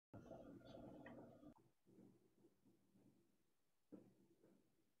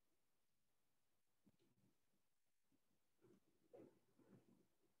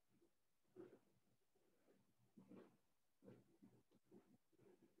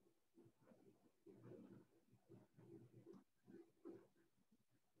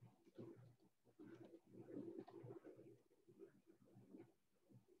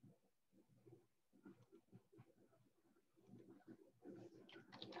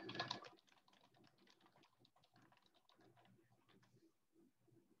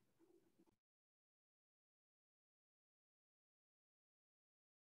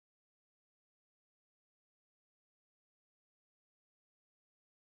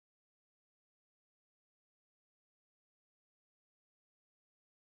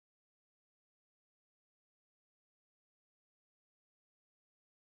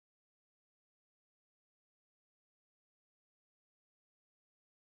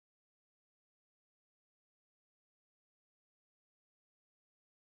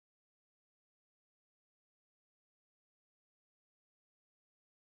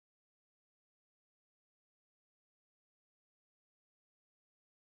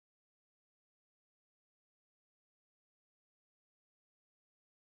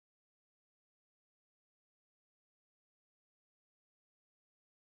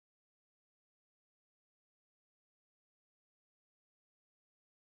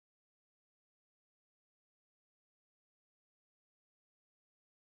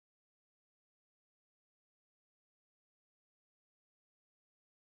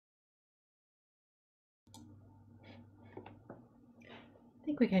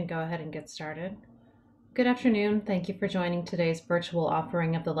I think we can go ahead and get started. Good afternoon. Thank you for joining today's virtual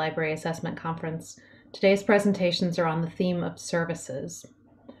offering of the Library Assessment Conference. Today's presentations are on the theme of services.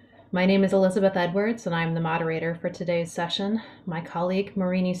 My name is Elizabeth Edwards, and I'm the moderator for today's session. My colleague,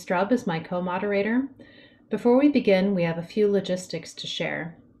 Blinstrub, is my co-moderator. Before we begin, we have a few logistics to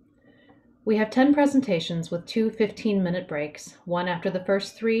share. We have 10 presentations with 2 15-minute breaks, one after the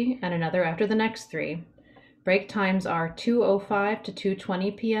first 3 and another after the next 3. Break times are 2:05 to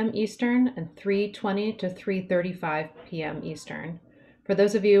 2:20 p.m. Eastern and 3:20 to 3:35 p.m. Eastern. For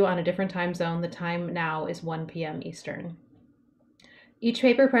those of you on a different time zone, the time now is 1 p.m. Eastern. Each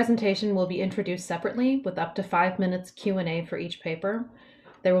paper presentation will be introduced separately with up to 5 minutes Q&A for each paper.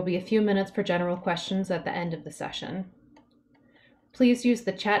 There will be a few minutes for general questions at the end of the session. Please use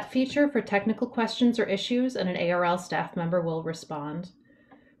the chat feature for technical questions or issues, and an ARL staff member will respond.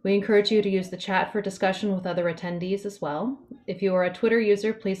 We encourage you to use the chat for discussion with other attendees as well. If you are a Twitter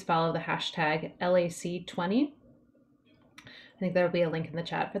user, please follow the hashtag LAC20. I think there will be a link in the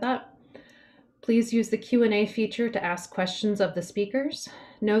chat for that. Please use the Q&A feature to ask questions of the speakers.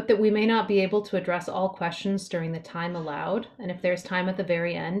 Note that we may not be able to address all questions during the time allowed, and if there's time at the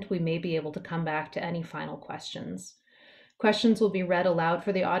very end, we may be able to come back to any final questions. Questions will be read aloud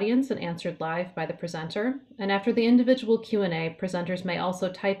for the audience and answered live by the presenter. And after the individual Q&A, presenters may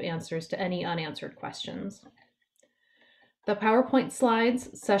also type answers to any unanswered questions. The PowerPoint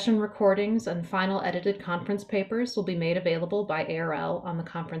slides, session recordings, and final edited conference papers will be made available by ARL on the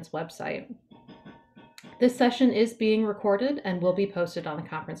conference website. This session is being recorded and will be posted on the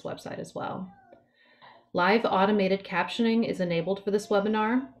conference website as well. Live automated captioning is enabled for this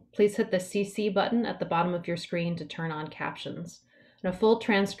webinar. Please hit the CC button at the bottom of your screen to turn on captions. And a full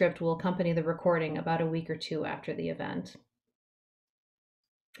transcript will accompany the recording about a week or 2 after the event.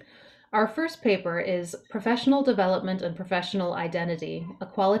 Our first paper is Professional Development and Professional Identity, a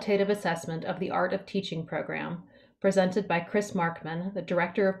qualitative assessment of the Art of Teaching program, presented by Kris Markman, the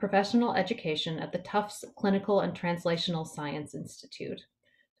Director of Professional Education at the Tufts Clinical and Translational Science Institute.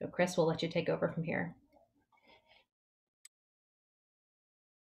 So Kris, we'll let you take over from here.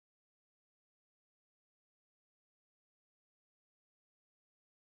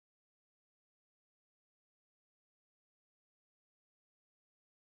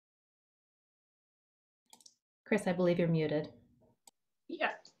 Kris, I believe you're muted.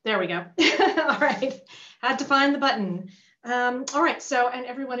 Yeah, there we go. All right, had to find the button. All right, so, and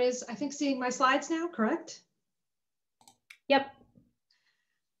everyone is, I think, seeing my slides now, correct? Yep.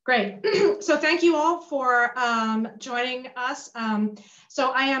 Great. So thank you all for joining us.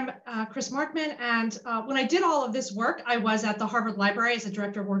 So I am Kris Markman, and when I did all of this work, I was at the Harvard Library as a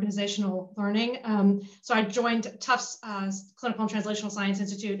Director of Organizational Learning. So I joined Tufts Clinical and Translational Science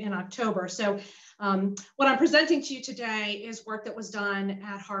Institute in October. So what I'm presenting to you today is work that was done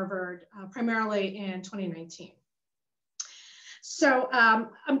at Harvard, primarily in 2019. So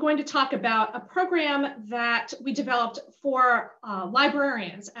I'm going to talk about a program that we developed for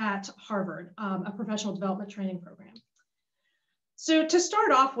librarians at Harvard, a professional development training program. So to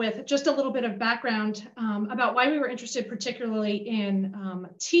start off with, just a little bit of background about why we were interested particularly in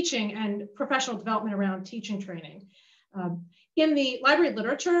teaching and professional development around teaching training. In the library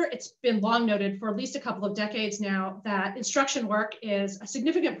literature, it's been long noted for at least a couple of decades now that instruction work is a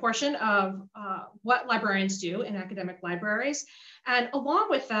significant portion of what librarians do in academic libraries. And along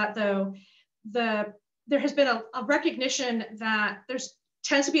with that, though, there has been a recognition that there's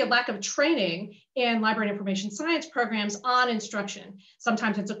tends to be a lack of training in library and information science programs on instruction.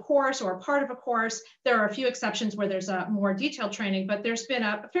 Sometimes it's a course or a part of a course. There are a few exceptions where there's a more detailed training, but there's been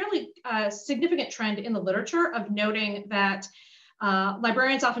a fairly significant trend in the literature of noting that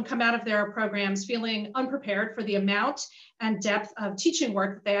librarians often come out of their programs feeling unprepared for the amount and depth of teaching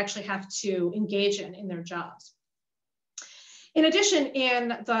work that they actually have to engage in their jobs. In addition, in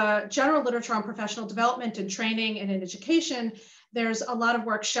the general literature on professional development and training and in education, there's a lot of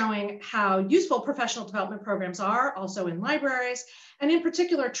work showing how useful professional development programs are, also in libraries, and in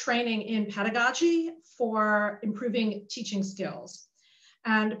particular, training in pedagogy for improving teaching skills.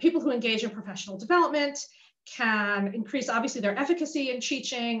 And people who engage in professional development can increase, obviously, their efficacy in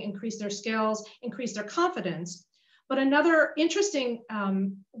teaching, increase their skills, increase their confidence. But another interesting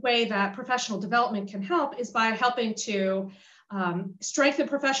way that professional development can help is by helping to strengthen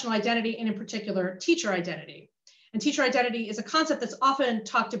professional identity and in particular, teacher identity. And teacher identity is a concept that's often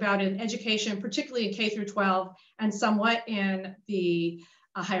talked about in education, particularly in K through 12 and somewhat in the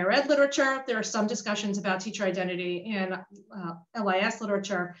higher ed literature. There are some discussions about teacher identity in LIS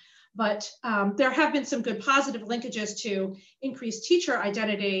literature, but there have been some good positive linkages to increased teacher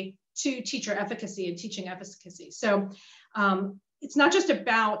identity to teacher efficacy and teaching efficacy. So it's not just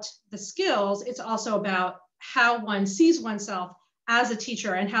about the skills, it's also about how one sees oneself as a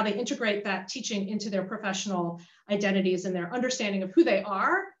teacher and how they integrate that teaching into their professional identities and their understanding of who they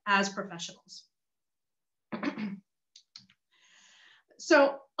are as professionals.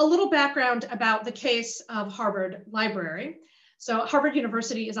 So a little background about the case of Harvard Library. So Harvard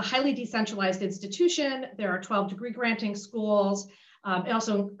University is a highly decentralized institution. There are 12 degree granting schools.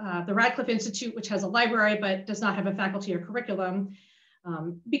 Also the Radcliffe Institute, which has a library but does not have a faculty or curriculum.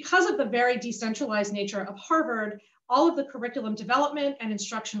 Because of the very decentralized nature of Harvard, all of the curriculum development and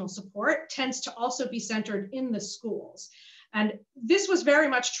instructional support tends to also be centered in the schools. And this was very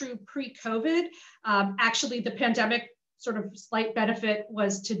much true pre-COVID. Actually, the pandemic sort of slight benefit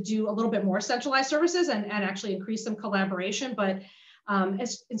was to do a little bit more centralized services and actually increase some collaboration. But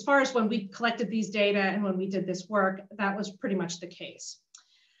as far as when we collected these data and when we did this work, that was pretty much the case.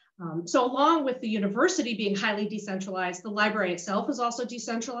 So along with the university being highly decentralized, the library itself is also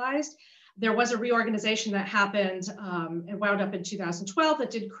decentralized. There was a reorganization that happened and wound up in 2012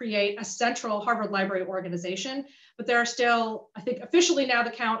 that did create a central Harvard Library organization, but there are still, I think officially now the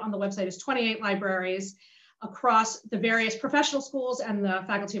count on the website is 28 libraries across the various professional schools and the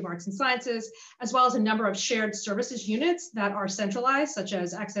Faculty of Arts and Sciences, as well as a number of shared services units that are centralized, such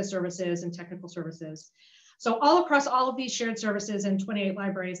as access services and technical services. So all across all of these shared services in 28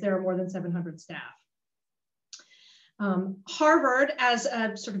 libraries, there are more than 700 staff. Harvard, as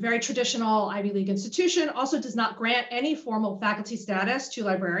a sort of very traditional Ivy League institution, also does not grant any formal faculty status to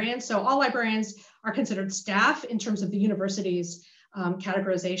librarians. So all librarians are considered staff in terms of the university's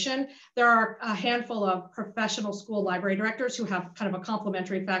categorization. There are a handful of professional school library directors who have kind of a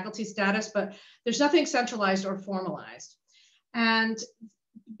complementary faculty status, but there's nothing centralized or formalized. And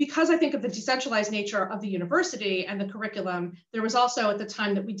because I think of the decentralized nature of the university and the curriculum, there was also at the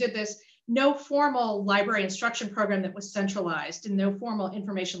time that we did this, no formal library instruction program that was centralized and no formal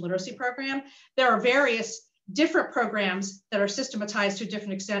information literacy program. There are various different programs that are systematized to a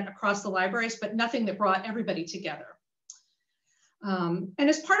different extent across the libraries, but nothing that brought everybody together. And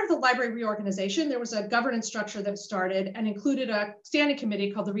as part of the library reorganization, there was a governance structure that started and included a standing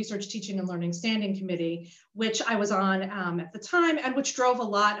committee called the Research, Teaching, and Learning Standing Committee, which I was on at the time and which drove a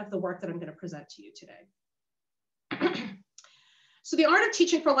lot of the work that I'm going to present to you today. So the Art of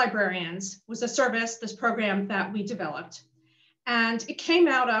Teaching for Librarians was a service, this program that we developed. And it came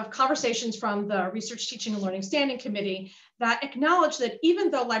out of conversations from the Research, Teaching, and Learning Standing Committee that acknowledged that even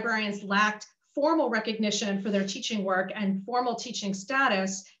though librarians lacked formal recognition for their teaching work and formal teaching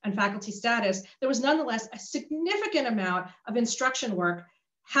status and faculty status, there was nonetheless a significant amount of instruction work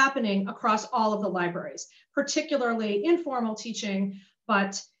happening across all of the libraries, particularly informal teaching,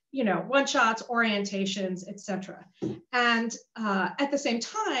 but one-shots, orientations, et cetera. And at the same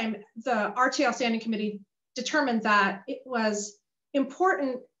time, the RTL Standing Committee determined that it was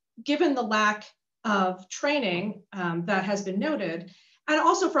important, given the lack of training that has been noted, and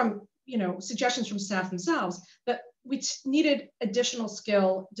also from suggestions from staff themselves, that we needed additional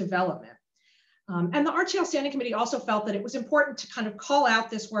skill development. And the RTL Standing Committee also felt that it was important to kind of call out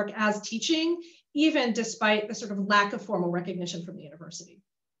this work as teaching, even despite the sort of lack of formal recognition from the university.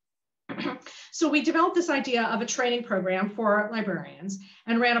 So we developed this idea of a training program for librarians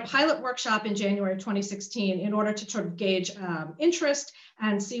and ran a pilot workshop in January of 2016 in order to sort of gauge interest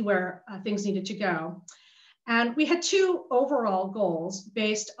and see where things needed to go. And we had two overall goals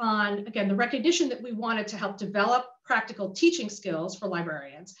based on, again, the recognition that we wanted to help develop practical teaching skills for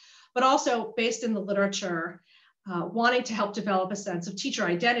librarians, but also based in the literature, wanting to help develop a sense of teacher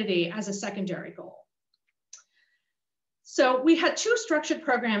identity as a secondary goal. So we had two structured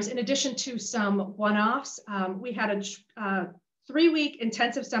programs in addition to some one-offs. We had a 3-week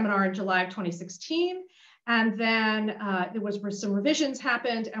intensive seminar in July of 2016. And then there was some revisions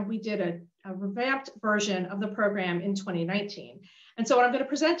happened and we did a revamped version of the program in 2019. And so what I'm going to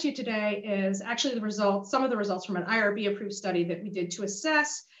present to you today is actually the results, some of the results from an IRB approved study that we did to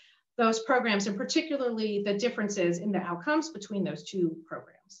assess those programs and particularly the differences in the outcomes between those two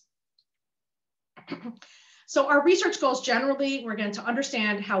programs. So our research goals generally were again to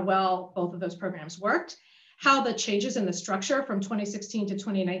understand how well both of those programs worked, how the changes in the structure from 2016 to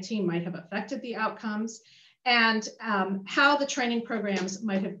 2019 might have affected the outcomes, and how the training programs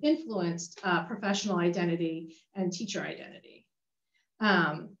might have influenced professional identity and teacher identity.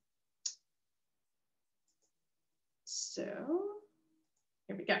 So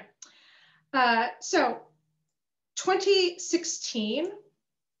here we go. So 2016,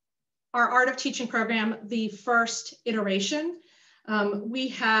 our Art of Teaching program, the first iteration, we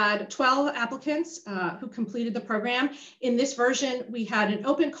had 12 applicants who completed the program. In this version, we had an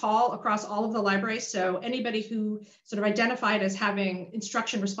open call across all of the libraries. So anybody who sort of identified as having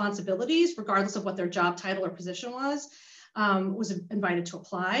instruction responsibilities, regardless of what their job title or position was invited to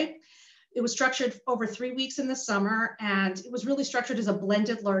apply. It was structured over 3 weeks in the summer, and it was really structured as a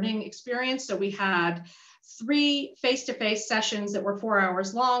blended learning experience. So we had 3 face-to-face sessions that were 4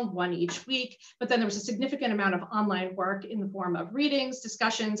 hours long, 1 each week, but then there was a significant amount of online work in the form of readings,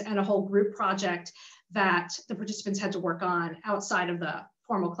 discussions, and a whole group project that the participants had to work on outside of the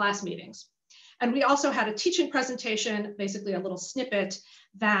formal class meetings. And we also had a teaching presentation, basically a little snippet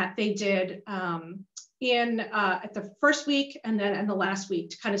that they did at the first week and then in the last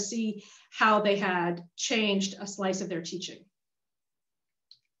week to kind of see how they had changed a slice of their teaching.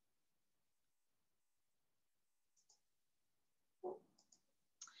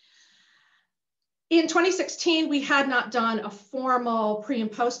 In 2016, we had not done a formal pre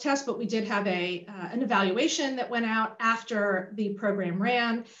and post test, but we did have an evaluation that went out after the program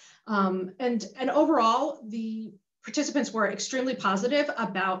ran. And overall, the participants were extremely positive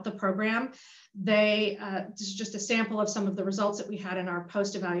about the program. This is just a sample of some of the results that we had in our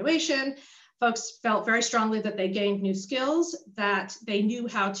post evaluation. Folks felt very strongly that they gained new skills, that they knew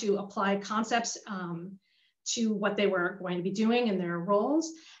how to apply concepts to what they were going to be doing in their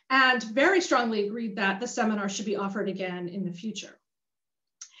roles, and very strongly agreed that the seminar should be offered again in the future.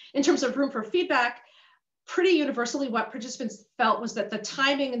 In terms of room for feedback, pretty universally what participants felt was that the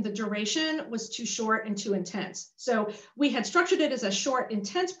timing and the duration was too short and too intense. So we had structured it as a short,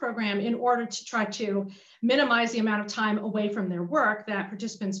 intense program in order to try to minimize the amount of time away from their work that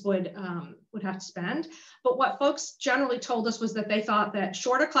participants would have to spend. But what folks generally told us was that they thought that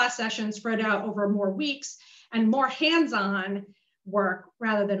shorter class sessions spread out over more weeks and more hands-on work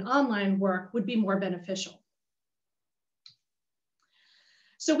rather than online work would be more beneficial.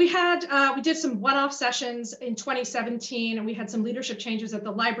 So we did some one-off sessions in 2017, and we had some leadership changes at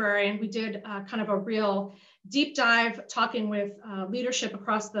the library, and we did kind of a real deep dive talking with leadership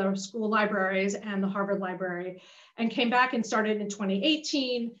across the school libraries and the Harvard Library, and came back and started in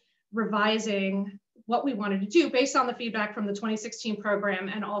 2018 revising what we wanted to do based on the feedback from the 2016 program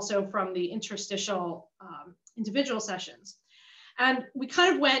and also from the interstitial individual sessions. And we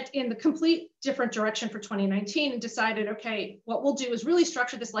kind of went in the complete different direction for 2019 and decided, okay, what we'll do is really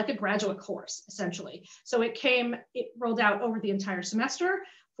structure this like a graduate course, essentially. So it rolled out over the entire semester,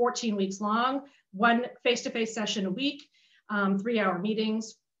 14 weeks long, 1 face-to-face session a week, 3-hour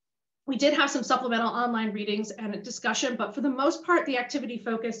meetings. We did have some supplemental online readings and a discussion, but for the most part, the activity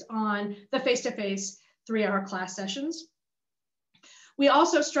focused on the face-to-face 3-hour class sessions. We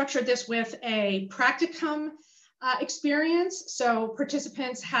also structured this with a practicum experience. So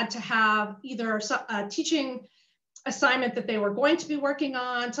participants had to have either a teaching assignment that they were going to be working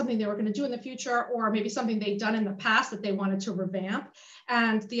on, something they were going to do in the future, or maybe something they'd done in the past that they wanted to revamp.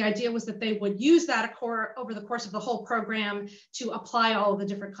 And the idea was that they would use that over the course of the whole program to apply all of the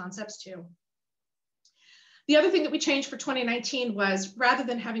different concepts to. The other thing that we changed for 2019 was rather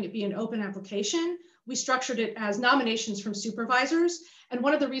than having it be an open application, we structured it as nominations from supervisors. And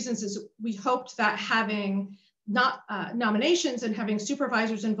one of the reasons is we hoped that having nominations and having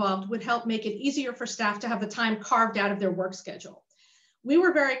supervisors involved would help make it easier for staff to have the time carved out of their work schedule. we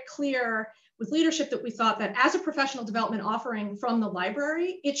were very clear with leadership that we thought that as a professional development offering from the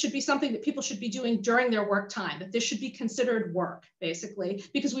library, it should be something that people should be doing during their work time, that this should be considered work, basically,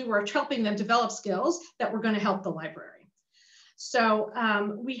 because we were helping them develop skills that were going to help the library. So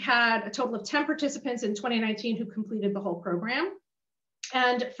we had a total of 10 participants in 2019 who completed the whole program.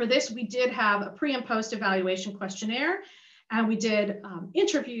 And for this, we did have a pre and post evaluation questionnaire, and we did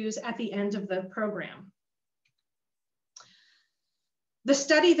interviews at the end of the program. The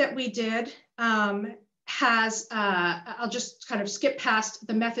study that we did has, I'll just kind of skip past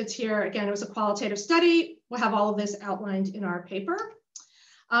the methods here. Again, it was a qualitative study. We'll have all of this outlined in our paper.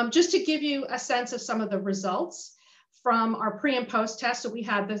 Just to give you a sense of some of the results from our pre and post test. So we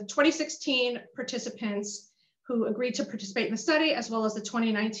had the 2016 participants who agreed to participate in the study, as well as the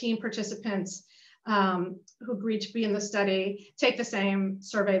 2019 participants who agreed to be in the study, take the same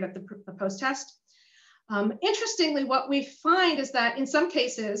survey that the post test. Interestingly, what we find is that in some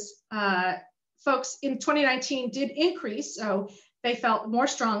cases, folks in 2019 did increase. So they felt more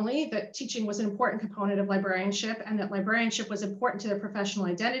strongly that teaching was an important component of librarianship, and that librarianship was important to their professional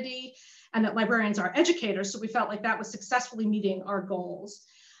identity, and that librarians are educators. So we felt like that was successfully meeting our goals.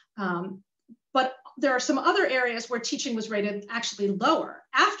 But there are some other areas where teaching was rated actually lower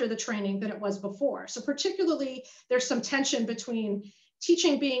after the training than it was before. So particularly, there's some tension between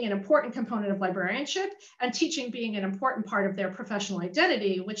teaching being an important component of librarianship and teaching being an important part of their professional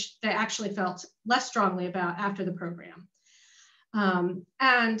identity, which they actually felt less strongly about after the program.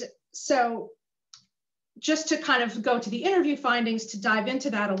 And so just to kind of go to the interview findings to dive into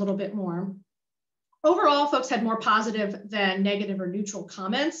that a little bit more. Overall, folks had more positive than negative or neutral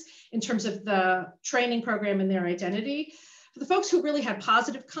comments in terms of the training program and their identity. For the folks who really had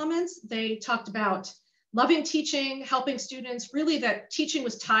positive comments, they talked about loving teaching, helping students, really that teaching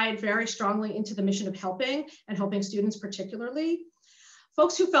was tied very strongly into the mission of helping and helping students particularly.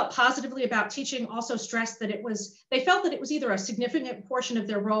 Folks who felt positively about teaching also stressed that they felt that it was either a significant portion of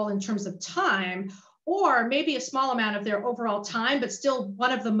their role in terms of time, or maybe a small amount of their overall time, but still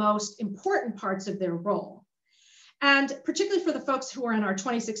one of the most important parts of their role. And particularly for the folks who were in our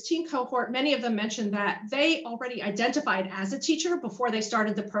 2016 cohort, many of them mentioned that they already identified as a teacher before they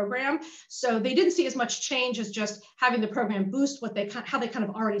started the program. So they didn't see as much change as just having the program boost how they kind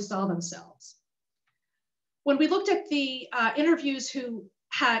of already saw themselves. When we looked at the interviews who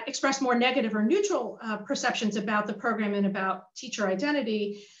had expressed more negative or neutral perceptions about the program and about teacher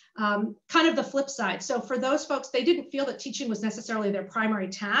identity, kind of the flip side. So for those folks, they didn't feel that teaching was necessarily their primary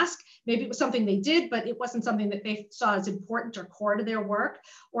task. Maybe it was something they did, but it wasn't something that they saw as important or core to their work,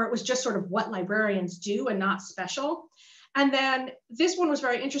 or it was just sort of what librarians do and not special. And then this one was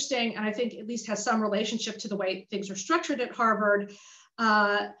very interesting, and I think at least has some relationship to the way things are structured at Harvard.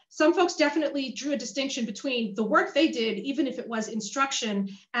 Some folks definitely drew a distinction between the work they did, even if it was instruction,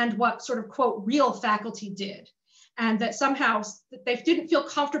 and what sort of, quote, real faculty did. And that somehow they didn't feel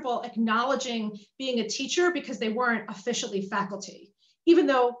comfortable acknowledging being a teacher because they weren't officially faculty, even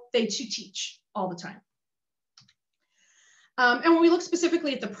though they too teach all the time. And when we look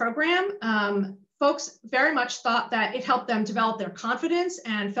specifically at the program, folks very much thought that it helped them develop their confidence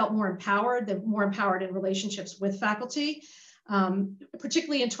and felt more empowered. They're more empowered in relationships with faculty.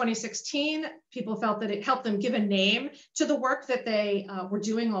 Particularly in 2016, people felt that it helped them give a name to the work that they were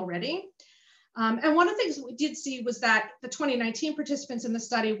doing already. And one of the things we did see was that the 2019 participants in the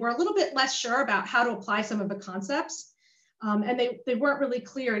study were a little bit less sure about how to apply some of the concepts. And they weren't really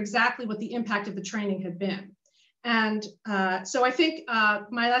clear exactly what the impact of the training had been. And so I think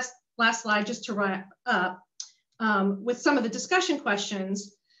my last slide, just to wrap up, with some of the discussion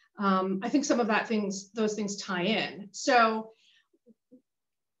questions, I think some of those things tie in. So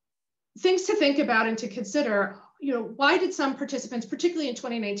things to think about and to consider, why did some participants, particularly in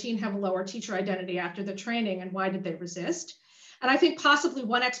 2019, have a lower teacher identity after the training, and why did they resist? And I think possibly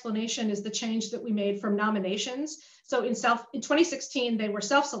one explanation is the change that we made from nominations. So in 2016, they were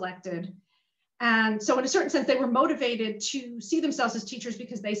self-selected. And so in a certain sense, they were motivated to see themselves as teachers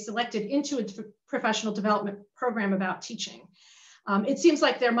because they selected into a professional development program about teaching. It seems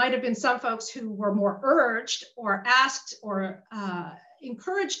like there might have been some folks who were more urged or asked or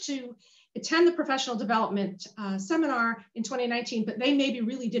encouraged to attend the professional development seminar in 2019, but they maybe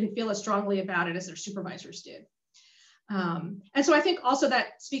really didn't feel as strongly about it as their supervisors did. And so I think also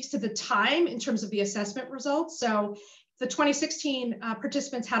that speaks to the time in terms of the assessment results. So the 2016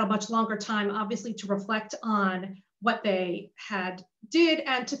 participants had a much longer time, obviously, to reflect on what they did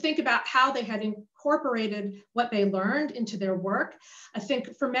and to think about how they had incorporated what they learned into their work. I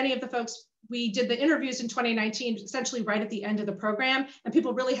think for many of the folks, we did the interviews in 2019, essentially right at the end of the program, and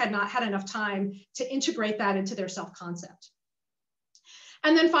people really had not had enough time to integrate that into their self-concept.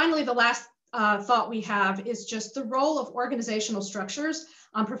 And then finally, the last thought we have is just the role of organizational structures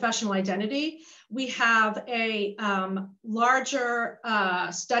on professional identity. We have a larger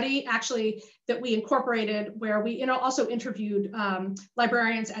study actually that we incorporated where we also interviewed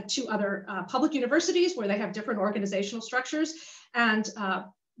librarians at 2 other public universities where they have different organizational structures. And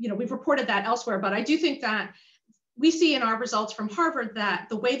we've reported that elsewhere, but I do think that we see in our results from Harvard that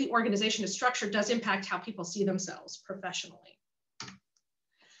the way the organization is structured does impact how people see themselves professionally.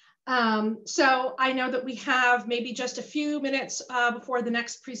 So I know that we have maybe just a few minutes before the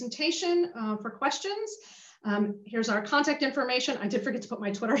next presentation for questions. Here's our contact information. I did forget to put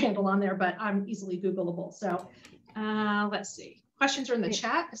my Twitter handle on there, but I'm easily Googleable. So let's see. Questions are in the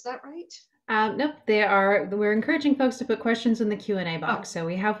chat. Is that right? Nope, they are. We're encouraging folks to put questions in the Q&A box. So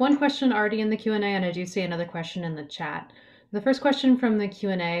we have one question already in the Q&A, and I do see another question in the chat. The first question from the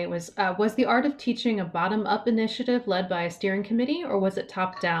Q&A was the Art of Teaching a bottom-up initiative led by a steering committee, or was it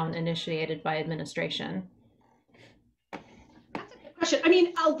top-down initiated by administration? That's a good question. I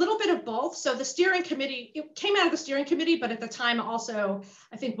mean, a little bit of both. So the steering committee, it came out of the steering committee, but at the time also,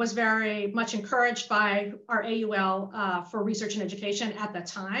 I think, was very much encouraged by our AUL for research and education at the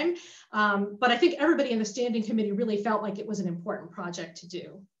time. But I think everybody in the standing committee really felt like it was an important project to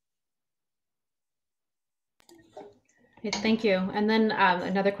do. Thank you. And then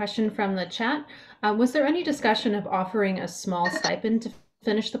another question from the chat. Was there any discussion of offering a small stipend to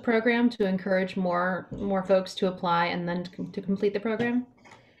finish the program to encourage more folks to apply and then to complete the program?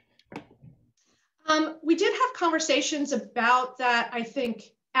 We did have conversations about that, I think,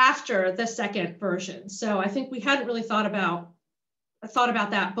 after the second version. So I think we hadn't really thought about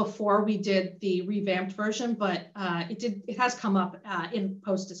that before we did the revamped version, but it has come up in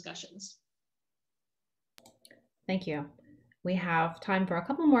post discussions. Thank you. We have time for a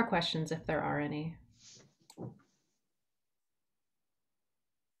couple more questions if there are any.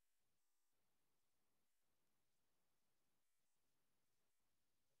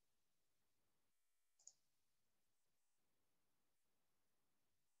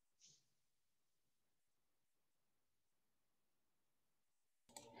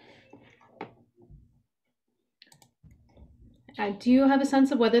 Do you have a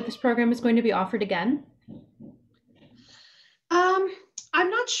sense of whether this program is going to be offered again? I'm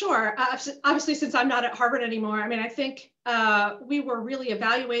not sure. Obviously, since I'm not at Harvard anymore, I mean, I think we were really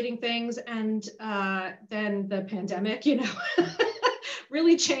evaluating things, and then the pandemic,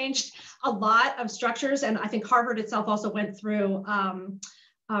 really changed a lot of structures. And I think Harvard itself also went through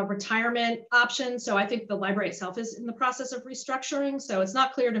retirement options. So I think the library itself is in the process of restructuring. So it's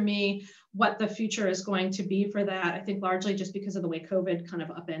not clear to me what the future is going to be for that. I think largely just because of the way COVID kind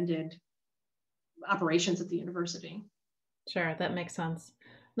of upended operations at the university. Sure, that makes sense.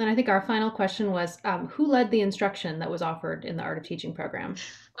 Then I think our final question was, who led the instruction that was offered in the Art of Teaching program?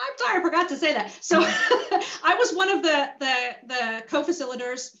 I'm sorry, I forgot to say that. So I was one of the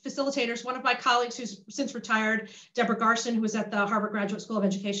co-facilitators. One of my colleagues who's since retired, Deborah Garson, who was at the Harvard Graduate School of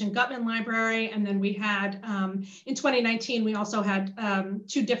Education Gutman Library. And then we had, in 2019, we also had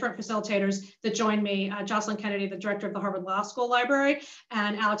 2 different facilitators that joined me, Jocelyn Kennedy, the director of the Harvard Law School Library,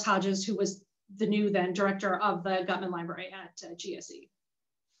 and Alex Hodges, who was the new then director of the Gutman Library at GSE.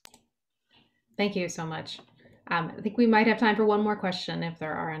 Thank you so much. I think we might have time for one more question if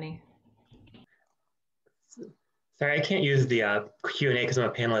there are any. Sorry, I can't use the Q&A because I'm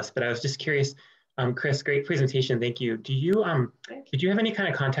a panelist, but I was just curious. Kris, great presentation. Thank you. Did you have any kind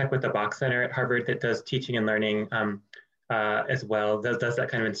of contact with the Bach Center at Harvard that does teaching and learning as well, does that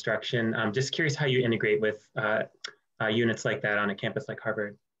kind of instruction? Just curious how you integrate with units like that on a campus like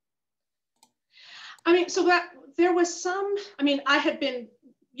Harvard. I mean, so that there was some, I mean, I had been,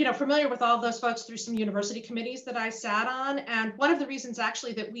 familiar with all those folks through some university committees that I sat on. And one of the reasons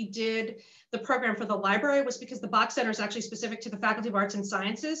actually that we did the program for the library was because the Bach Center is actually specific to the Faculty of Arts and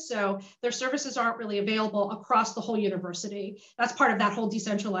Sciences. So their services aren't really available across the whole university. That's part of that whole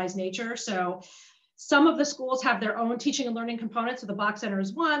decentralized nature. So some of the schools have their own teaching and learning components. So the Bach Center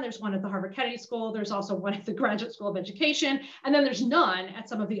is one. There's one at the Harvard Kennedy School. There's also one at the Graduate School of Education. And then there's none at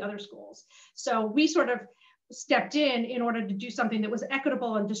some of the other schools. So we sort of stepped in order to do something that was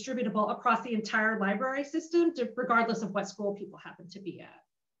equitable and distributable across the entire library system, regardless of what school people happen to be at.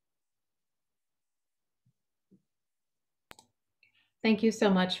 Thank you so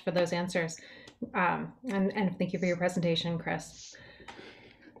much for those answers. And thank you for your presentation, Kris.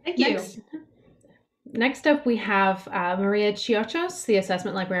 Thank you. Next up, we have Maria Chiochios, the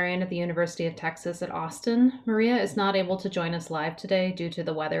assessment librarian at the University of Texas at Austin. Maria is not able to join us live today due to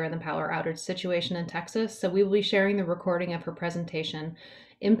the weather and the power outage situation in Texas, so we will be sharing the recording of her presentation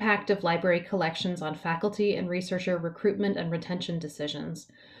Impact of Library Collections on Faculty and Researcher Recruitment and Retention Decisions.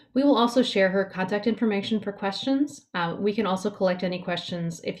 We will also share her contact information for questions. We can also collect any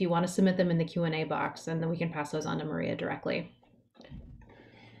questions if you want to submit them in the Q&A box, and then we can pass those on to Maria directly.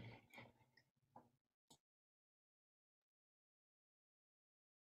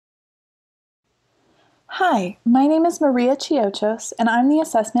 Hi, my name is Maria Chiochios, and I'm the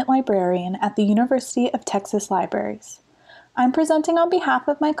Assessment Librarian at the University of Texas Libraries. I'm presenting on behalf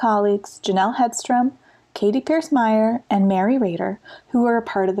of my colleagues Janelle Hedstrom, Katie Pierce-Meyer, and Mary Rader, who are a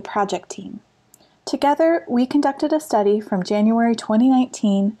part of the project team. Together, we conducted a study from January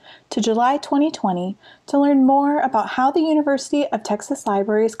 2019 to July 2020 to learn more about how the University of Texas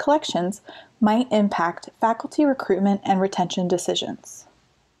Libraries collections might impact faculty recruitment and retention decisions.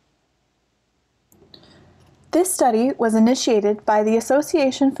 This study was initiated by the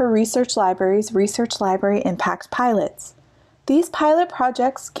Association for Research Libraries Research Library Impact Pilots. These pilot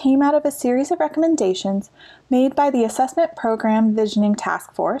projects came out of a series of recommendations made by the Assessment Program Visioning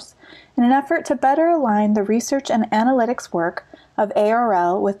Task Force in an effort to better align the research and analytics work of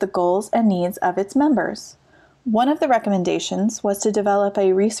ARL with the goals and needs of its members. One of the recommendations was to develop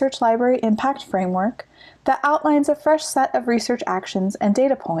a research library impact framework that outlines a fresh set of research actions and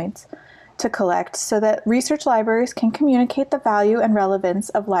data points to collect so that research libraries can communicate the value and relevance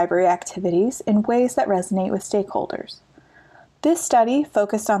of library activities in ways that resonate with stakeholders. This study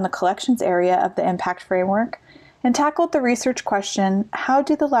focused on the collections area of the impact framework and tackled the research question, how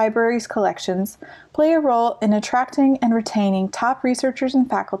do the library's collections play a role in attracting and retaining top researchers and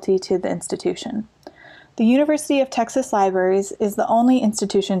faculty to the institution? The University of Texas Libraries is the only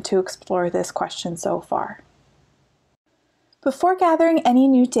institution to explore this question so far. Before gathering any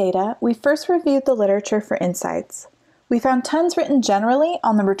new data, we first reviewed the literature for insights. We found tons written generally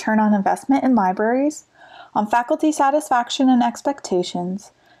on the return on investment in libraries, on faculty satisfaction and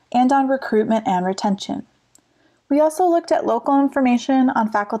expectations, and on recruitment and retention. We also looked at local information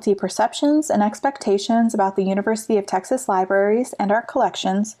on faculty perceptions and expectations about the University of Texas Libraries and our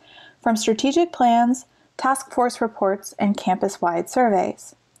collections from strategic plans, task force reports, and campus-wide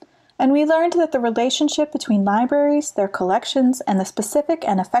surveys. And we learned that the relationship between libraries, their collections, and the specific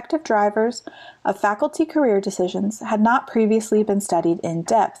and effective drivers of faculty career decisions had not previously been studied in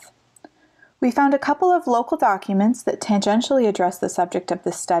depth. We found a couple of local documents that tangentially address the subject of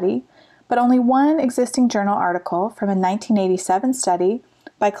this study, but only one existing journal article from a 1987 study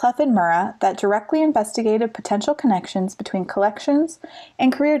by Clough and Murrah that directly investigated potential connections between collections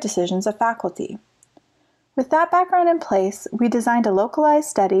and career decisions of faculty. With that background in place, we designed a localized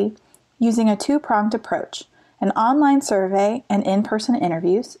study using a two-pronged approach, an online survey and in-person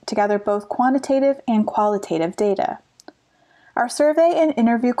interviews to gather both quantitative and qualitative data. Our survey and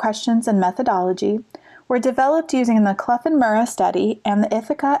interview questions and methodology were developed using the Clough and Murrah study and the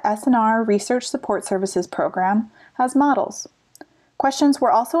Ithaca S&R Research Support Services program as models. Questions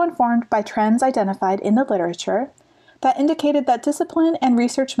were also informed by trends identified in the literature that indicated that discipline and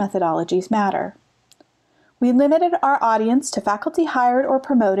research methodologies matter. We limited our audience to faculty hired or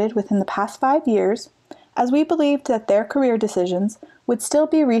promoted within the past 5 years, as we believed that their career decisions would still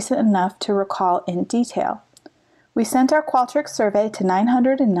be recent enough to recall in detail. We sent our Qualtrics survey to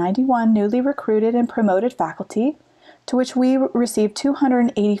 991 newly recruited and promoted faculty, to which we received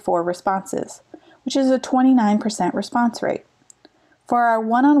 284 responses, which is a 29% response rate. For our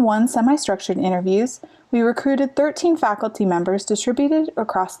one-on-one semi-structured interviews, we recruited 13 faculty members distributed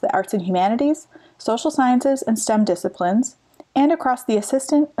across the arts and humanities, social sciences, and STEM disciplines, and across the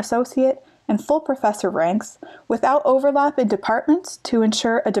assistant, associate, and full professor ranks without overlap in departments to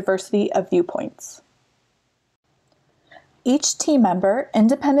ensure a diversity of viewpoints. Each team member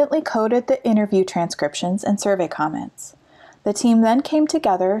independently coded the interview transcriptions and survey comments. The team then came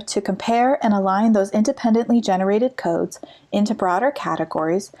together to compare and align those independently generated codes into broader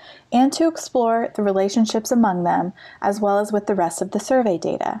categories and to explore the relationships among them as well as with the rest of the survey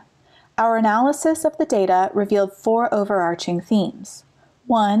data. Our analysis of the data revealed 4 overarching themes.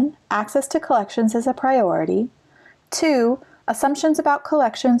 1. Access to collections is a priority. 2. Assumptions about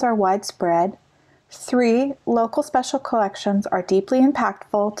collections are widespread. 3. Local special collections are deeply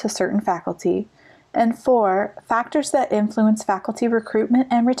impactful to certain faculty. And 4. Factors that influence faculty recruitment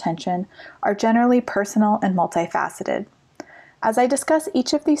and retention are generally personal and multifaceted. As I discuss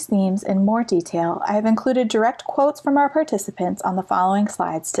each of these themes in more detail, I have included direct quotes from our participants on the following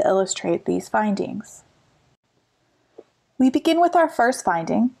slides to illustrate these findings. We begin with our first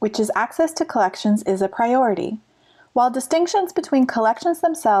finding, which is access to collections is a priority. While distinctions between collections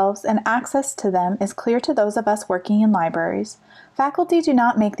themselves and access to them is clear to those of us working in libraries, faculty do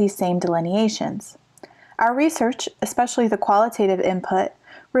not make these same delineations. Our research, especially the qualitative input,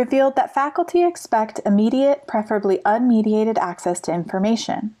 revealed that faculty expect immediate, preferably unmediated access to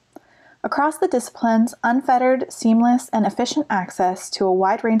information. Across the disciplines, unfettered, seamless, and efficient access to a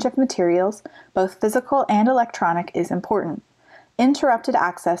wide range of materials, both physical and electronic, is important. Interrupted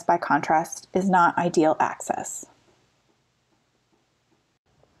access, by contrast, is not ideal access.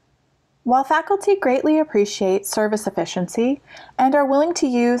 While faculty greatly appreciate service efficiency and are willing to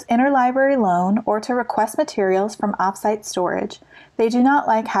use interlibrary loan or to request materials from off-site storage, they do not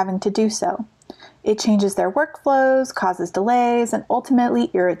like having to do so. It changes their workflows, causes delays, and ultimately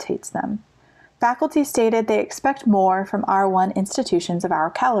irritates them. Faculty stated they expect more from R1 institutions of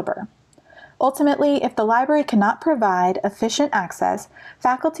our caliber. Ultimately, if the library cannot provide efficient access,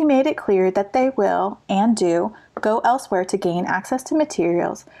 faculty made it clear that they will, and do, go elsewhere to gain access to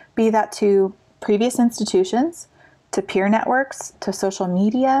materials, be that to previous institutions, to peer networks, to social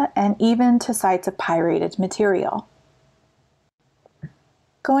media, and even to sites of pirated material.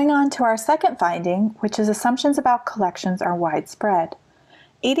 Going on to our second finding, which is assumptions about collections are widespread.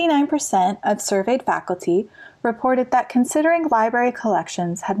 89% of surveyed faculty reported that considering library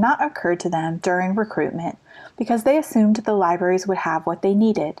collections had not occurred to them during recruitment because they assumed the libraries would have what they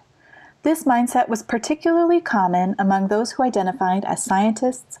needed. This mindset was particularly common among those who identified as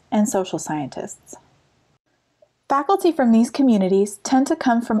scientists and social scientists. Faculty from these communities tend to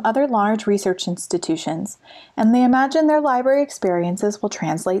come from other large research institutions, and they imagine their library experiences will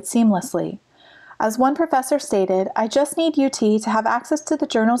translate seamlessly. As one professor stated, "I just need UT to have access to the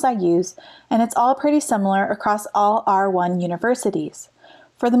journals I use, and it's all pretty similar across all R1 universities."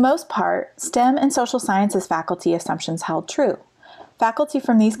 For the most part, STEM and social sciences faculty assumptions held true. Faculty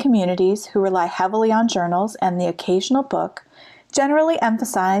from these communities, who rely heavily on journals and the occasional book, generally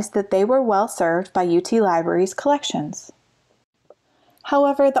emphasized that they were well served by UT Libraries' collections.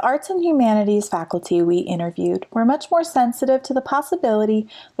 However, the arts and humanities faculty we interviewed were much more sensitive to the possibility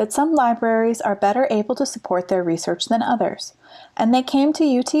that some libraries are better able to support their research than others, and they came to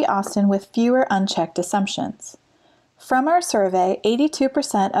UT Austin with fewer unchecked assumptions. From our survey,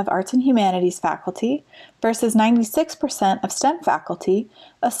 82% of arts and humanities faculty versus 96% of STEM faculty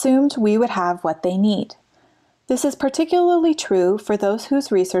assumed we would have what they need. This is particularly true for those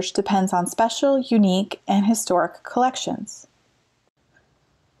whose research depends on special, unique, and historic collections.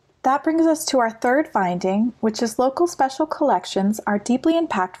 That brings us to our third finding, which is local special collections are deeply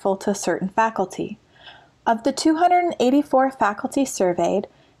impactful to certain faculty. Of the 284 faculty surveyed,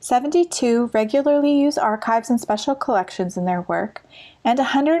 72 regularly use archives and special collections in their work, and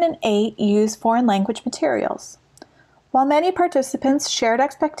 108 use foreign language materials. While many participants shared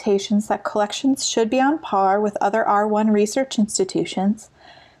expectations that collections should be on par with other R1 research institutions,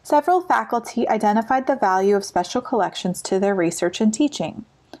 several faculty identified the value of special collections to their research and teaching.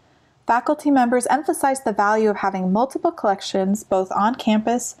 Faculty members emphasized the value of having multiple collections both on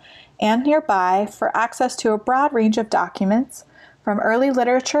campus and nearby for access to a broad range of documents, from early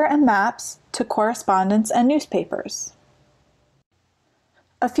literature and maps to correspondence and newspapers.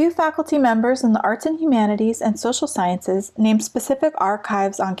 A few faculty members in the arts and humanities and social sciences named specific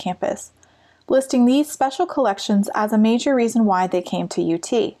archives on campus, listing these special collections as a major reason why they came to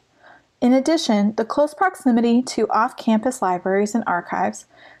UT. In addition, the close proximity to off-campus libraries and archives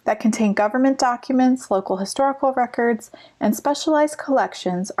that contain government documents, local historical records, and specialized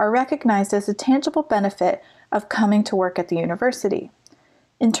collections are recognized as a tangible benefit of coming to work at the university.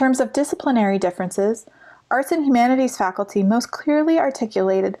 In terms of disciplinary differences, arts and humanities faculty most clearly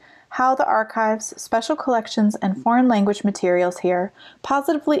articulated how the archives, special collections, and foreign language materials here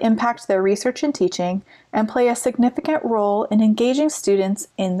positively impact their research and teaching and play a significant role in engaging students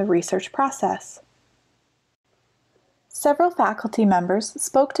in the research process. Several faculty members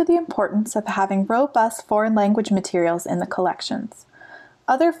spoke to the importance of having robust foreign language materials in the collections.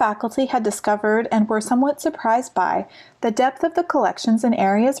 Other faculty had discovered and were somewhat surprised by the depth of the collections in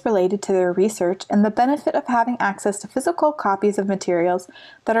areas related to their research and the benefit of having access to physical copies of materials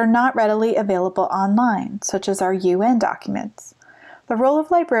that are not readily available online, such as our UN documents. The role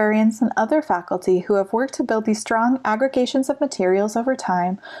of librarians and other faculty who have worked to build these strong aggregations of materials over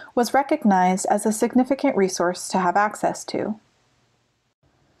time was recognized as a significant resource to have access to.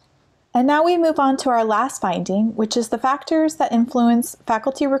 And now we move on to our last finding, which is the factors that influence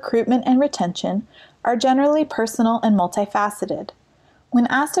faculty recruitment and retention are generally personal and multifaceted. When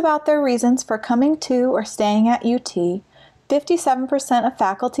asked about their reasons for coming to or staying at UT, 57% of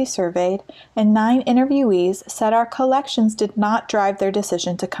faculty surveyed and 9 interviewees said our collections did not drive their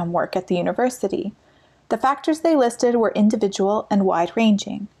decision to come work at the university. The factors they listed were individual and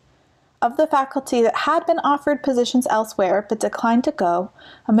wide-ranging. Of the faculty that had been offered positions elsewhere but declined to go,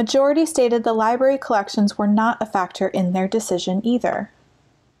 a majority stated the library collections were not a factor in their decision either.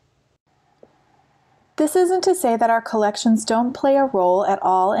 This isn't to say that our collections don't play a role at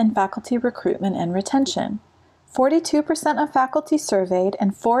all in faculty recruitment and retention. 42% of faculty surveyed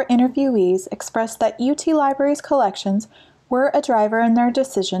and 4 interviewees expressed that UT Libraries collections were a driver in their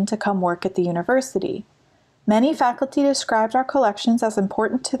decision to come work at the university. Many faculty described our collections as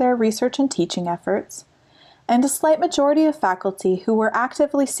important to their research and teaching efforts, and a slight majority of faculty who were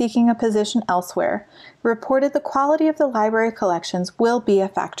actively seeking a position elsewhere reported the quality of the library collections will be a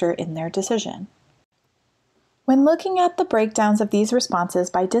factor in their decision. When looking at the breakdowns of these responses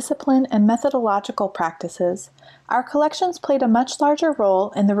by discipline and methodological practices, our collections played a much larger role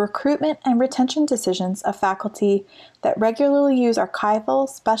in the recruitment and retention decisions of faculty that regularly use archival,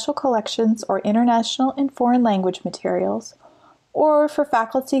 special collections, or international and foreign language materials, or for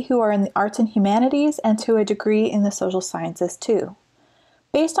faculty who are in the arts and humanities and to a degree in the social sciences too.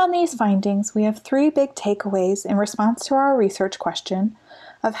 Based on these findings, we have 3 big takeaways in response to our research question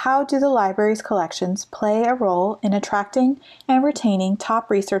of how do the library's collections play a role in attracting and retaining top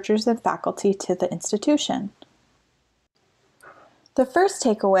researchers and faculty to the institution. The first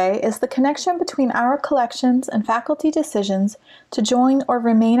takeaway is the connection between our collections and faculty decisions to join or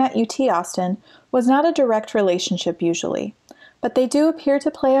remain at UT Austin was not a direct relationship usually, but they do appear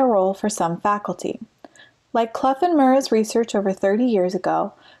to play a role for some faculty. Like Clough and Murrah's research over 30 years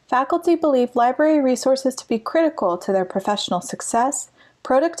ago, faculty believe library resources to be critical to their professional success,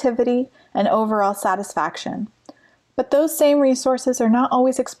 productivity, and overall satisfaction. But those same resources are not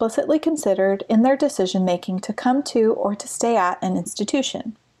always explicitly considered in their decision-making to come to or to stay at an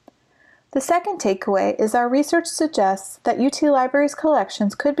institution. The second takeaway is our research suggests that UT Libraries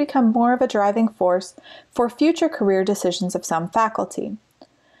collections could become more of a driving force for future career decisions of some faculty.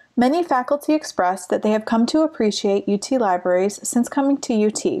 Many faculty expressed that they have come to appreciate UT Libraries since coming to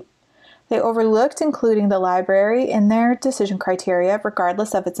UT. They overlooked including the library in their decision criteria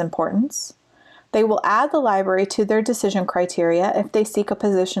regardless of its importance. They will add the library to their decision criteria if they seek a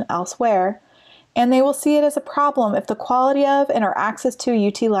position elsewhere, and they will see it as a problem if the quality of and or access to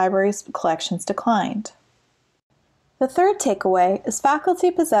UT Libraries collections declined. The third takeaway is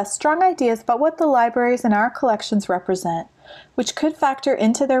faculty possess strong ideas about what the libraries in our collections represent, which could factor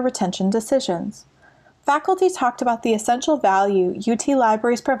into their retention decisions. Faculty talked about the essential value UT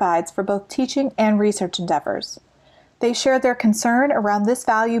Libraries provides for both teaching and research endeavors. They shared their concern around this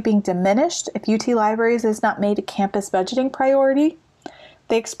value being diminished if UT Libraries is not made a campus budgeting priority.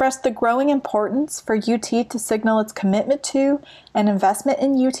 They expressed the growing importance for UT to signal its commitment to and investment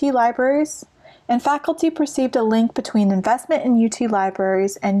in UT Libraries, and faculty perceived a link between investment in UT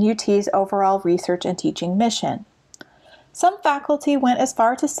Libraries and UT's overall research and teaching mission. Some faculty went as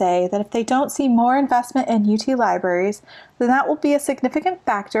far to say that if they don't see more investment in UT Libraries, then that will be a significant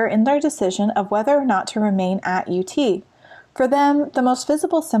factor in their decision of whether or not to remain at UT. For them, the most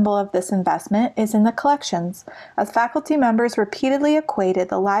visible symbol of this investment is in the collections, as faculty members repeatedly equated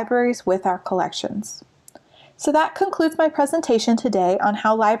the libraries with our collections. So that concludes my presentation today on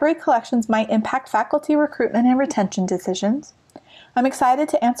how library collections might impact faculty recruitment and retention decisions. I'm excited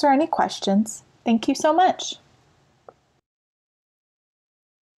to answer any questions. Thank you so much.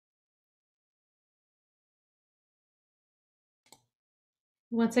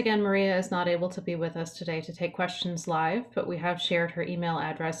 Once again, Maria is not able to be with us today to take questions live, but we have shared her email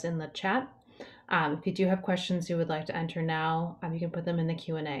address in the chat. If you do have questions you would like to enter now, you can put them in the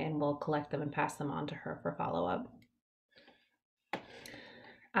Q&A and we'll collect them and pass them on to her for follow-up.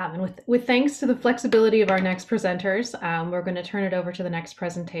 And with thanks to the flexibility of our next presenters, we're going to turn it over to the next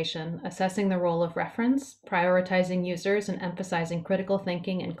presentation, Assessing the Role of Reference, Prioritizing Users and Emphasizing Critical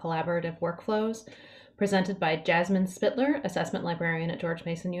Thinking and Collaborative Workflows, presented by Jasmine Spitler, Assessment Librarian at George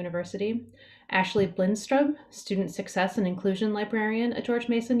Mason University, Ashley Blinstrub, Student Success and Inclusion Librarian at George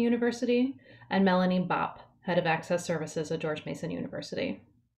Mason University, and Melanie Bopp, Head of Access Services at George Mason University.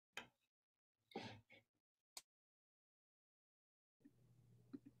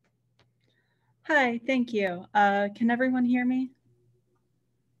 Hi, thank you. Can everyone hear me?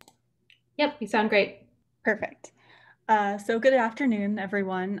 Yep, you sound great. Perfect. So good afternoon,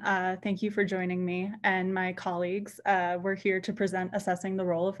 everyone. Thank you for joining me and my colleagues. We're here to present Assessing the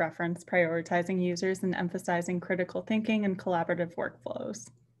Role of Reference, Prioritizing Users and Emphasizing Critical Thinking and Collaborative Workflows.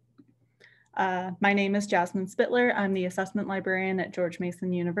 My name is Jasmine Spitler. I'm the Assessment Librarian at George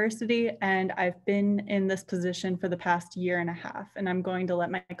Mason University, and I've been in this position for the past year and a half, and I'm going to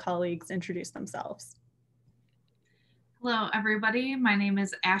let my colleagues introduce themselves. Hello, everybody. My name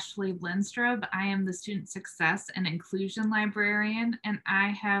is Ashley Blinstrub. I am the Student Success and Inclusion Librarian, and I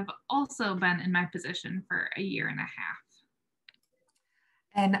have also been in my position for a year and a half.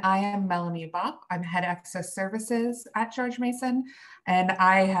 And I am Melanie Bopp. I'm Head Access Services at George Mason, and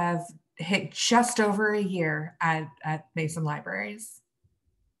I have hit just over a year at Mason Libraries.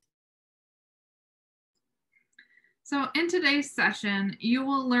 So in today's session, you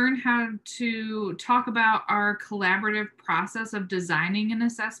will learn how to talk about our collaborative process of designing an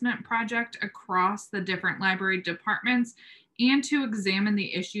assessment project across the different library departments and to examine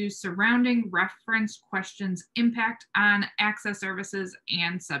the issues surrounding reference questions' impact on access services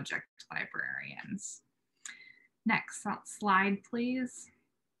and subject librarians. Next slide, please.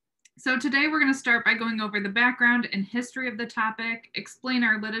 So today we're going to start by going over the background and history of the topic, explain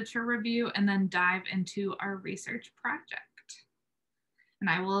our literature review, and then dive into our research project. And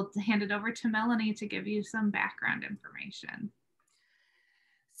I will hand it over to Melanie to give you some background information.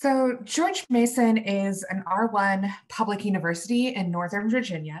 So George Mason is an R1 public university in Northern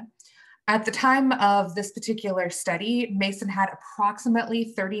Virginia. At the time of this particular study, Mason had approximately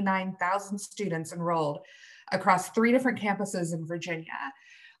 39,000 students enrolled across 3 different campuses in Virginia.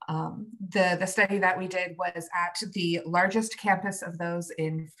 The study that we did was at the largest campus of those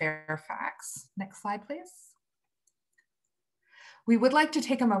in Fairfax. Next slide, please. We would like to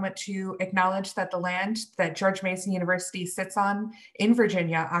take a moment to acknowledge that the land that George Mason University sits on in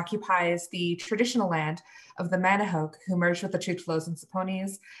Virginia occupies the traditional land of the Manahoke, who merged with the Chiochios and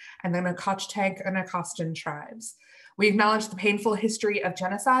Saponis, and the Nacotchtank and Anacostan tribes. We acknowledge the painful history of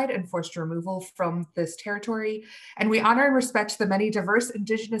genocide and forced removal from this territory, and we honor and respect the many diverse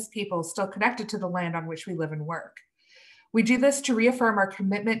Indigenous peoples still connected to the land on which we live and work. We do this to reaffirm our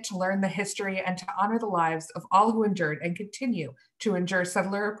commitment to learn the history and to honor the lives of all who endured and continue to endure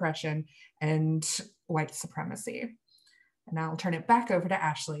settler oppression and white supremacy. And now I'll turn it back over to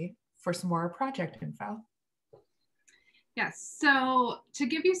Ashley for some more project info. Yes, so to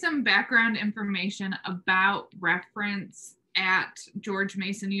give you some background information about reference at George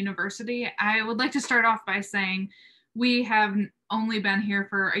Mason University, I would like to start off by saying we have only been here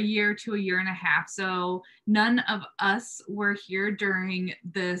for a year to a year and a half, so none of us were here during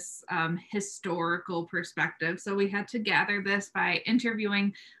this historical perspective. So we had to gather this by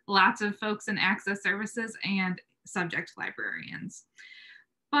interviewing lots of folks in access services and subject librarians.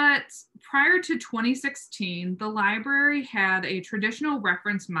 But prior to 2016, the library had a traditional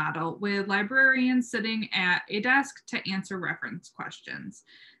reference model with librarians sitting at a desk to answer reference questions.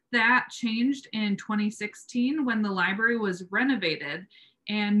 That changed in 2016 when the library was renovated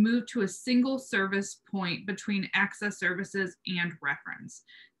and moved to a single service point between access services and reference.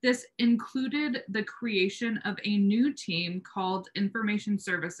 This included the creation of a new team called Information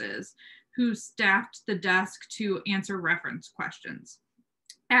Services, who staffed the desk to answer reference questions.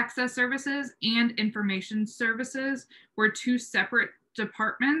 Access services and information services were 2 separate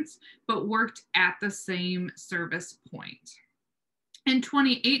departments, but worked at the same service point. In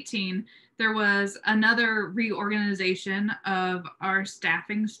 2018, there was another reorganization of our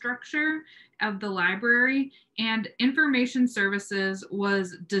staffing structure of the library, and information services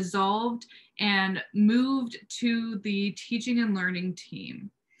was dissolved and moved to the teaching and learning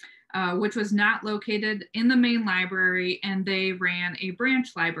team. Which was not located in the main library, and they ran a branch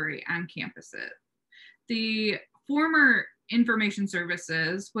library on campus. The former information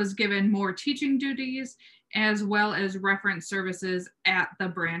services was given more teaching duties as well as reference services at the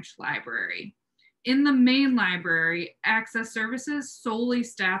branch library. In the main library, access services solely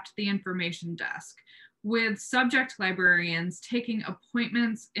staffed the information desk, with subject librarians taking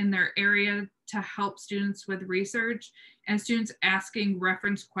appointments in their area to help students with research and students asking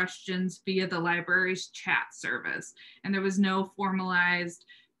reference questions via the library's chat service. And there was no formalized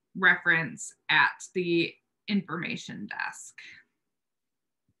reference at the information desk.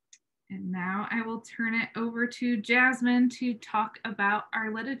 And now I will turn it over to Jasmine to talk about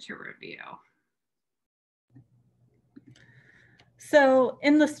our literature review. So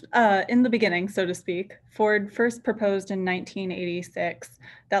in the beginning, so to speak, Ford first proposed in 1986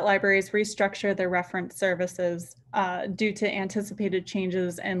 that libraries restructure their reference services due to anticipated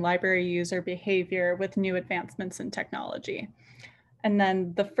changes in library user behavior with new advancements in technology. And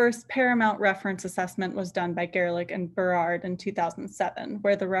then the first paramount reference assessment was done by Gerlich and Berard in 2007,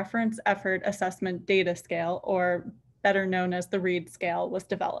 where the reference effort assessment data scale, or better known as the READ scale, was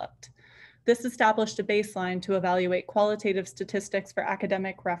developed. This established a baseline to evaluate qualitative statistics for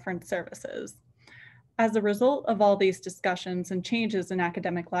academic reference services. As a result of all these discussions and changes in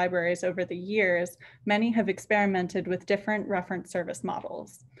academic libraries over the years, many have experimented with different reference service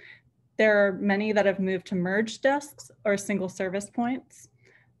models. There are many that have moved to merged desks or single service points.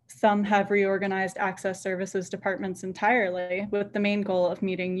 Some have reorganized access services departments entirely with the main goal of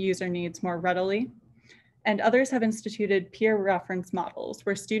meeting user needs more readily. And others have instituted peer reference models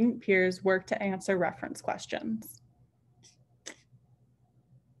where student peers work to answer reference questions.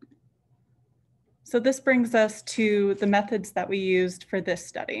 So this brings us to the methods that we used for this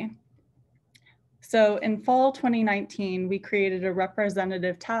study. So in fall 2019, we created a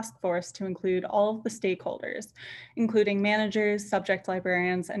representative task force to include all of the stakeholders, including managers, subject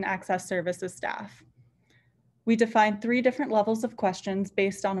librarians, and access services staff. We defined 3 different levels of questions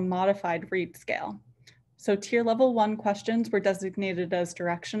based on a modified read scale. So tier level 1 questions were designated as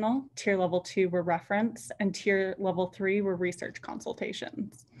directional, tier level 2 were reference, and tier level 3 were research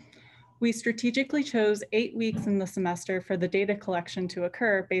consultations. We strategically chose 8 weeks in the semester for the data collection to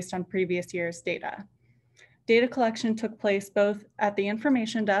occur based on previous year's data. Data collection took place both at the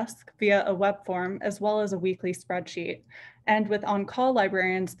information desk via a web form as well as a weekly spreadsheet, and with on-call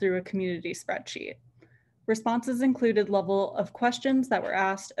librarians through a community spreadsheet. Responses included level of questions that were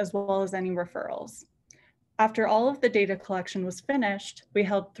asked as well as any referrals. After all of the data collection was finished, we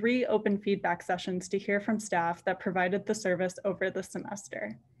held 3 open feedback sessions to hear from staff that provided the service over the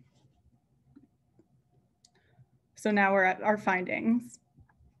semester. So now we're at our findings.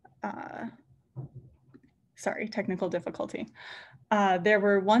 Sorry, technical difficulty. There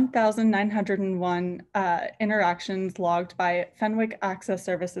were 1,901 interactions logged by Fenwick Access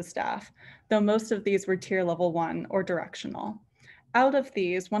Services staff, though most of these were tier level 1 or directional. Out of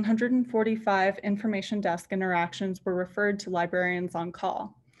these, 145 information desk interactions were referred to librarians on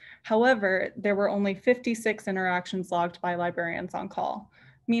call. However, there were only 56 interactions logged by librarians on call,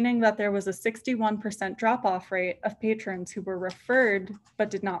 meaning that there was a 61% drop-off rate of patrons who were referred but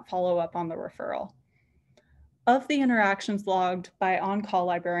did not follow up on the referral. Of the interactions logged by on-call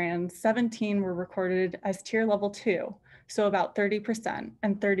librarians, 17 were recorded as tier level 2, so about 30%,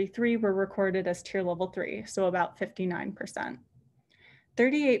 and 33 were recorded as tier level 3, so about 59%.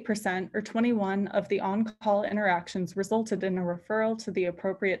 38%, or 21, of the on-call interactions resulted in a referral to the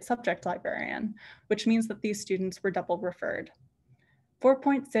appropriate subject librarian, which means that these students were double referred.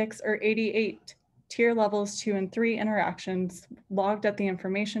 4.6, or 88, tier levels 2 and 3 interactions logged at the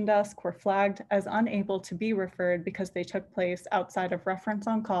information desk were flagged as unable to be referred because they took place outside of reference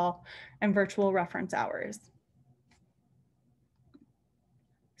on call and virtual reference hours.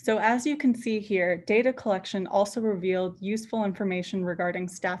 So as you can see here, data collection also revealed useful information regarding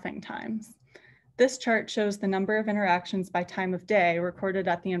staffing times. This chart shows the number of interactions by time of day recorded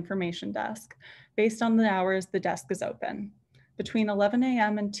at the information desk based on the hours the desk is open. Between 11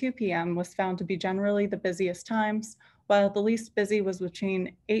 a.m. and 2 p.m. was found to be generally the busiest times, while the least busy was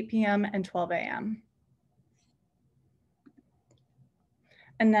between 8 p.m. and 12 a.m.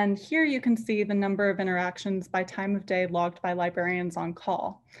 And then here you can see the number of interactions by time of day logged by librarians on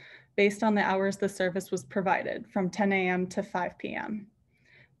call, based on the hours the service was provided, from 10 a.m. to 5 p.m.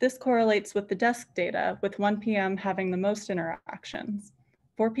 This correlates with the desk data, with 1 p.m. having the most interactions.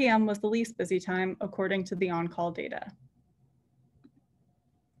 4 p.m. was the least busy time, according to the on-call data.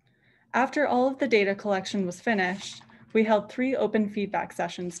 After all of the data collection was finished, we held 3 open feedback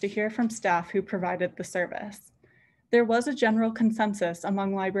sessions to hear from staff who provided the service. There was a general consensus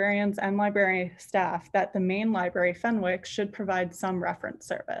among librarians and library staff that the main library, Fenwick, should provide some reference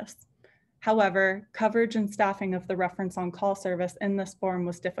service. However, coverage and staffing of the reference on call service in this form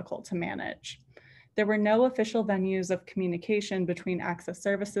was difficult to manage. There were no official venues of communication between access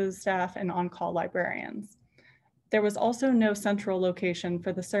services staff and on-call librarians. There was also no central location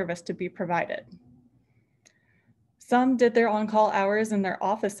for the service to be provided. Some did their on-call hours in their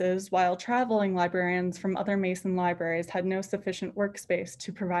offices, while traveling librarians from other Mason libraries had no sufficient workspace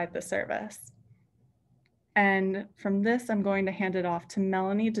to provide the service. And from this, I'm going to hand it off to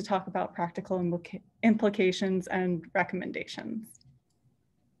Melanie to talk about practical implications and recommendations.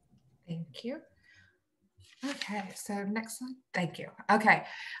 Thank you. Okay, so next slide. Thank you. Okay,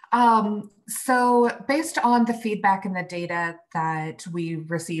 so based on the feedback and the data that we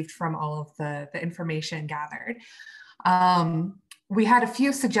received from all of the information gathered, we had a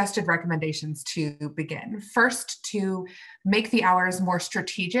few suggested recommendations to begin. First, to make the hours more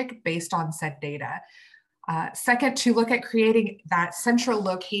strategic based on said data. Second, to look at creating that central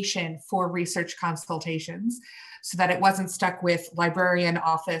location for research consultations so that it wasn't stuck with librarian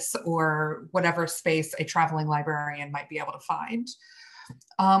office or whatever space a traveling librarian might be able to find.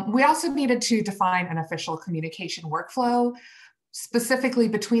 We also needed to define an official communication workflow, specifically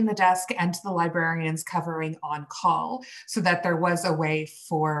between the desk and the librarians covering on call, so that there was a way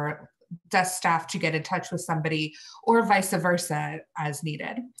for desk staff to get in touch with somebody or vice versa as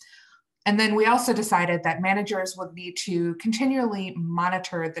needed. And then we also decided that managers would need to continually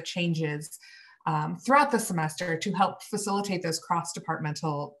monitor the changes throughout the semester to help facilitate those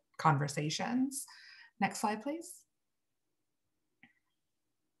cross-departmental conversations. Next slide, please.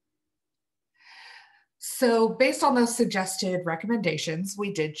 So based on those suggested recommendations,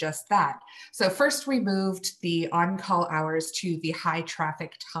 we did just that. So first we moved the on-call hours to the high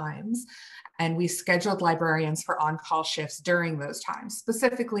traffic times, and we scheduled librarians for on-call shifts during those times,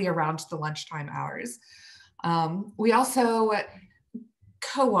 specifically around the lunchtime hours. We also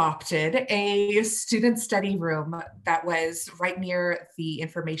co-opted a student study room that was right near the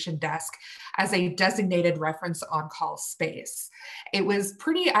information desk as a designated reference on-call space. It was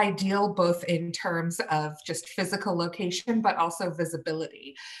pretty ideal both in terms of just physical location, but also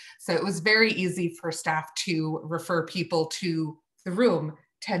visibility. So it was very easy for staff to refer people to the room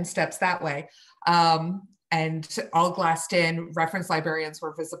 10 steps that way. And all glassed in, reference librarians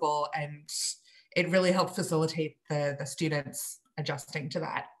were visible, and it really helped facilitate the students adjusting to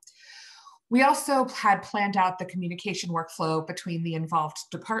that. We also had planned out the communication workflow between the involved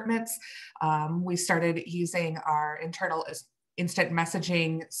departments. We started using our internal instant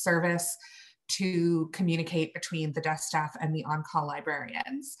messaging service to communicate between the desk staff and the on-call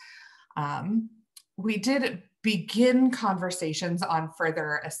librarians. We did begin conversations on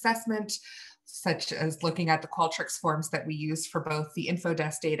further assessment, such as looking at the Qualtrics forms that we use for both the info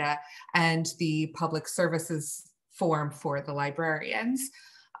desk data and the public services form for the librarians.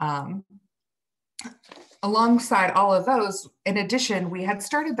 Alongside all of those, in addition, we had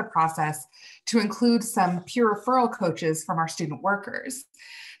started the process to include some peer referral coaches from our student workers.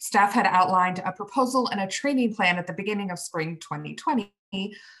 Staff had outlined a proposal and a training plan at the beginning of spring 2020,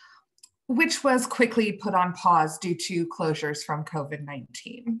 which was quickly put on pause due to closures from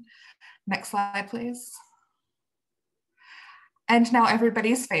COVID-19. Next slide, please. And now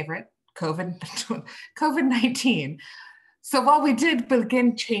everybody's favorite, COVID-19. So while we did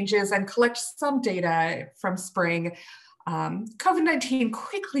begin changes and collect some data from spring, COVID-19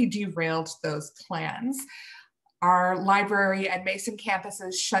 quickly derailed those plans. Our library and Mason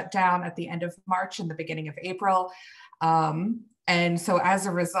campuses shut down at the end of March and the beginning of April. And so as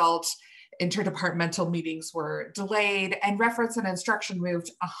a result, interdepartmental meetings were delayed and reference and instruction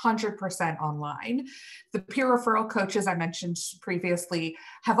moved 100% online. The peer referral coaches I mentioned previously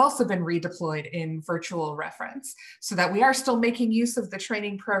have also been redeployed in virtual reference so that we are still making use of the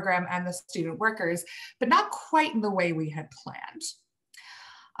training program and the student workers, but not quite in the way we had planned.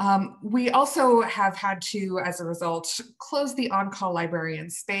 We also have had to, as a result, close the on-call librarian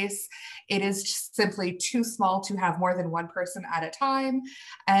space. It is simply too small to have more than one person at a time,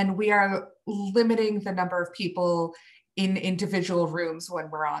 and we are limiting the number of people in individual rooms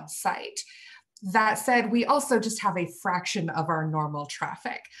when we're on site. That said, we also just have a fraction of our normal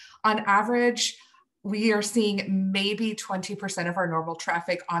traffic. On average, we are seeing maybe 20% of our normal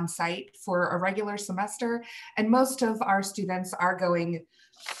traffic on site for a regular semester, and most of our students are going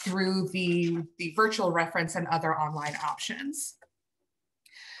through the virtual reference and other online options.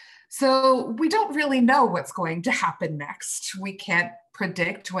 So we don't really know what's going to happen next. We can't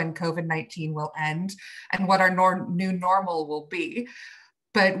predict when COVID-19 will end and what our new normal will be,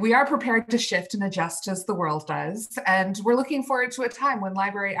 but we are prepared to shift and adjust as the world does. And we're looking forward to a time when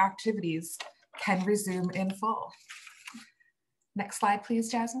library activities can resume in full. Next slide, please,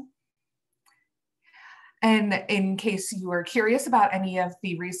 Jasmine. And in case you are curious about any of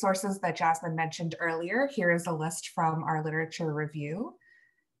the resources that Jasmine mentioned earlier, here is a list from our literature review.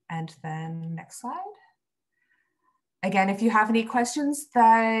 And then next slide. Again, if you have any questions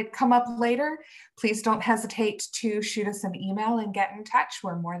that come up later, please don't hesitate to shoot us an email and get in touch.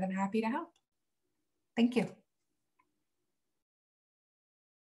 We're more than happy to help. Thank you.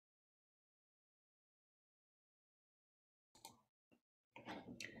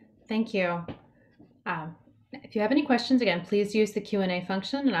 Thank you. If you have any questions, again, please use the Q&A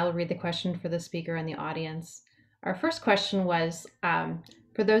function and I will read the question for the speaker and the audience. Our first question was,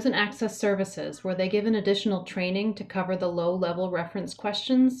 for those in access services, were they given additional training to cover the low-level reference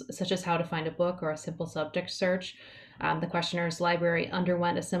questions, such as how to find a book or a simple subject search? The questioner's library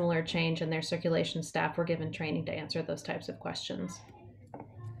underwent a similar change and their circulation staff were given training to answer those types of questions.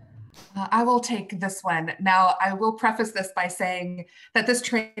 I will take this one. Now, I will preface this by saying that this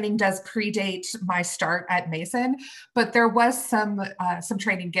training does predate my start at Mason, but there was some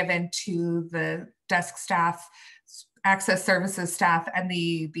training given to the desk staff, access services staff, and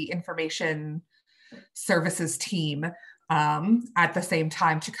the information services team at the same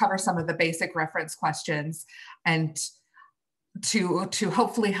time to cover some of the basic reference questions and to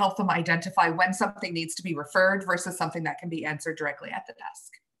hopefully help them identify when something needs to be referred versus something that can be answered directly at the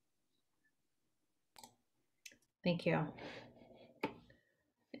desk. Thank you.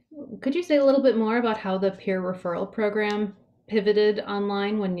 Could you say a little bit more about how the peer referral program pivoted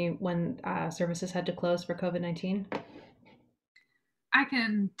online when services had to close for COVID-19? I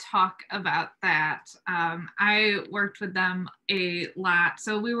can talk about that. I worked with them a lot.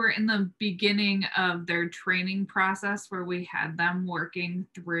 So we were in the beginning of their training process where we had them working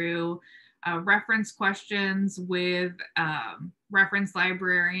through reference questions with reference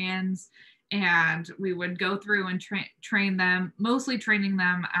librarians, and we would go through and train them, mostly training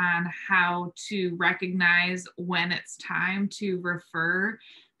them on how to recognize when it's time to refer,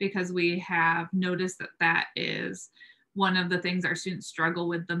 because we have noticed that that is one of the things our students struggle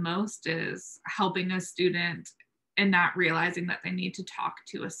with the most, is helping a student and not realizing that they need to talk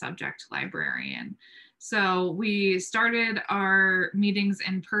to a subject librarian. So we started our meetings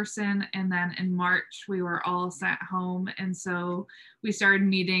in person, and then in March we were all sent home. And so we started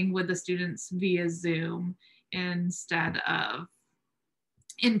meeting with the students via Zoom instead of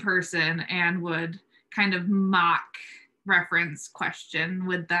in person, and would kind of mock reference question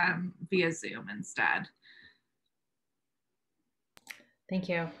with them via Zoom instead. Thank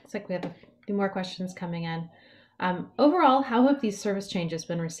you. Looks like we have a few more questions coming in. Overall, how have these service changes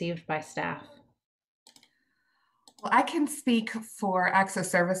been received by staff? Well, I can speak for Access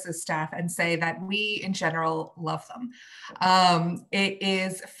Services staff and say that we, in general, love them. It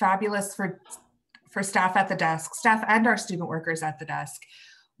is fabulous for staff at the desk, staff and our student workers at the desk,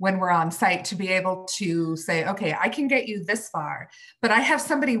 when we're on site, to be able to say, okay, I can get you this far, but I have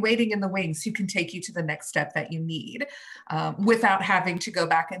somebody waiting in the wings who can take you to the next step that you need, without having to go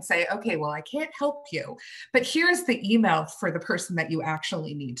back and say, okay, well, I can't help you, but here's the email for the person that you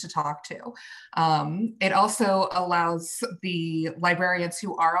actually need to talk to. It also allows the librarians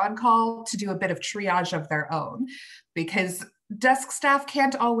who are on call to do a bit of triage of their own, because desk staff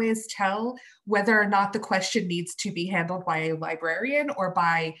can't always tell whether or not the question needs to be handled by a librarian or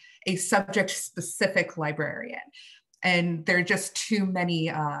by a subject-specific librarian. And there are just too many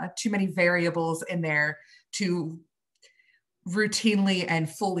variables in there to routinely and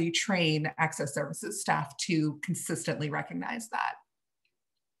fully train Access Services staff to consistently recognize that.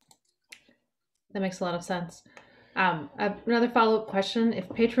 That makes a lot of sense. Another follow-up question: if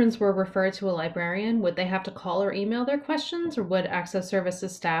patrons were referred to a librarian, would they have to call or email their questions, or would Access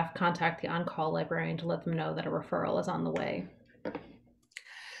Services staff contact the on-call librarian to let them know that a referral is on the way?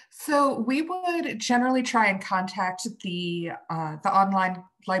 So we would generally try and contact the online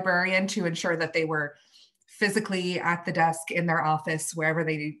librarian to ensure that they were physically at the desk in their office, wherever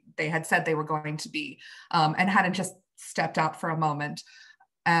they had said they were going to be, and hadn't just stepped out for a moment.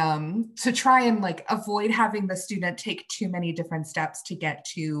 To try and avoid having the student take too many different steps to get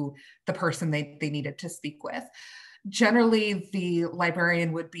to the person they needed to speak with. Generally, the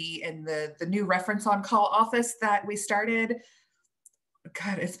librarian would be in the new reference on call office that we started.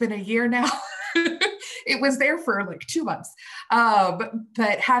 God, it's been a year now. It was there for 2 months.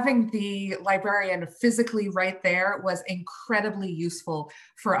 But having the librarian physically right there was incredibly useful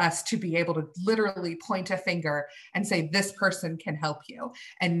for us to be able to literally point a finger and say, this person can help you.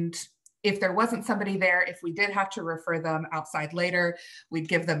 And if there wasn't somebody there, if we did have to refer them outside later, we'd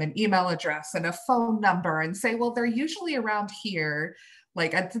give them an email address and a phone number and say, well, they're usually around here,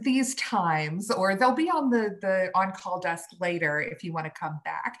 at these times, or they'll be on the on-call desk later if you want to come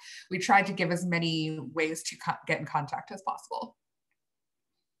back. We tried to give as many ways to get in contact as possible.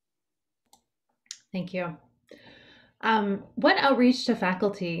 Thank you. What outreach to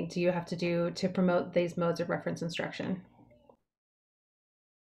faculty do you have to do to promote these modes of reference instruction?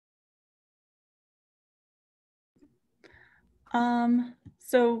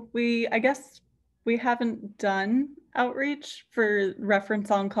 So I guess we haven't done outreach for reference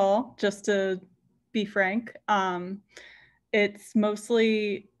on call, just to be frank. It's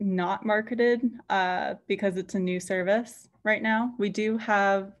mostly not marketed because it's a new service right now. We do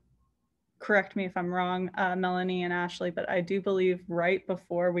have, correct me if I'm wrong, Melanie and Ashley, but I do believe right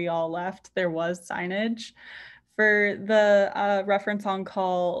before we all left, there was signage for the reference on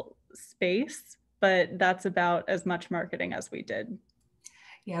call space, but that's about as much marketing as we did.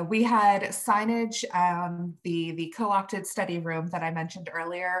 Yeah, we had signage, the co-opted study room that I mentioned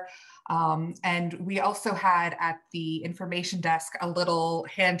earlier. And we also had at the information desk a little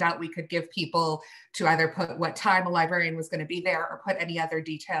handout we could give people to either put what time a librarian was going to be there or put any other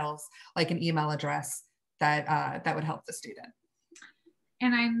details, like an email address that would help the student.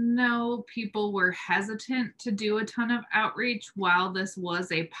 And I know people were hesitant to do a ton of outreach while this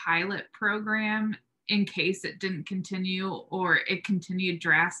was a pilot program, in case it didn't continue or it continued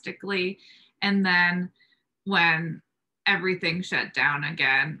drastically. And then when everything shut down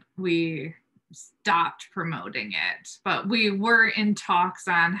again, we stopped promoting it. But we were in talks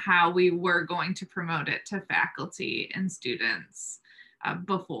on how we were going to promote it to faculty and students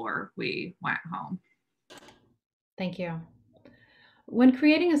before we went home. Thank you. When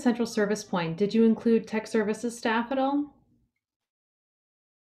creating a central service point, did you include tech services staff at all?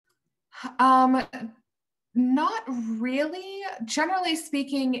 Not really. Generally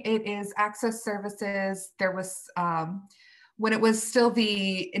speaking, it is access services. There was, when it was still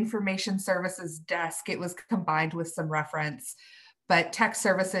the information services desk, it was combined with some reference, but tech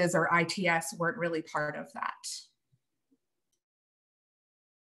services or ITS weren't really part of that.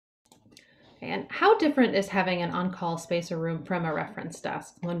 And how different is having an on-call space or room from a reference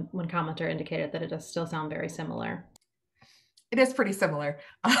desk? One commenter indicated that it does still sound very similar. It is pretty similar.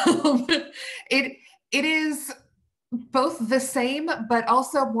 It is both the same, but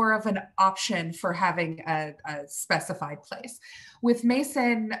also more of an option for having a specified place. With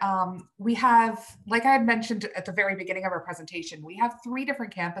Mason, we have, like I had mentioned at the very beginning of our presentation, we have 3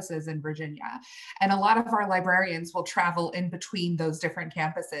 different campuses in Virginia, and a lot of our librarians will travel in between those different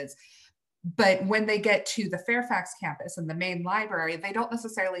campuses. But when they get to the Fairfax campus and the main library, they don't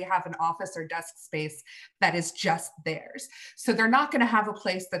necessarily have an office or desk space that is just theirs. So they're not going to have a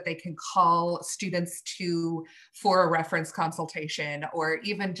place that they can call students to for a reference consultation or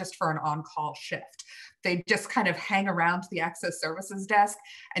even just for an on-call shift. They just kind of hang around the access services desk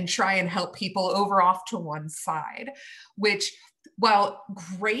and try and help people over off to one side, which, while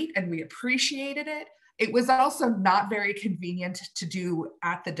great and we appreciated it, it was also not very convenient to do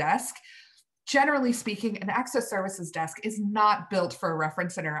at the desk. Generally speaking, an access services desk is not built for a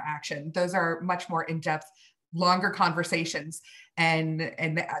reference interaction. Those are much more in-depth, longer conversations, and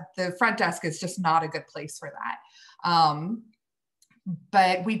the front desk is just not a good place for that.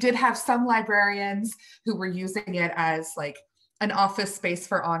 But we did have some librarians who were using it as like an office space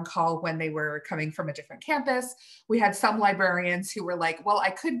for on-call when they were coming from a different campus. We had some librarians who were like, well, I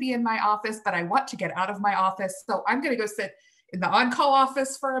could be in my office, but I want to get out of my office, so I'm going to go sit in the on-call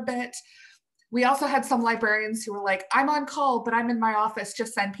office for a bit. We also had some librarians who were like, I'm on call, but I'm in my office,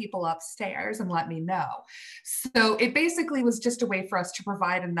 just send people upstairs and let me know. So it basically was just a way for us to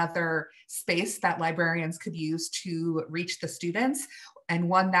provide another space that librarians could use to reach the students, and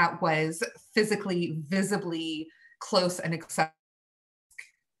one that was physically, visibly close and accessible.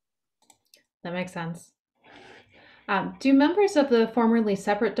 That makes sense. Do members of the formerly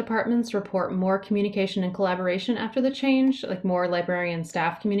separate departments report more communication and collaboration after the change, like more librarian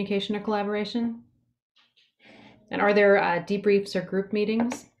staff communication or collaboration? And are there debriefs or group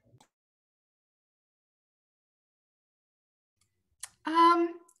meetings? Not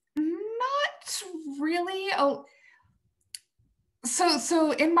really.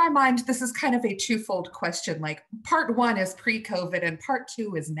 So in my mind, this is kind of a twofold question. Like, part 1 is pre-COVID and part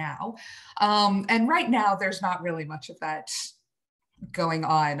 2 is now. And right now, there's not really much of that going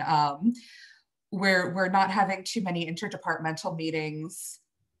on. We're not having too many interdepartmental meetings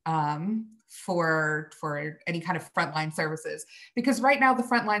for any kind of frontline services, because right now the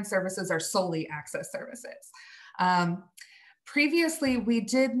frontline services are solely access services. Previously,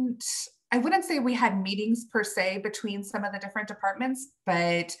 I wouldn't say we had meetings per se between some of the different departments,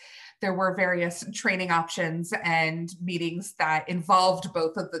 but there were various training options and meetings that involved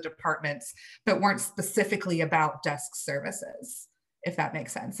both of the departments, but weren't specifically about desk services, if that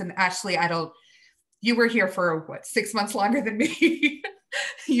makes sense. And Ashley, you were here for what, 6 months longer than me?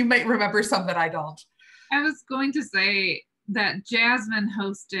 You might remember some that I don't. I was going to say that Jasmine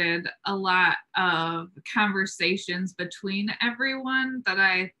hosted a lot of conversations between everyone that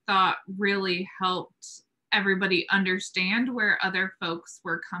I thought really helped everybody understand where other folks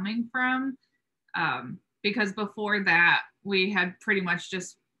were coming from. Because before that, we had pretty much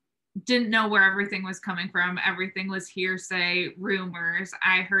just didn't know where everything was coming from. Everything was hearsay, rumors.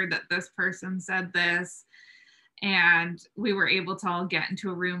 I heard that this person said this. And we were able to all get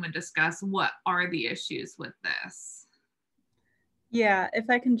into a room and discuss what are the issues with this. Yeah, if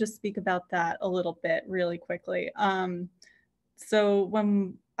I can just speak about that a little bit really quickly. So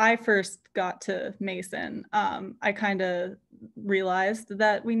when I first got to Mason, I kind of realized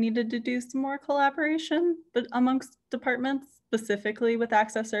that we needed to do some more collaboration amongst departments, specifically with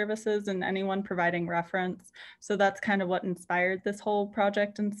access services and anyone providing reference. So that's kind of what inspired this whole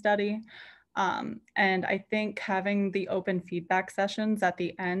project and study. And I think having the open feedback sessions at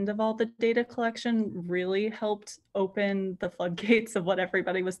the end of all the data collection really helped open the floodgates of what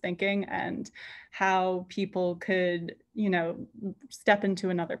everybody was thinking and how people could, step into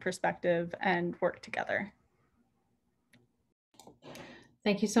another perspective and work together.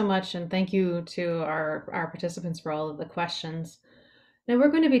 Thank you so much, and thank you to our participants for all of the questions. Now we're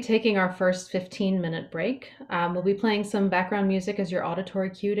going to be taking our first 15-minute break. We'll be playing some background music as your auditory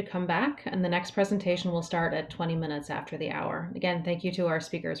cue to come back, and the next presentation will start at 20 minutes after the hour. Again, thank you to our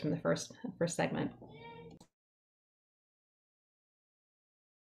speakers from the first segment.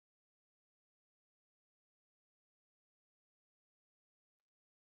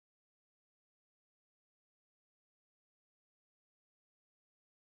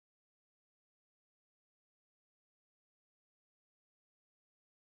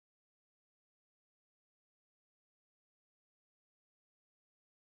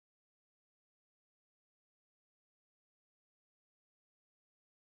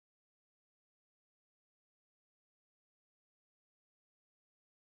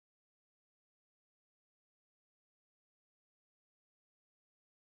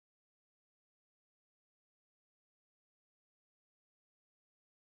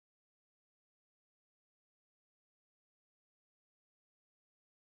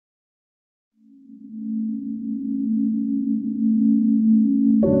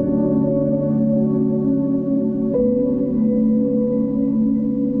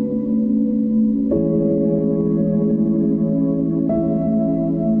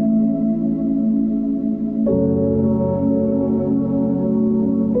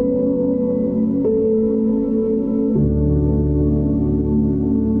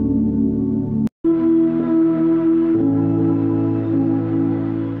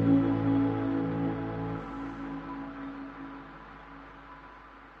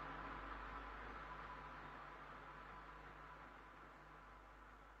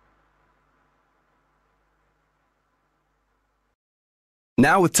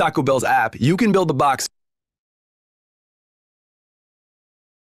 Now with Taco Bell's app, you can build a box.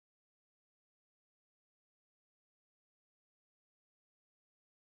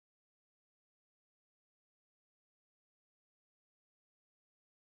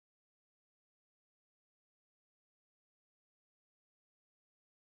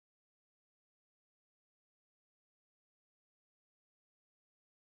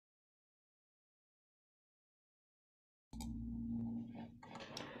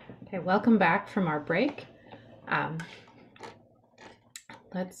 Okay, welcome back from our break.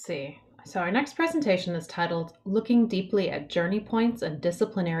 Let's see. So our next presentation is titled Looking Deeply at Journey Points and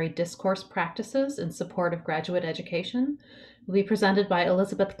Disciplinary Discourse Practices in Support of Graduate Education. It will be presented by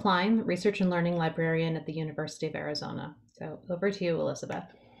Elizabeth Kline, Research and Learning Librarian at the University of Arizona. So over to you, Elizabeth.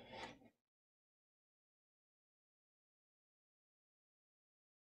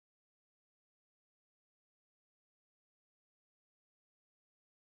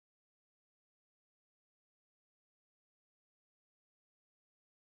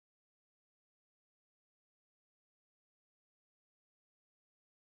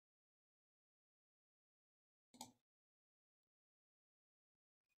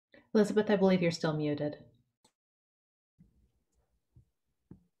 Elizabeth, I believe you're still muted.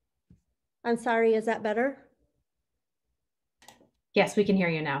 I'm sorry, is that better? Yes, we can hear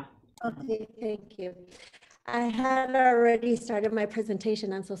you now. Okay, thank you. I had already started my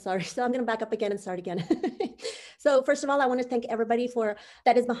presentation. I'm so sorry. So I'm going to back up again and start again. So first of all, I want to thank everybody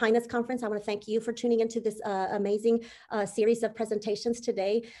that is behind this conference. I want to thank you for tuning into this amazing series of presentations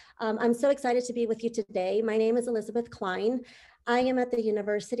today. I'm so excited to be with you today. My name is Elizabeth Kline. I am at the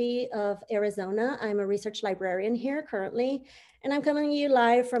University of Arizona. I'm a research librarian here currently, and I'm coming to you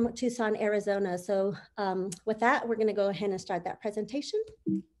live from Tucson, Arizona. So with that, we're going to go ahead and start that presentation.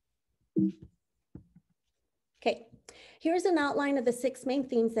 Okay, here's an outline of the 6 main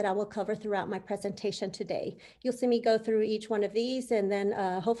themes that I will cover throughout my presentation today. You'll see me go through each one of these and then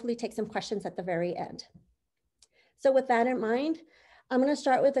hopefully take some questions at the very end. So with that in mind, I'm going to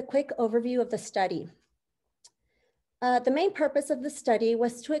start with a quick overview of the study. The main purpose of the study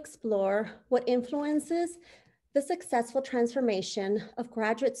was to explore what influences the successful transformation of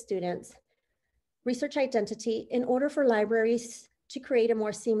graduate students' research identity in order for libraries to create a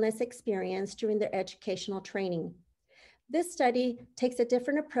more seamless experience during their educational training. This study takes a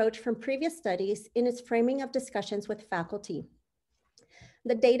different approach from previous studies in its framing of discussions with faculty.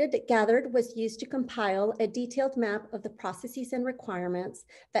 The data that gathered was used to compile a detailed map of the processes and requirements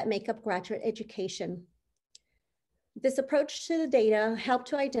that make up graduate education. This approach to the data helped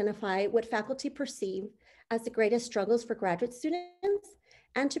to identify what faculty perceive as the greatest struggles for graduate students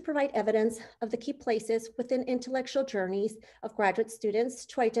and to provide evidence of the key places within intellectual journeys of graduate students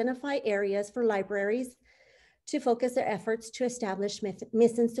to identify areas for libraries to focus their efforts to establish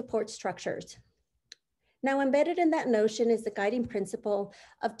mission support structures. Now, embedded in that notion is the guiding principle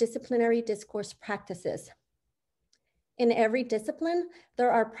of disciplinary discourse practices. In every discipline,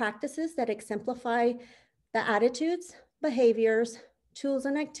 there are practices that exemplify the attitudes, behaviors, tools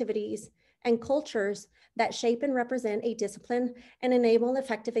and activities, and cultures that shape and represent a discipline and enable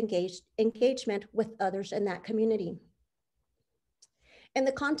effective engagement with others in that community. In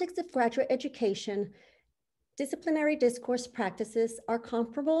the context of graduate education, disciplinary discourse practices are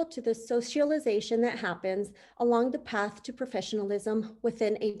comparable to the socialization that happens along the path to professionalism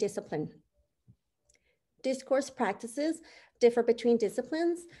within a discipline. Discourse practices differ between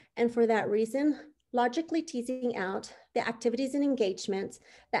disciplines, and for that reason, logically teasing out the activities and engagements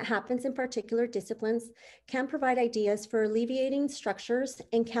that happens in particular disciplines can provide ideas for alleviating structures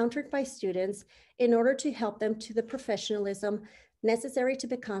encountered by students in order to help them to the professionalism necessary to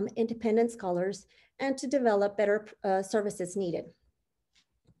become independent scholars and to develop better services needed.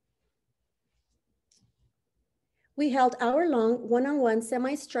 We held hour-long one-on-one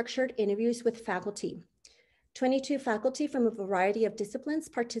semi-structured interviews with faculty. 22 faculty from a variety of disciplines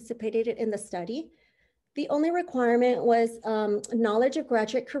participated in the study. The only requirement was knowledge of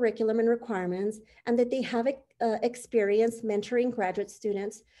graduate curriculum and requirements, and that they have experience mentoring graduate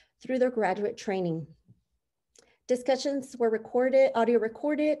students through their graduate training. Discussions were recorded, audio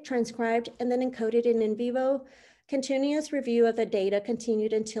recorded, transcribed, and then encoded in vivo. Continuous review of the data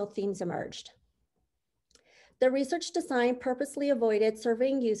continued until themes emerged. The research design purposely avoided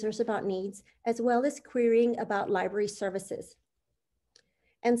surveying users about needs, as well as querying about library services.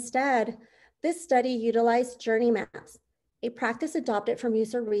 Instead, this study utilized journey maps, a practice adopted from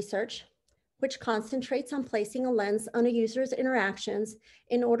user research, which concentrates on placing a lens on a user's interactions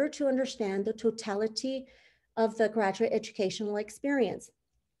in order to understand the totality of the graduate educational experience.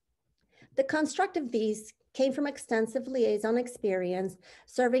 The construct of these came from extensive liaison experience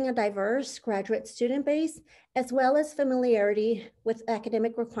serving a diverse graduate student base, as well as familiarity with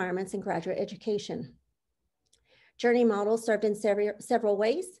academic requirements in graduate education. Journey models served in several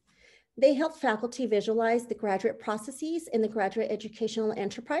ways. They helped faculty visualize the graduate processes in the graduate educational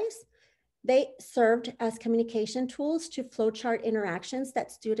enterprise. They served as communication tools to flowchart interactions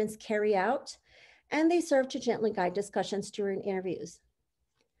that students carry out, and they serve to gently guide discussions during interviews.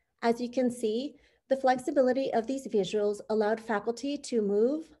 As you can see, the flexibility of these visuals allowed faculty to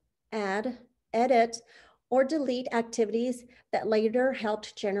move, add, edit, or delete activities that later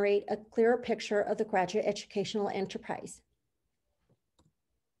helped generate a clearer picture of the graduate educational enterprise.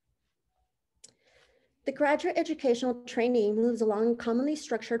 The graduate educational trainee moves along a commonly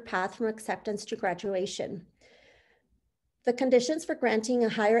structured path from acceptance to graduation. The conditions for granting a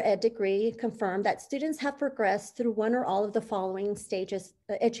higher ed degree confirm that students have progressed through one or all of the following stages,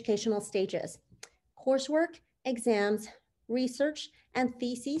 educational stages: coursework, exams, research, and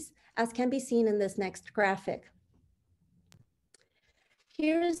theses, as can be seen in this next graphic.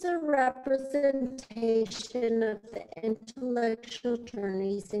 Here is a representation of the intellectual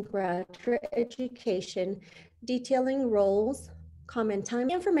journeys in graduate education, detailing roles, comment time.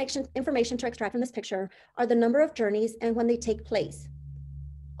 Information to extract from this picture are the number of journeys and when they take place.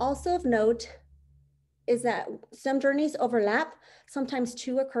 Also of note is that some journeys overlap, sometimes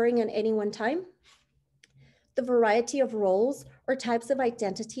two occurring at any one time. The variety of roles or types of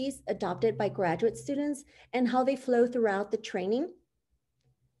identities adopted by graduate students and how they flow throughout the training.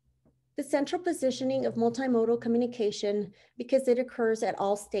 The central positioning of multimodal communication because it occurs at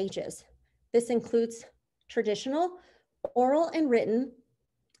all stages. This includes traditional, oral and written,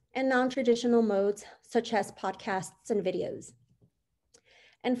 and non-traditional modes such as podcasts and videos.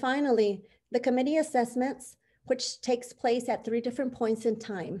 And finally, the committee assessments, which takes place at 3 different points in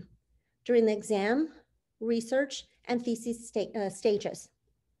time: during the exam, research, and thesis stages.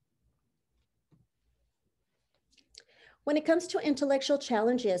 When it comes to intellectual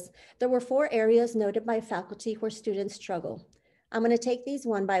challenges, there were 4 areas noted by faculty where students struggle. I'm going to take these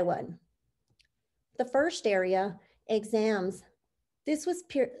one by one. The first area, exams. This was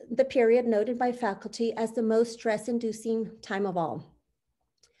the period noted by faculty as the most stress-inducing time of all.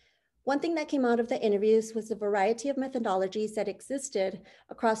 One thing that came out of the interviews was the variety of methodologies that existed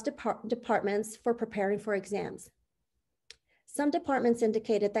across departments for preparing for exams. Some departments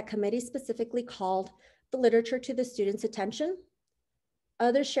indicated that committees specifically called the literature to the students' attention.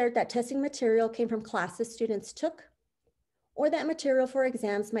 Others shared that testing material came from classes students took, or that material for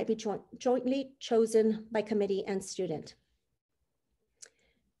exams might be jointly chosen by committee and student.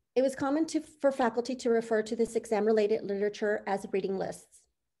 It was common for faculty to refer to this exam-related literature as reading lists.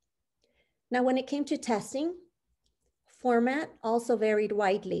 Now, when it came to testing, format also varied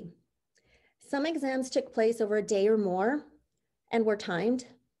widely. Some exams took place over a day or more and were timed.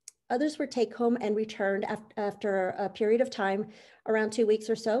 Others were take home and returned after a period of time, around 2 weeks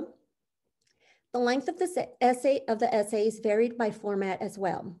or so. The length of the essays varied by format as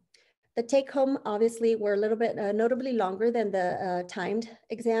well. The take home obviously were a little bit notably longer than the timed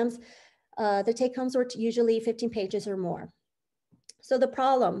exams. The take homes were usually 15 pages or more. So the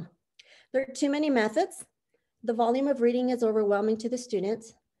problem, there are too many methods. The volume of reading is overwhelming to the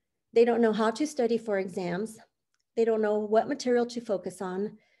students. They don't know how to study for exams. They don't know what material to focus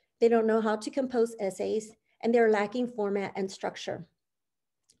on. They don't know how to compose essays, and they're lacking format and structure.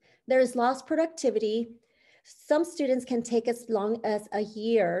 There is lost productivity. Some students can take as long as a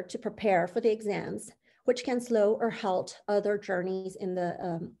year to prepare for the exams, which can slow or halt other journeys in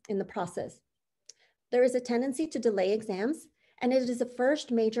the process. There is a tendency to delay exams, and it is the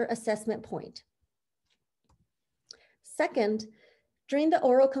first major assessment point. Second, during the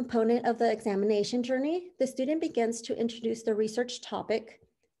oral component of the examination journey, the student begins to introduce the research topic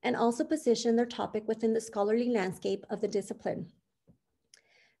and also position their topic within the scholarly landscape of the discipline.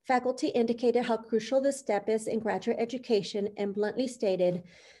 Faculty indicated how crucial this step is in graduate education and bluntly stated,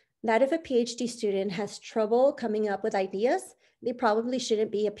 that if a PhD student has trouble coming up with ideas, they probably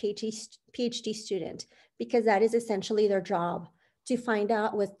shouldn't be a PhD student, because that is essentially their job, to find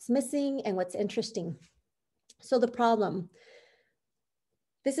out what's missing and what's interesting. So the problem,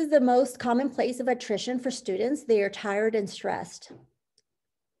 this is the most common place of attrition for students. They are tired and stressed.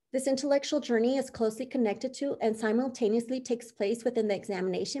 This intellectual journey is closely connected to and simultaneously takes place within the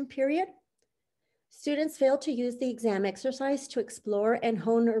examination period. Students fail to use the exam exercise to explore and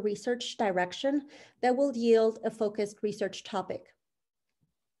hone a research direction that will yield a focused research topic.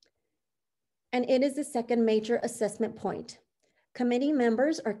 And it is the second major assessment point. Committee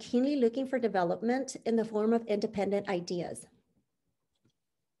members are keenly looking for development in the form of independent ideas.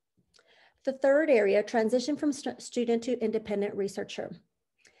 The third area, transition from student to independent researcher.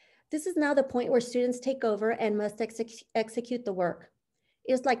 This is now the point where students take over and must execute the work.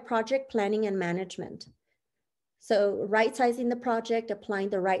 It is like project planning and management. So right-sizing the project, applying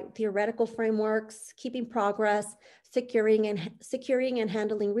the right theoretical frameworks, keeping progress, securing and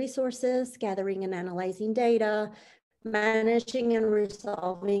handling resources, gathering and analyzing data, managing and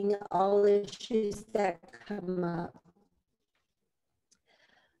resolving all issues that come up.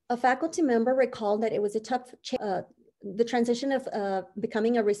 A faculty member recalled that it was a tough, the transition of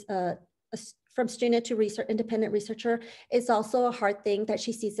becoming from student to independent researcher is also a hard thing that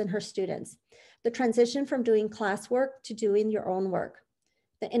she sees in her students. The transition from doing classwork to doing your own work,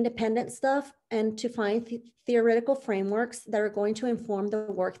 the independent stuff, and to find theoretical frameworks that are going to inform the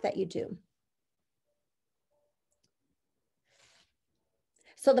work that you do.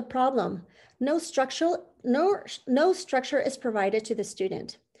 So the problem, no structure is provided to the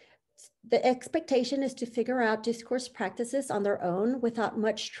student. The expectation is to figure out discourse practices on their own without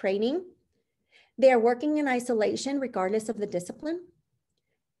much training. They are working in isolation regardless of the discipline.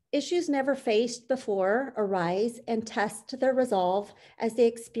 Issues never faced before arise and test their resolve as they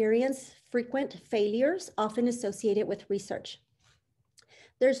experience frequent failures, often associated with research.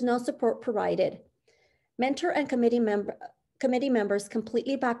 There's no support provided. Mentor and committee members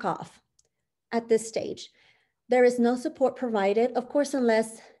completely back off at this stage. There is no support provided, of course,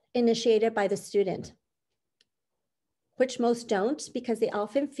 unless initiated by the student, which most don't, because they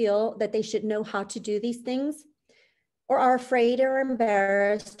often feel that they should know how to do these things, or are afraid or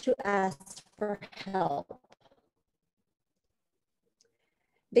embarrassed to ask for help.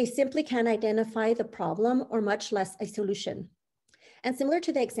 They simply can't identify the problem or much less a solution. And similar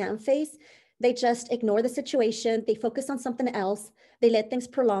to the exam phase, they just ignore the situation, they focus on something else, they let things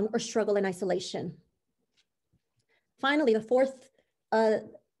prolong or struggle in isolation. Finally, the fourth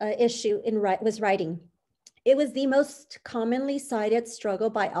issue was writing. It was the most commonly cited struggle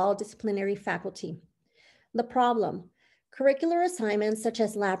by all disciplinary faculty. The problem, curricular assignments such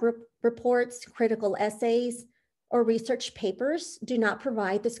as lab reports, critical essays, or research papers do not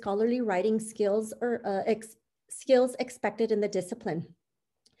provide the scholarly writing skills or skills expected in the discipline.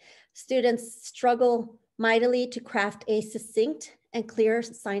 Students struggle mightily to craft a succinct and clear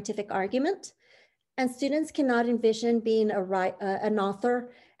scientific argument, and students cannot envision being an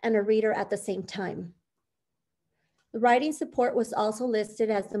author and a reader at the same time. The writing support was also listed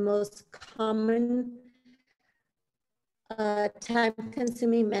as the most common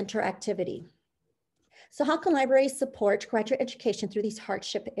time-consuming mentor activity. So how can libraries support graduate education through these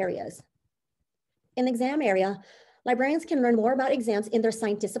hardship areas? In the exam area, librarians can learn more about exams in their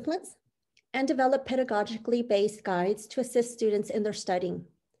assigned disciplines and develop pedagogically based guides to assist students in their studying.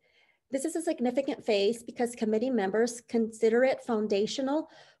 This is a significant phase because committee members consider it foundational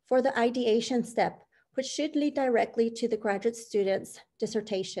for the ideation step, which should lead directly to the graduate student's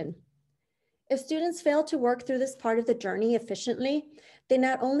dissertation. If students fail to work through this part of the journey efficiently, they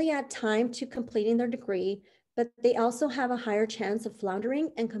not only add time to completing their degree, but they also have a higher chance of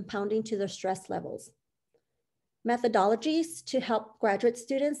floundering and compounding to their stress levels. Methodologies to help graduate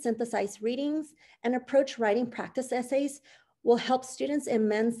students synthesize readings and approach writing practice essays will help students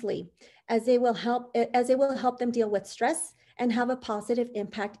immensely, as they will help them deal with stress and have a positive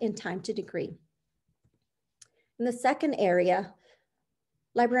impact in time to degree. In the second area,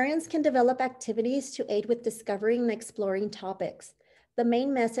 librarians can develop activities to aid with discovering and exploring topics. The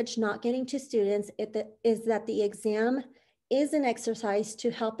main message not getting to students is that the exam is an exercise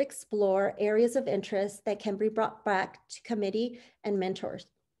to help explore areas of interest that can be brought back to committee and mentors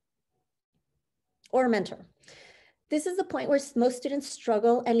or mentor. This is the point where most students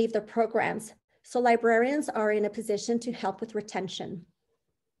struggle and leave their programs. So librarians are in a position to help with retention.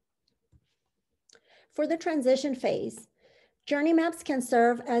 For the transition phase, journey maps can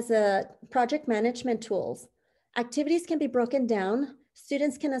serve as a project management tools. Activities can be broken down.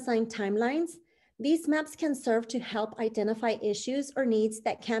 Students can assign timelines. These maps can serve to help identify issues or needs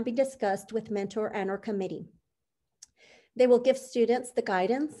that can be discussed with mentor and/or committee. They will give students the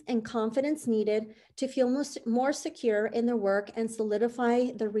guidance and confidence needed to feel more secure in their work and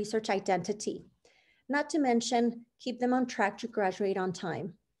solidify their research identity. Not to mention, keep them on track to graduate on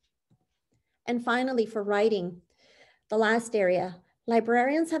time. And finally, for writing, the last area,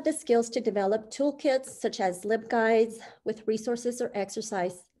 librarians have the skills to develop toolkits such as LibGuides with resources or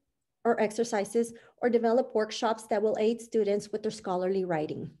exercises, or develop workshops that will aid students with their scholarly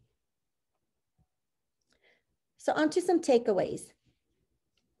writing. So on to some takeaways.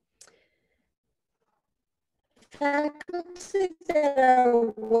 Faculty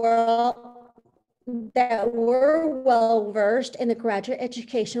that were well versed in the graduate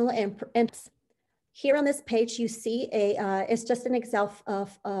educational and here on this page, you see it's just an Excel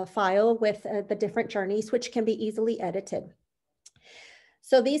file with the different journeys, which can be easily edited.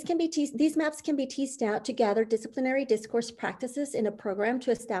 So these maps can be teased out to gather disciplinary discourse practices in a program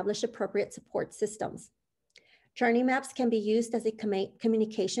to establish appropriate support systems. Journey maps can be used as a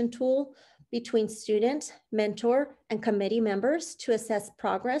communication tool between student, mentor, and committee members to assess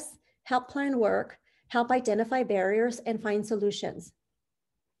progress, help plan work, help identify barriers, and find solutions.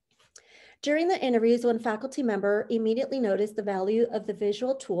 During the interviews, one faculty member immediately noticed the value of the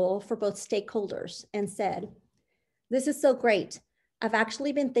visual tool for both stakeholders and said, "This is so great. I've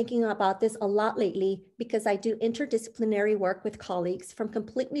actually been thinking about this a lot lately because I do interdisciplinary work with colleagues from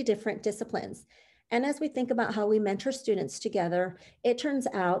completely different disciplines. And as we think about how we mentor students together, it turns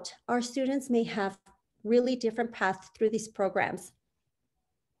out our students may have really different paths through these programs."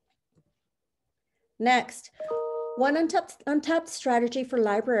 Next, one untapped strategy for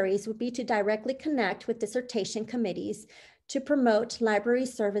libraries would be to directly connect with dissertation committees to promote library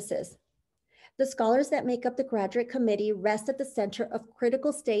services. The scholars that make up the graduate committee rest at the center of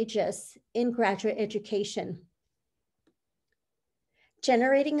critical stages in graduate education.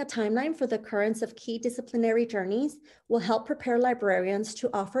 Generating a timeline for the occurrence of key disciplinary journeys will help prepare librarians to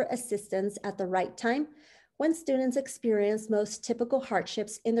offer assistance at the right time when students experience most typical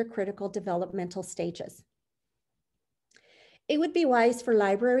hardships in their critical developmental stages. It would be wise for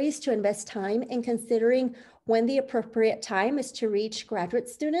libraries to invest time in considering when the appropriate time is to reach graduate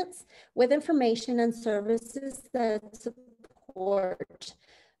students with information and services that support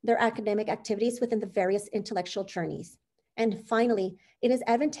their academic activities within the various intellectual journeys. And finally, it is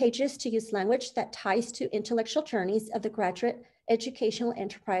advantageous to use language that ties to intellectual journeys of the graduate educational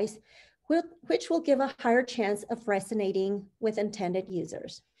enterprise, which will give a higher chance of resonating with intended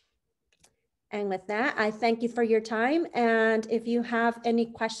users. And with that, I thank you for your time. And if you have any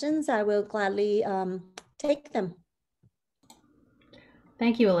questions, I will gladly take them.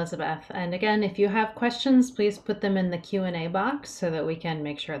 Thank you, Elizabeth. And again, if you have questions, please put them in the Q&A box so that we can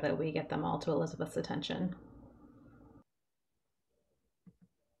make sure that we get them all to Elizabeth's attention.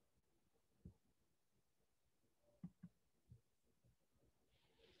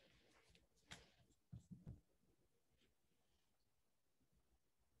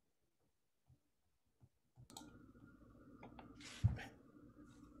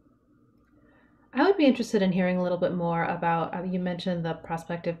 I would be interested in hearing a little bit more about, you mentioned the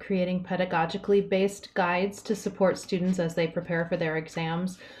prospect of creating pedagogically based guides to support students as they prepare for their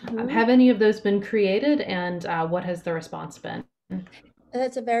exams. Have any of those been created, and what has the response been?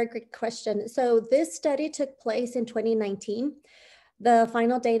 That's a very great question. So this study took place in 2019. The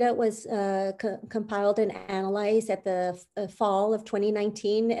final data was compiled and analyzed at the fall of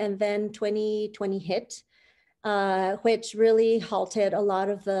 2019, and then 2020 hit. Which really halted a lot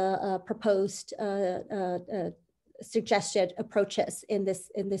of the proposed suggested approaches in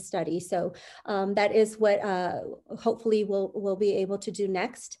this study. So that is what hopefully we'll be able to do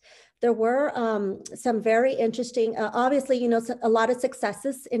next. There were some very interesting, obviously, you know, a lot of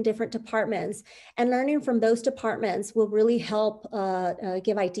successes in different departments, and learning from those departments will really help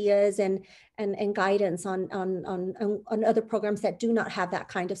give ideas and guidance on other programs that do not have that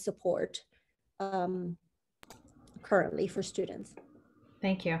kind of support. Currently for students.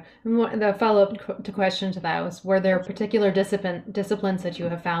 Thank you. And the follow-up question to that was, were there particular disciplines that you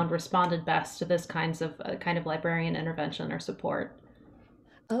have found responded best to this kind of librarian intervention or support?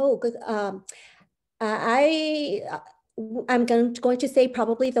 Oh, good. I'm going to say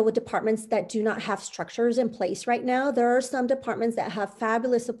probably the departments that do not have structures in place right now. There are some departments that have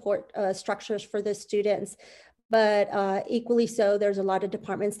fabulous support structures for the students, but equally so, there's a lot of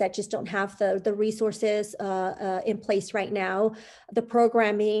departments that just don't have the resources in place right now, the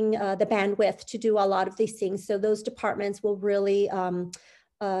programming, the bandwidth to do a lot of these things. So those departments will really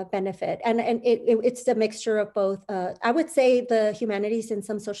benefit. And it's a mixture of both. I would say the humanities and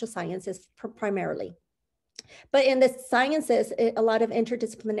some social sciences primarily. But in the sciences, a lot of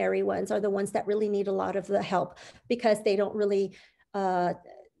interdisciplinary ones are the ones that really need a lot of the help because they don't really,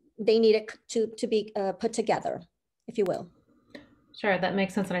 they need it to be put together, if you will. Sure, that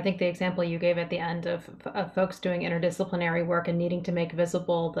makes sense. And I think the example you gave at the end of folks doing interdisciplinary work and needing to make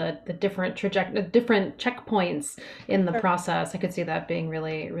visible the different different checkpoints in the process, I could see that being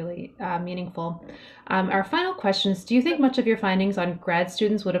really, really meaningful. Our final question is, do you think much of your findings on grad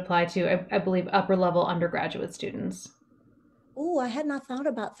students would apply to, I believe, upper level undergraduate students? Oh, I had not thought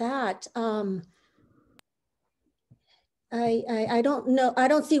about that. I don't know. I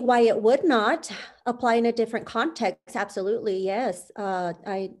don't see why it would not apply in a different context. Absolutely, yes.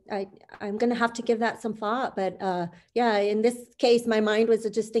 I'm going to have to give that some thought. But yeah, in this case, my mind was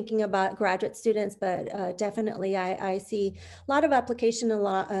just thinking about graduate students. But definitely, I see a lot of application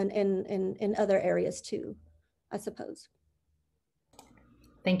in other areas too, I suppose.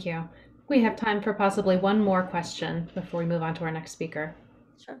 Thank you. We have time for possibly one more question before we move on to our next speaker.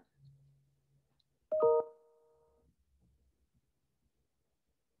 Sure.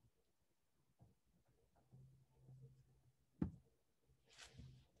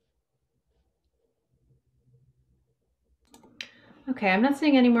 Okay, I'm not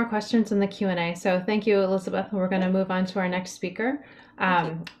seeing any more questions in the Q&A, so thank you, Elizabeth. We're going to move on to our next speaker.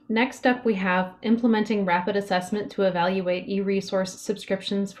 Next up, we have implementing rapid assessment to evaluate e-resource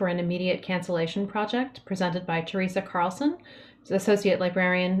subscriptions for an immediate cancellation project, presented by Theresa Carlson, Associate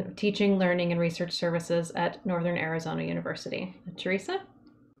Librarian, Teaching, Learning, and Research Services at Northern Arizona University. Theresa?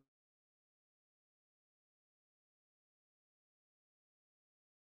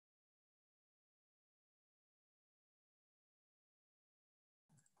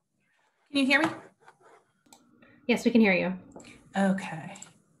 Can you hear me? Yes, we can hear you. Okay.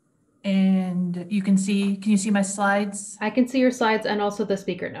 And you can you see my slides? I can see your slides and also the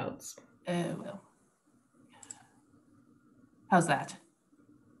speaker notes. Well, how's that?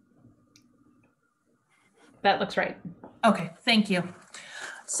 That looks right. Okay, thank you.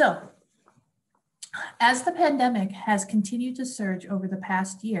 So, as the pandemic has continued to surge over the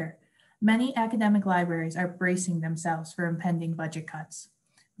past year, many academic libraries are bracing themselves for impending budget cuts.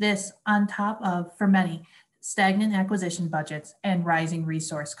 This on top of, for many, stagnant acquisition budgets and rising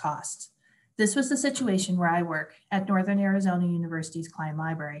resource costs. This was the situation where I work at Northern Arizona University's Kline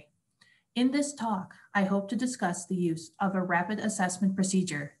Library. In this talk, I hope to discuss the use of a rapid assessment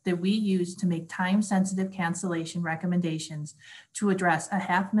procedure that we use to make time-sensitive cancellation recommendations to address a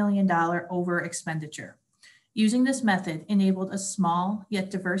 $500,000 over expenditure. Using this method enabled a small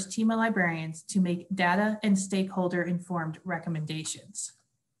yet diverse team of librarians to make data and stakeholder-informed recommendations.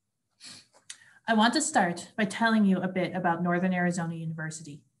 I want to start by telling you a bit about Northern Arizona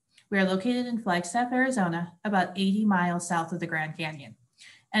University. We are located in Flagstaff, Arizona, about 80 miles south of the Grand Canyon.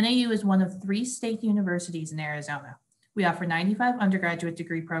 NAU is one of 3 state universities in Arizona. We offer 95 undergraduate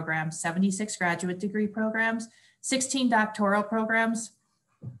degree programs, 76 graduate degree programs, 16 doctoral programs,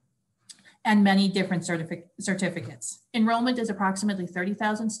 and many different certificates. Enrollment is approximately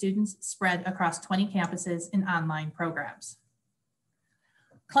 30,000 students spread across 20 campuses in online programs.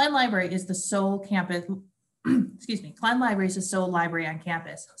 Kline Library is the sole campus, Kline Library is the sole library on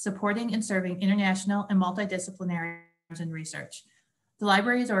campus, supporting and serving international and multidisciplinary in research. The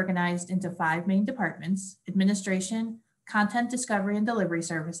library is organized into 5 main departments: administration, content discovery and delivery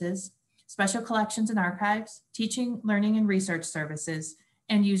services, special collections and archives, teaching, learning and research services,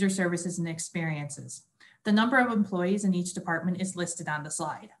 and user services and experiences. The number of employees in each department is listed on the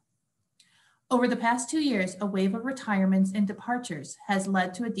slide. Over the past 2 years, a wave of retirements and departures has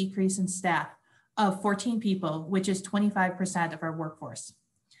led to a decrease in staff of 14 people, which is 25% of our workforce.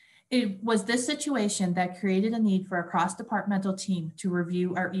 It was this situation that created a need for a cross-departmental team to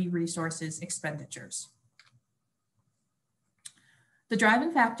review our e-resources expenditures. The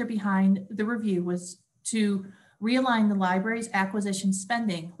driving factor behind the review was to realign the library's acquisition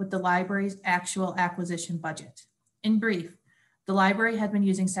spending with the library's actual acquisition budget. In brief, the library had been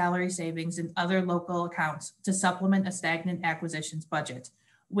using salary savings and other local accounts to supplement a stagnant acquisitions budget,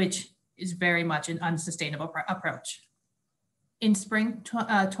 which is very much an unsustainable approach. In spring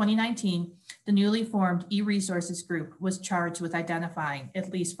 2019, the newly formed e-resources group was charged with identifying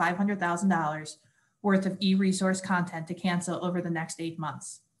at least $500,000 worth of e-resource content to cancel over the next 8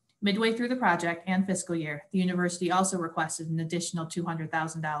 months. Midway through the project and fiscal year, the university also requested an additional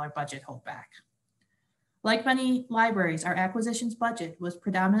 $200,000 budget holdback. Like many libraries, our acquisitions budget was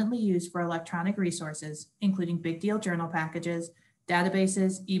predominantly used for electronic resources, including big deal journal packages,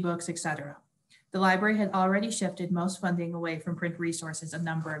 databases, ebooks, etc. The library had already shifted most funding away from print resources a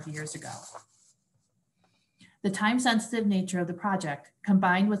number of years ago. The time-sensitive nature of the project,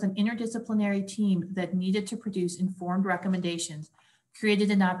 combined with an interdisciplinary team that needed to produce informed recommendations, created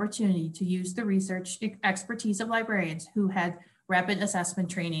an opportunity to use the research expertise of librarians who had rapid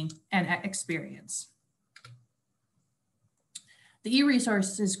assessment training and experience. The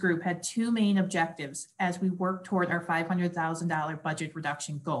e-resources group had two main objectives as we worked toward our $500,000 budget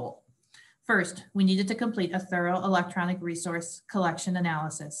reduction goal. First, we needed to complete a thorough electronic resource collection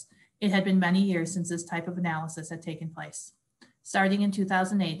analysis. It had been many years since this type of analysis had taken place. Starting in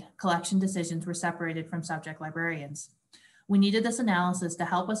 2008, collection decisions were separated from subject librarians. We needed this analysis to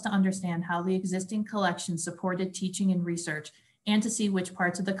help us to understand how the existing collection supported teaching and research, and to see which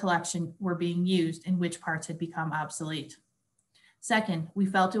parts of the collection were being used and which parts had become obsolete. Second, we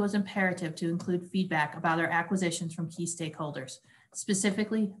felt it was imperative to include feedback about our acquisitions from key stakeholders,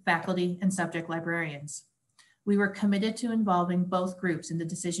 specifically faculty and subject librarians. We were committed to involving both groups in the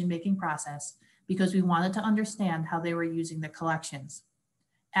decision-making process because we wanted to understand how they were using the collections.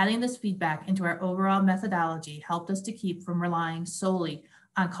 Adding this feedback into our overall methodology helped us to keep from relying solely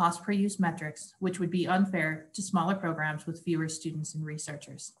on cost per use metrics, which would be unfair to smaller programs with fewer students and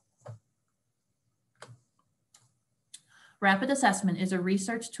researchers. Rapid assessment is a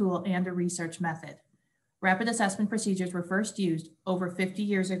research tool and a research method. Rapid assessment procedures were first used over 50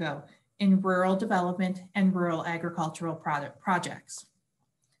 years ago in rural development and rural agricultural projects.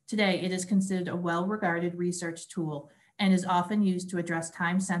 Today, it is considered a well-regarded research tool and is often used to address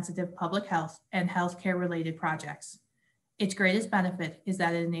time-sensitive public health and healthcare-related projects. Its greatest benefit is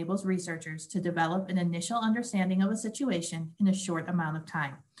that it enables researchers to develop an initial understanding of a situation in a short amount of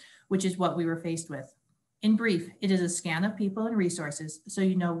time, which is what we were faced with. In brief, it is a scan of people and resources so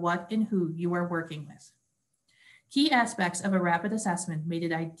you know what and who you are working with. Key aspects of a rapid assessment made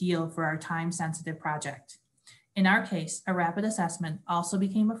it ideal for our time-sensitive project. In our case, a rapid assessment also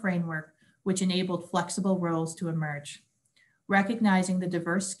became a framework which enabled flexible roles to emerge. Recognizing the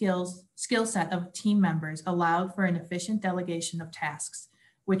diverse skill set of team members allowed for an efficient delegation of tasks,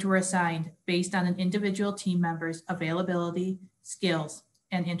 which were assigned based on an individual team member's availability, skills,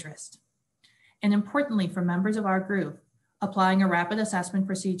 and interest. And importantly for members of our group, applying a rapid assessment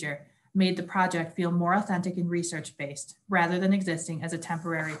procedure made the project feel more authentic and research-based rather than existing as a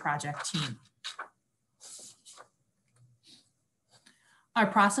temporary project team. Our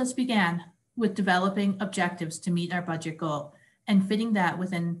process began with developing objectives to meet our budget goal and fitting that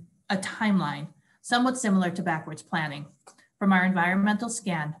within a timeline, somewhat similar to backwards planning. From our environmental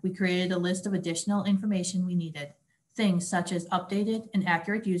scan, we created a list of additional information we needed, things such as updated and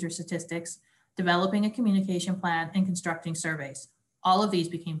accurate user statistics, developing a communication plan, and constructing surveys. All of these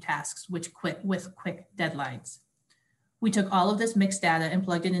became tasks with quick deadlines. We took all of this mixed data and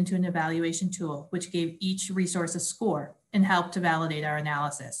plugged it into an evaluation tool, which gave each resource a score and helped to validate our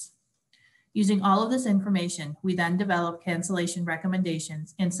analysis. Using all of this information, we then developed cancellation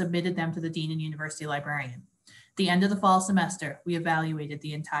recommendations and submitted them to the Dean and University Librarian. At the end of the fall semester, we evaluated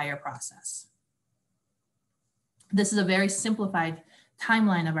the entire process. This is a very simplified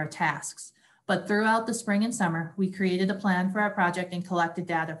timeline of our tasks, but throughout the spring and summer, we created a plan for our project and collected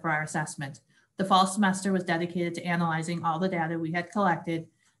data for our assessment. The fall semester was dedicated to analyzing all the data we had collected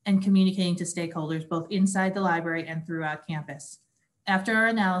and communicating to stakeholders both inside the library and throughout campus. After our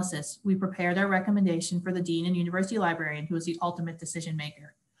analysis, we prepared our recommendation for the Dean and University Librarian, who was the ultimate decision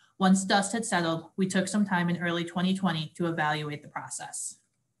maker. Once dust had settled, we took some time in early 2020 to evaluate the process.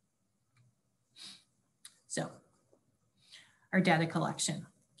 So, our data collection.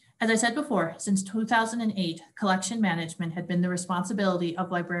 As I said before, since 2008, collection management had been the responsibility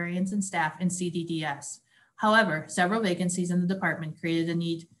of librarians and staff in CDDS. However, several vacancies in the department created a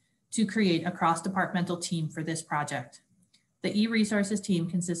need to create a cross-departmental team for this project. The e-resources team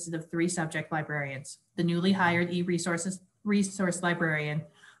consisted of 3 subject librarians, the newly hired resource librarian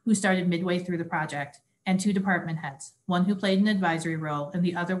who started midway through the project, and 2 department heads, one who played an advisory role and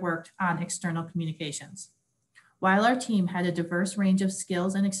the other worked on external communications. While our team had a diverse range of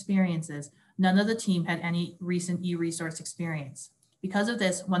skills and experiences, none of the team had any recent e-resource experience. Because of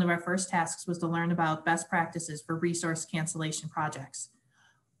this, one of our first tasks was to learn about best practices for resource cancellation projects.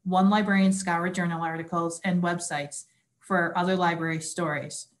 One librarian scoured journal articles and websites for other library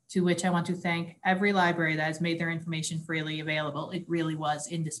stories, to which I want to thank every library that has made their information freely available. It really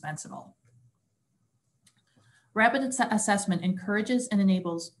was indispensable. Rapid assessment encourages and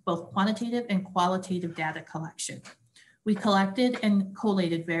enables both quantitative and qualitative data collection. We collected and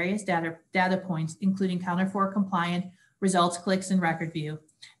collated various data points, including Counter4 compliant results, clicks, and record view,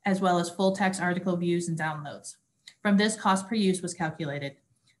 as well as full text article views and downloads. From this, cost per use was calculated.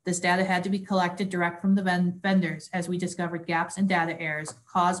 This data had to be collected direct from the vendors as we discovered gaps in data errors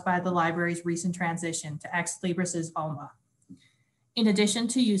caused by the library's recent transition to Ex Libris's OMA. In addition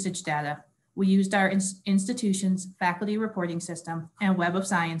to usage data, we used our institution's faculty reporting system and Web of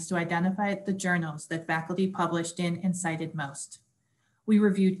Science to identify the journals that faculty published in and cited most. We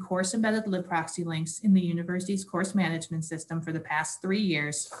reviewed course embedded libproxy links in the university's course management system for the past 3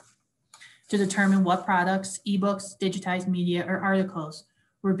 years to determine what products, ebooks, digitized media, or articles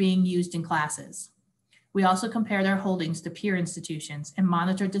were being used in classes. We also compared our holdings to peer institutions and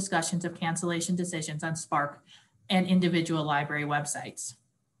monitored discussions of cancellation decisions on Spark and individual library websites.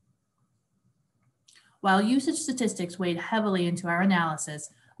 While usage statistics weighed heavily into our analysis,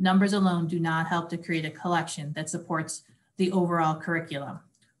 numbers alone do not help to create a collection that supports the overall curriculum,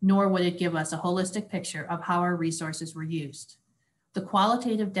 nor would it give us a holistic picture of how our resources were used. The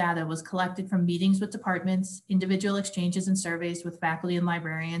qualitative data was collected from meetings with departments, individual exchanges and surveys with faculty and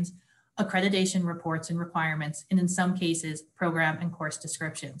librarians, accreditation reports and requirements, and in some cases, program and course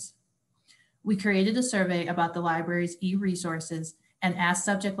descriptions. We created a survey about the library's e-resources and asked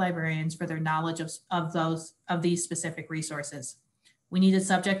subject librarians for their knowledge of these specific resources. We needed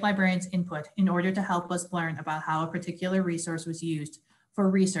subject librarians' input in order to help us learn about how a particular resource was used for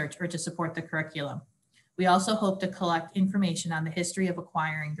research or to support the curriculum. We also hope to collect information on the history of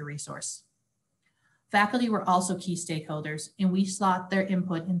acquiring the resource. Faculty were also key stakeholders, and we sought their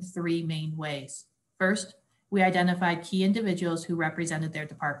input in 3 main ways. First, we identified key individuals who represented their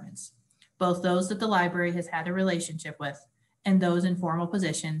departments, both those that the library has had a relationship with and those in formal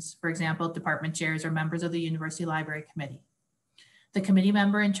positions, for example, department chairs or members of the University Library Committee. The committee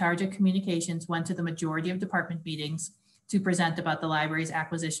member in charge of communications went to the majority of department meetings to present about the library's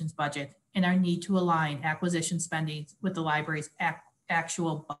acquisitions budget and our need to align acquisition spending with the library's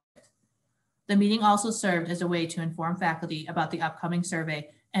actual budget. The meeting also served as a way to inform faculty about the upcoming survey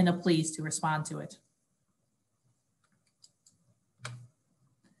and the pleas to respond to it.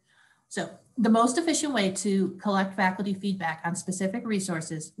 So the most efficient way to collect faculty feedback on specific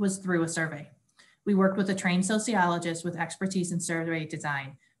resources was through a survey. We worked with a trained sociologist with expertise in survey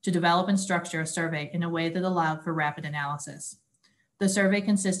design to develop and structure a survey in a way that allowed for rapid analysis. The survey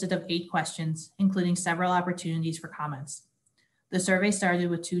consisted of 8 questions, including several opportunities for comments. The survey started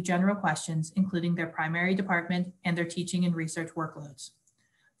with 2 general questions, including their primary department and their teaching and research workloads.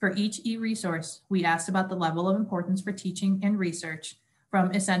 For each e-resource, we asked about the level of importance for teaching and research,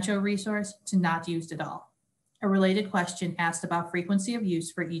 from essential resource to not used at all. A related question asked about frequency of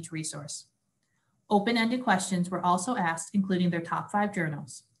use for each resource. Open-ended questions were also asked, including their top 5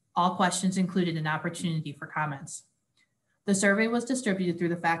 journals. All questions included an opportunity for comments. The survey was distributed through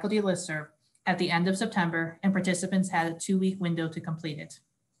the faculty listserv at the end of September, and participants had a 2-week window to complete it.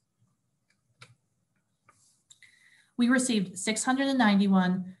 We received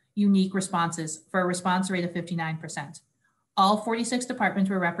 691 unique responses for a response rate of 59%. All 46 departments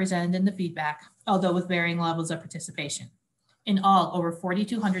were represented in the feedback, although with varying levels of participation. In all, over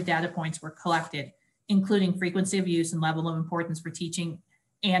 4,200 data points were collected, including frequency of use and level of importance for teaching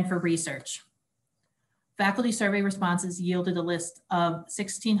and for research. Faculty survey responses yielded a list of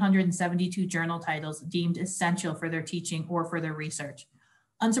 1,672 journal titles deemed essential for their teaching or for their research.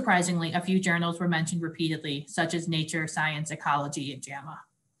 Unsurprisingly, a few journals were mentioned repeatedly, such as Nature, Science, Ecology, and JAMA.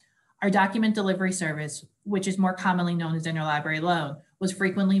 Our document delivery service, which is more commonly known as Interlibrary Loan, was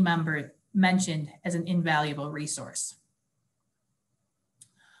frequently mentioned as an invaluable resource.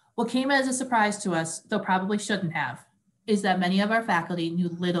 What came as a surprise to us, though probably shouldn't have, is that many of our faculty knew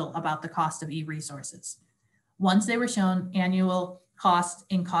little about the cost of e-resources. Once they were shown annual cost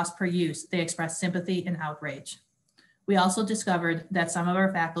and cost per use, they expressed sympathy and outrage. We also discovered that some of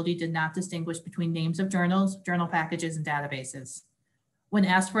our faculty did not distinguish between names of journals, journal packages, and databases. When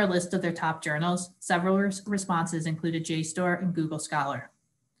asked for a list of their top journals, several responses included JSTOR and Google Scholar.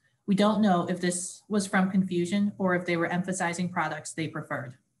 We don't know if this was from confusion or if they were emphasizing products they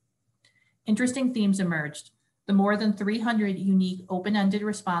preferred. Interesting themes emerged. The more than 300 unique open-ended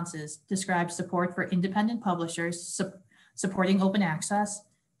responses described support for independent publishers, supporting open access,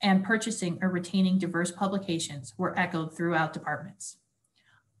 and purchasing or retaining diverse publications were echoed throughout departments.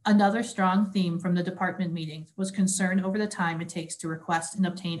 Another strong theme from the department meetings was concern over the time it takes to request and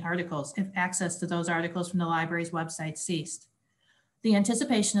obtain articles if access to those articles from the library's website ceased. The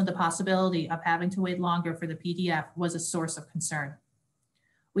anticipation of the possibility of having to wait longer for the PDF was a source of concern.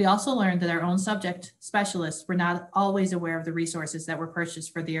 We also learned that our own subject specialists were not always aware of the resources that were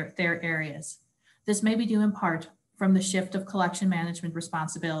purchased for their areas. This may be due in part from the shift of collection management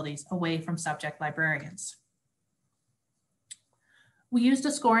responsibilities away from subject librarians. We used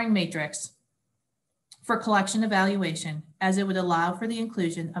a scoring matrix for collection evaluation, as it would allow for the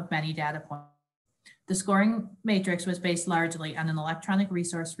inclusion of many data points. The scoring matrix was based largely on an electronic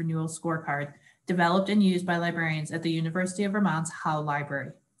resource renewal scorecard developed and used by librarians at the University of Vermont's Howe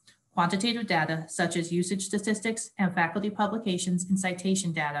Library. Quantitative data, such as usage statistics and faculty publications and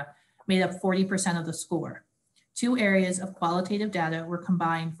citation data, made up 40% of the score. 2 areas of qualitative data were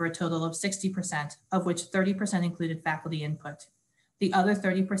combined for a total of 60%, of which 30% included faculty input. The other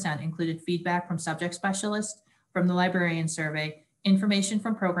 30% included feedback from subject specialists, from the librarian survey, information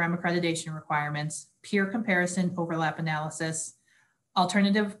from program accreditation requirements, peer comparison overlap analysis,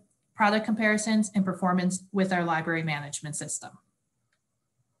 alternative product comparisons, and performance with our library management system.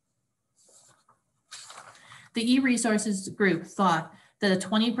 The e-resources group thought that a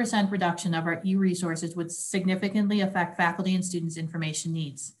 20% reduction of our e-resources would significantly affect faculty and students' information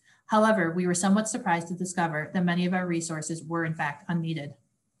needs. However, we were somewhat surprised to discover that many of our resources were in fact unneeded.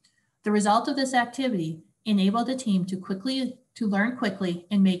 The result of this activity enabled the team to learn quickly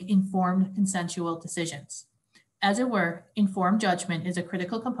and make informed, consensual decisions. As it were, informed judgment is a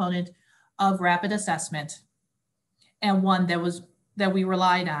critical component of rapid assessment, and one that we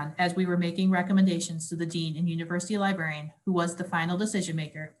relied on as we were making recommendations to the dean and university librarian, who was the final decision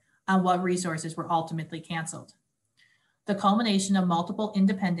maker on what resources were ultimately canceled. The culmination of multiple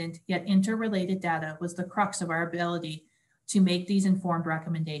independent yet interrelated data was the crux of our ability to make these informed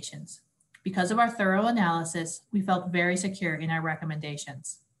recommendations. Because of our thorough analysis, we felt very secure in our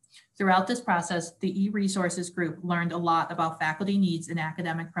recommendations. Throughout this process, the e-resources group learned a lot about faculty needs and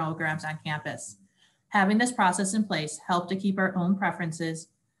academic programs on campus. Having this process in place helped to keep our own preferences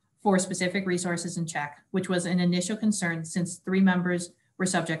for specific resources in check, which was an initial concern since 3 members were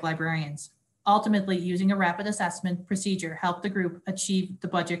subject librarians. Ultimately, using a rapid assessment procedure helped the group achieve the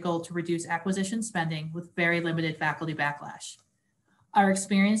budget goal to reduce acquisition spending with very limited faculty backlash. Our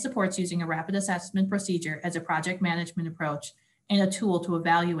experience supports using a rapid assessment procedure as a project management approach and a tool to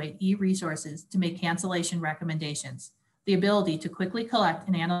evaluate e-resources to make cancellation recommendations. The ability to quickly collect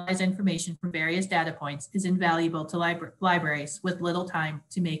and analyze information from various data points is invaluable to libraries with little time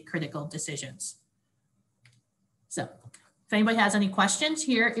to make critical decisions. So if anybody has any questions,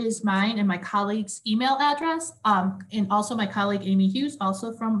 here is mine and my colleague's email address, and also my colleague Amy Hughes,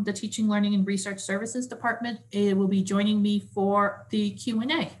 also from the Teaching, Learning, and Research Services Department, will be joining me for the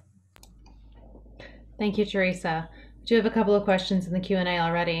Q&A. Thank you, Theresa. I do have a couple of questions in the Q&A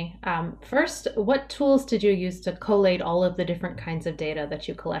already. First, what tools did you use to collate all of the different kinds of data that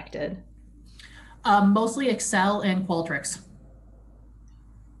you collected? Mostly Excel and Qualtrics.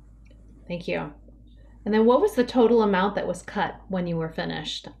 Thank you. And then what was the total amount that was cut when you were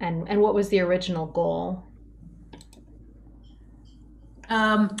finished? And what was the original goal?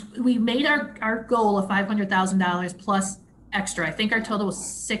 We made our goal of $500,000 plus extra. I think our total was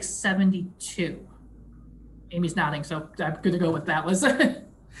 $672. Amy's nodding, so I'm good to go with that. Was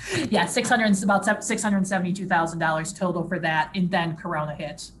yeah, about $672,000 total for that, and then Corona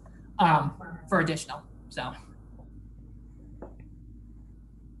hit for additional. So.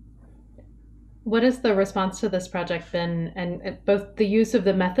 What has the response to this project been, and both the use of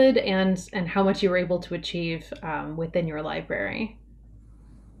the method and how much you were able to achieve within your library?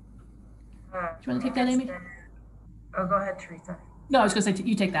 Do you want to take that, Amy? Oh, go ahead, Theresa. No, I was going to say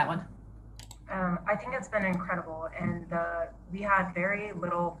you take that one. I think it's been incredible, and we had very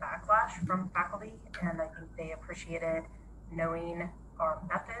little backlash from faculty, and I think they appreciated knowing our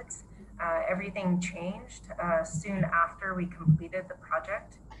methods. Everything changed soon after we completed the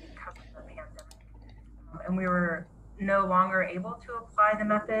project because of the pandemic, and we were no longer able to apply the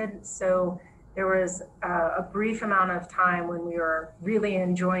method. So there was a brief amount of time when we were really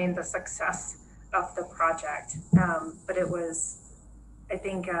enjoying the success of the project, but it was, I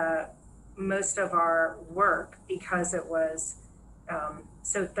think, most of our work, because it was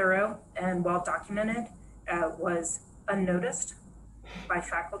so thorough and well documented, was unnoticed by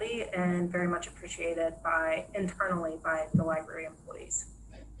faculty and very much appreciated internally by the library employees.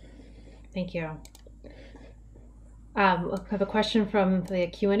 Thank you. I have a question from the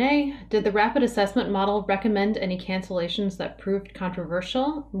Q&A. Did the rapid assessment model recommend any cancellations that proved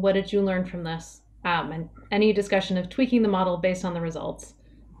controversial? What did you learn from this? And any discussion of tweaking the model based on the results?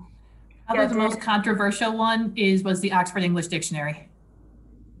 Probably the most controversial one was the Oxford English Dictionary.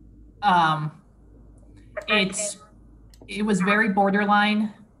 It was very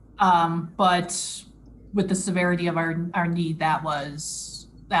borderline, but with the severity of our need, that was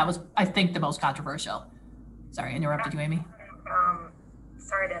I think the most controversial. Sorry, I interrupted you, Amy.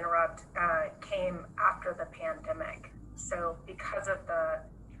 Sorry to interrupt. Came after the pandemic, so because of the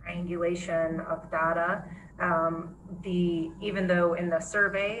triangulation of data, Even though in the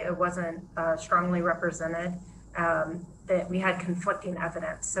survey it wasn't strongly represented, that we had conflicting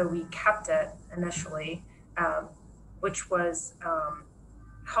evidence. So we kept it initially, which was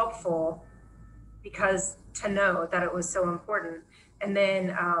helpful because to know that it was so important. And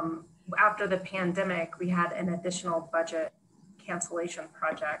then after the pandemic, we had an additional budget cancellation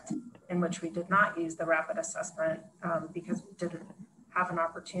project in which we did not use the rapid assessment because we didn't have an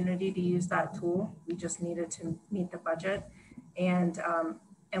opportunity to use that tool. We just needed to meet the budget. And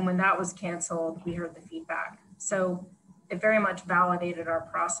when that was canceled, we heard the feedback. So it very much validated our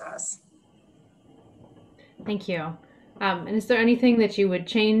process. Thank you. And is there anything that you would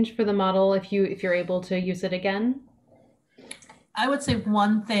change for the model if you're able to use it again? I would say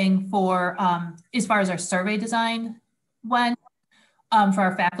one thing for as far as our survey design went, for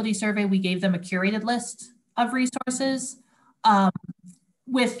our faculty survey, we gave them a curated list of resources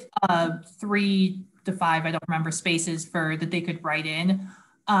with 3 to 5, I don't remember, spaces for that they could write in.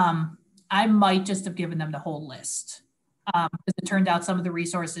 I might just have given them the whole list. Because it turned out some of the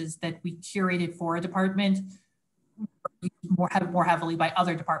resources that we curated for a department were used more heavily by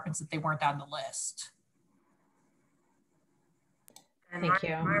other departments that they weren't on the list. And Thank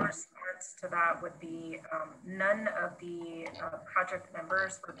you. My response to that would be none of the project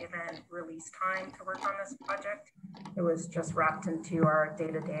members were given release time to work on this project. It was just wrapped into our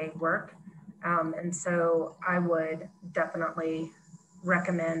day-to-day work. And so I would definitely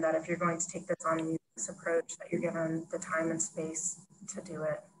recommend that if you're going to take this on and use this approach, that you're given the time and space to do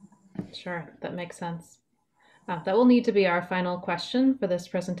it. Sure, that makes sense. That will need to be our final question for this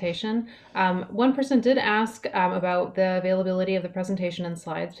presentation. One person did ask about the availability of the presentation and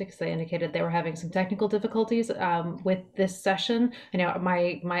slides because they indicated they were having some technical difficulties with this session. I know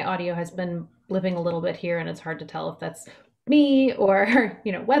my audio has been blipping a little bit here and it's hard to tell if that's me or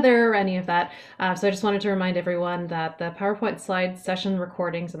weather or any of that. So I just wanted to remind everyone that the PowerPoint slide session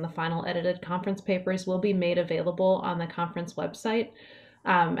recordings and the final edited conference papers will be made available on the conference website.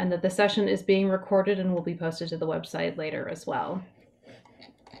 And that the session is being recorded and will be posted to the website later as well.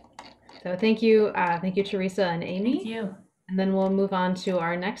 So thank you, Theresa and Amy. Thank you. And then we'll move on to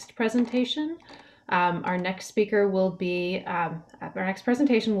our next presentation. Our next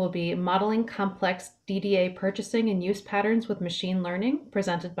presentation will be Modeling Complex DDA Purchasing and Use Patterns with Machine Learning,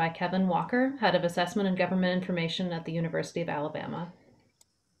 presented by Kevin Walker, Head of Assessment and Government Information at the University of Alabama.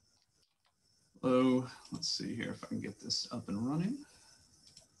 Hello, let's see here if I can get this up and running.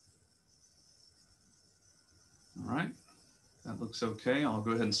 All right, that looks okay. I'll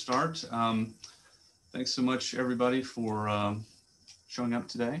go ahead and start. Thanks so much, everybody, for showing up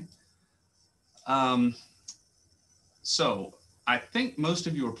today. So I think most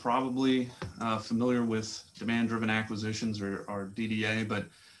of you are probably familiar with demand-driven acquisitions or DDA, but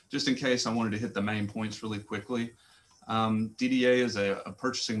just in case, I wanted to hit the main points really quickly. DDA is a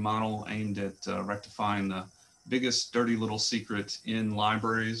purchasing model aimed at rectifying the biggest dirty little secret in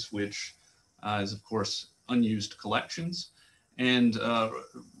libraries, which is, of course, unused collections. And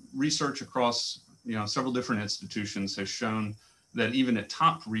research across several different institutions has shown that even at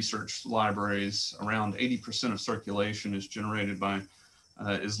top research libraries, around 80% of circulation is generated by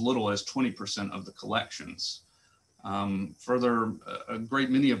as little as 20% of the collections. Further, a great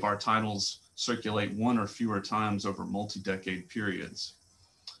many of our titles circulate one or fewer times over multi-decade periods.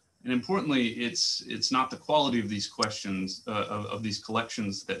 And importantly, it's not the quality of these questions, of these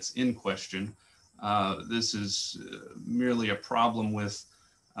collections that's in question. This is merely a problem with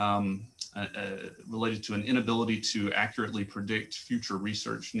related to an inability to accurately predict future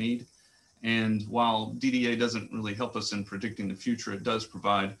research need. And while DDA doesn't really help us in predicting the future, it does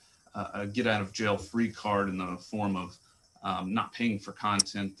provide a get out of jail free card in the form of not paying for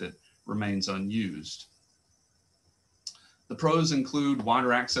content that remains unused. The pros include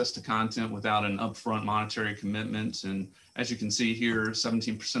wider access to content without an upfront monetary commitment. And as you can see here,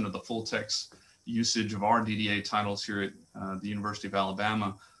 17% of the full text usage of our DDA titles here at the University of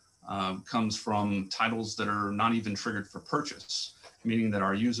Alabama comes from titles that are not even triggered for purchase, meaning that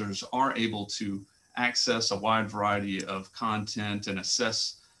our users are able to access a wide variety of content and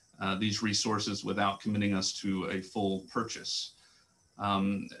assess these resources without committing us to a full purchase.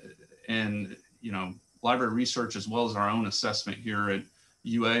 And library research, as well as our own assessment here at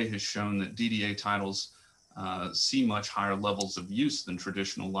UA, has shown that DDA titles see much higher levels of use than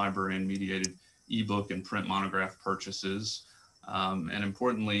traditional librarian-mediated ebook and print monograph purchases. And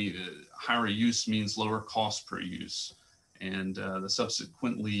importantly, higher use means lower cost per use. And the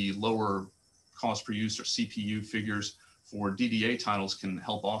subsequently lower cost per use or CPU figures for DDA titles can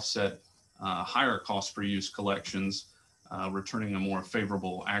help offset higher cost per use collections returning a more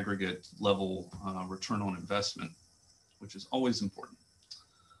favorable aggregate level return on investment, which is always important.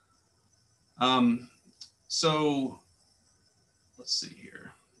 So let's see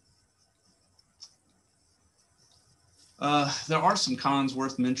here. There are some cons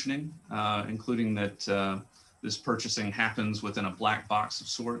worth mentioning, including that this purchasing happens within a black box of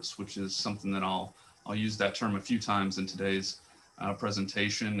sorts, which is something that I'll use that term a few times in today's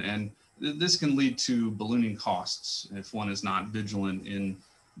presentation. And this can lead to ballooning costs if one is not vigilant in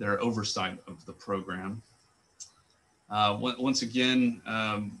their oversight of the program. Once again,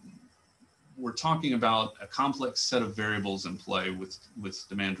 we're talking about a complex set of variables in play with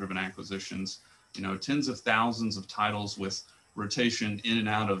demand-driven acquisitions. You know, tens of thousands of titles with rotation in and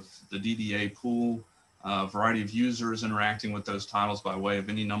out of the DDA pool, a variety of users interacting with those titles by way of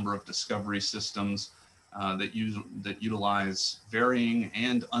any number of discovery systems that utilize varying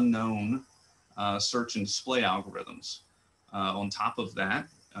and unknown search and display algorithms. On top of that,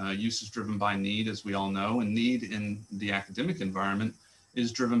 use is driven by need, as we all know, and need in the academic environment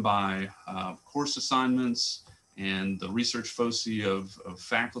is driven by course assignments and the research foci of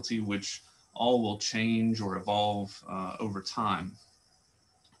faculty, which all will change or evolve over time.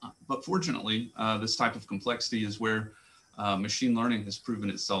 But fortunately, this type of complexity is where machine learning has proven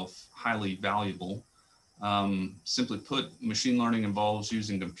itself highly valuable. Simply put, machine learning involves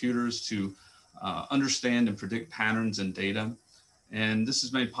using computers to understand and predict patterns in data. And this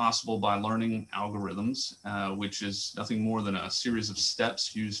is made possible by learning algorithms, which is nothing more than a series of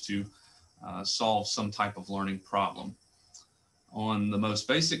steps used to solve some type of learning problem. On the most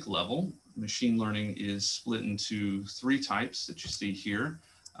basic level, machine learning is split into three types that you see here.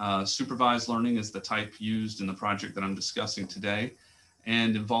 Supervised learning is the type used in the project that I'm discussing today,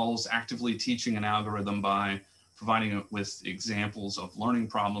 and involves actively teaching an algorithm by providing it with examples of learning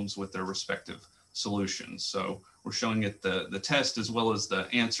problems with their respective solutions. So we're showing it the test as well as the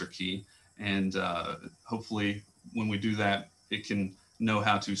answer key, and hopefully when we do that, it can know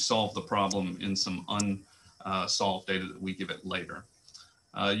how to solve the problem in some unsolved data that we give it later.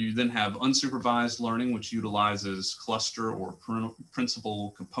 You then have unsupervised learning, which utilizes cluster or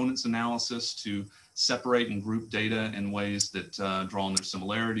principal components analysis to separate and group data in ways that draw on their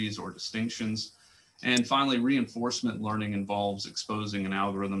similarities or distinctions. And finally, reinforcement learning involves exposing an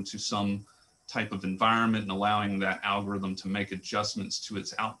algorithm to some type of environment and allowing that algorithm to make adjustments to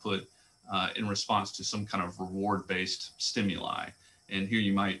its output in response to some kind of reward-based stimuli. And here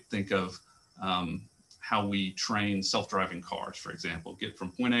you might think of how we train self-driving cars, for example. Get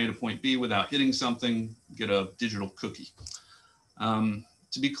from point A to point B without hitting something, get a digital cookie.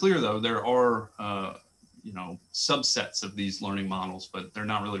 To be clear though, there are subsets of these learning models, but they're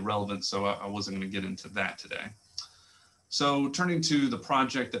not really relevant, so I wasn't going to get into that today. So turning to the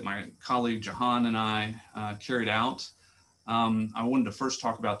project that my colleague Jahan and I carried out, I wanted to first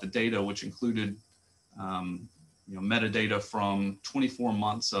talk about the data, which included metadata from 24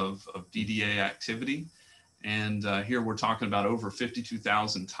 months of DDA activity. And here we're talking about over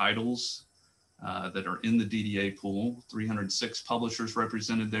 52,000 titles that are in the DDA pool, 306 publishers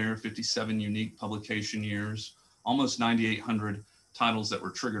represented there, 57 unique publication years, almost 9,800 titles that were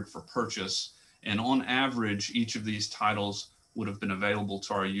triggered for purchase. And on average, each of these titles would have been available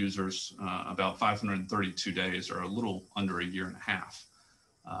to our users about 532 days, or a little under a year and a half.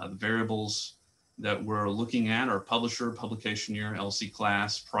 The variables that we're looking at are publisher, publication year, LC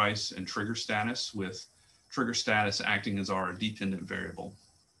class, price, and trigger status, with trigger status acting as our dependent variable.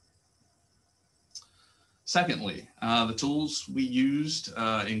 Secondly, the tools we used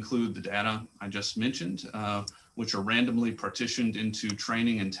include the data I just mentioned, which are randomly partitioned into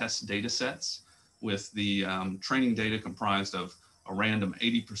training and test data sets, with the training data comprised of a random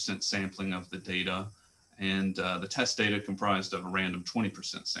 80% sampling of the data, and the test data comprised of a random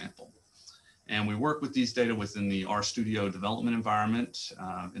 20% sample. And we work with these data within the RStudio development environment.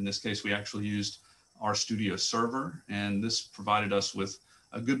 In this case, we actually used RStudio Server, and this provided us with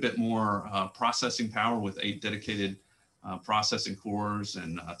a good bit more processing power with 8 dedicated processing cores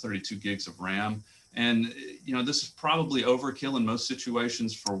and 32 gigs of RAM. And this is probably overkill in most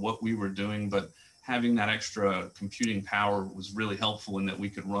situations for what we were doing, but having that extra computing power was really helpful in that we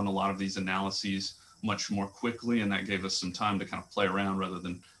could run a lot of these analyses much more quickly, and that gave us some time to kind of play around rather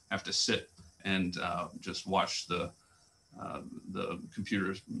than have to sit and just watch the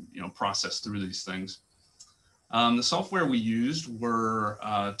computers process through these things. The software we used were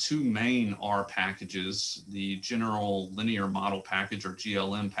 2 main R packages, the General Linear Model Package, or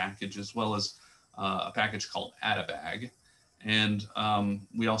GLM package, as well as a package called Addabag. And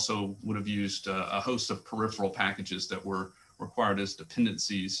we also would have used a host of peripheral packages that were required as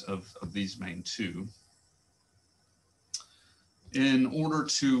dependencies of these main 2. In order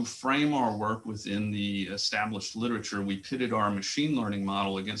to frame our work within the established literature, we pitted our machine learning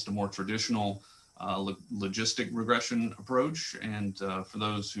model against a more traditional logistic regression approach. And for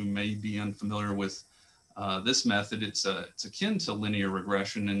those who may be unfamiliar with this method, it's akin to linear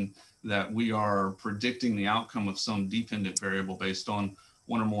regression in that we are predicting the outcome of some dependent variable based on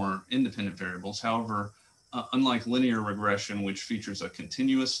one or more independent variables. However, unlike linear regression, which features a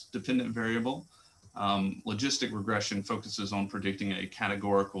continuous dependent variable, logistic regression focuses on predicting a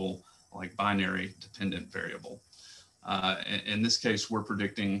categorical, like binary dependent variable. In this case, we're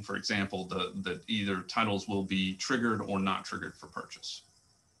predicting, for example, that either titles will be triggered or not triggered for purchase.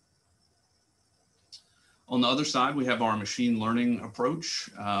 On the other side, we have our machine learning approach,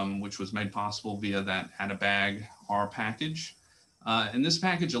 which was made possible via that add-a-bag R package. And this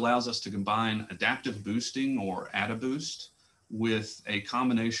package allows us to combine adaptive boosting or add-a-boost with a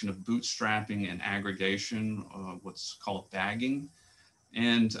combination of bootstrapping and aggregation, what's called bagging.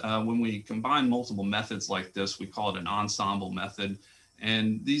 And when we combine multiple methods like this, we call it an ensemble method.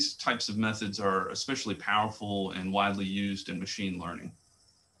 And these types of methods are especially powerful and widely used in machine learning.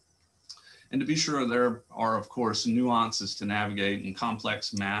 And to be sure, there are, of course, nuances to navigate and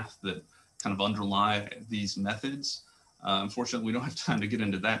complex math that kind of underlie these methods. Unfortunately, we don't have time to get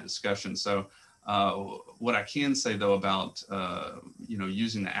into that discussion. So what I can say, though, about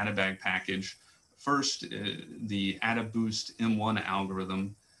using the add-a-bag package, first, the add-a-boost M1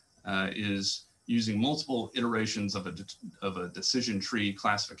 algorithm is using multiple iterations of a decision tree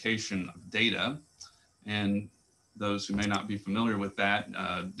classification of data. And those who may not be familiar with that,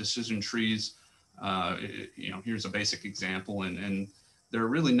 decision trees, here's a basic example, and they're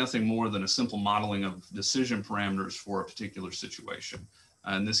really nothing more than a simple modeling of decision parameters for a particular situation.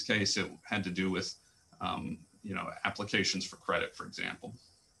 In this case, it had to do with, applications for credit, for example.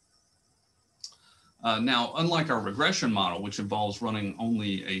 Now, unlike our regression model, which involves running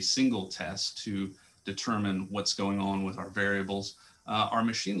only a single test to determine what's going on with our variables, our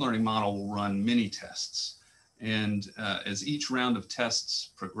machine learning model will run many tests. And as each round of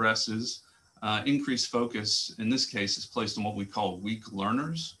tests progresses, increased focus, in this case, is placed on what we call weak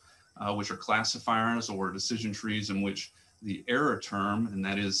learners, which are classifiers or decision trees in which the error term, and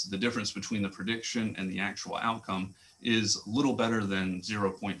that is the difference between the prediction and the actual outcome, is little better than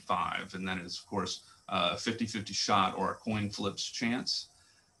 0.5. And that is, of course, a 50-50 shot or a coin flips chance.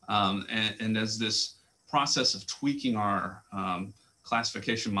 And as this process of tweaking our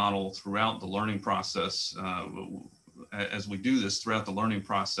classification model throughout the learning process, as we do this throughout the learning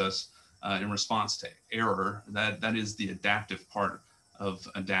process in response to error, that is the adaptive part of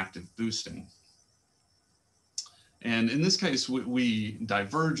adaptive boosting. And in this case, we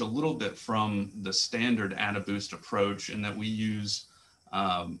diverge a little bit from the standard add-a-boost approach in that we use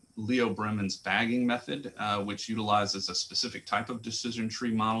Leo Bremen's bagging method, which utilizes a specific type of decision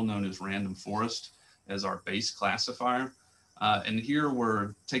tree model known as random forest as our base classifier. And here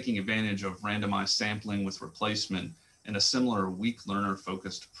we're taking advantage of randomized sampling with replacement in a similar weak learner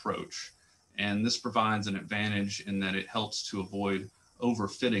focused approach. And this provides an advantage in that it helps to avoid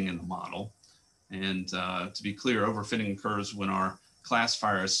overfitting in the model. And to be clear, overfitting occurs when our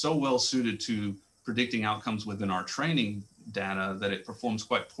classifier is so well suited to predicting outcomes within our training data that it performs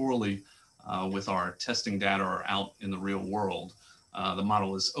quite poorly with our testing data or out in the real world. The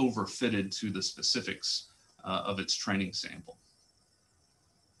model is overfitted to the specifics of its training sample.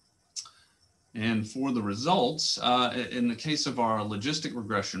 And for the results, in the case of our logistic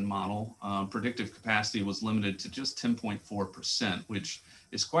regression model, predictive capacity was limited to just 10.4%, which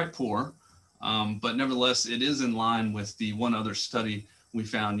is quite poor, but nevertheless, it is in line with the one other study we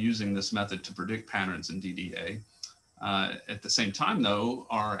found using this method to predict patterns in DDA. At the same time, though,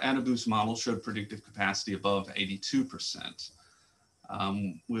 our add-a-boost model showed predictive capacity above 82%.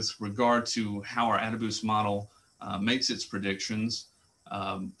 With regard to how our add-a-boost model makes its predictions,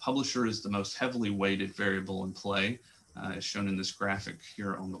 publisher is the most heavily weighted variable in play, as shown in this graphic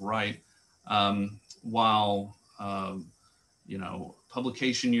here on the right. While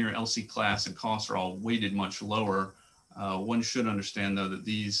publication year, LC class, and costs are all weighted much lower, one should understand, though, that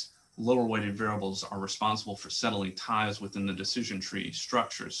these lower weighted variables are responsible for settling ties within the decision tree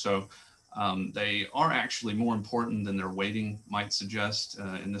structure. So they are actually more important than their weighting might suggest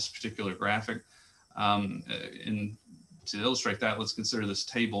in this particular graphic. And to illustrate that, let's consider this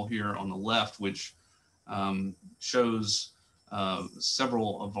table here on the left, which shows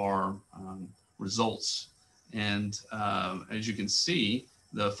several of our results. And as you can see,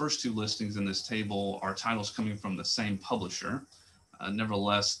 the first two listings in this table are titles coming from the same publisher.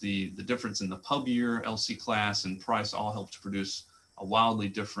 Nevertheless, the difference in the pub year, LC class, and price all help to produce a wildly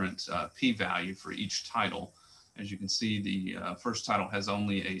different p-value for each title. As you can see, the first title has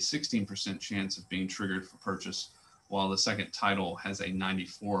only a 16% chance of being triggered for purchase, while the second title has a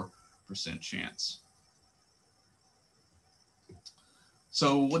 94% chance.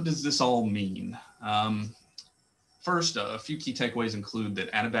 So what does this all mean? First, a few key takeaways include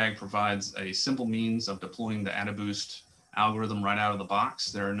that AdaBag provides a simple means of deploying the AdaBoost algorithm right out of the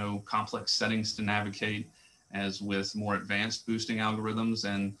box. There are no complex settings to navigate as with more advanced boosting algorithms,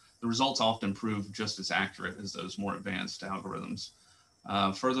 and the results often prove just as accurate as those more advanced algorithms.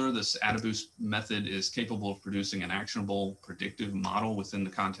 Further, this AdaBoost method is capable of producing an actionable predictive model within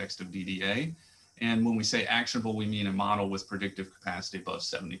the context of DDA. And when we say actionable, we mean a model with predictive capacity above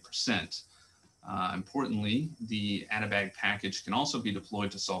 70%. Importantly, the AdaBag package can also be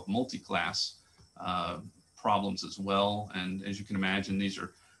deployed to solve multi-class problems as well. And as you can imagine, these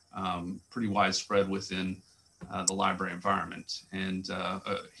are pretty widespread within the library environment. And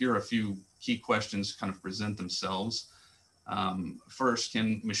here are a few key questions kind of present themselves. First,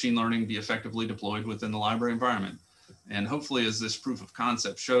 can machine learning be effectively deployed within the library environment? And hopefully, as this proof of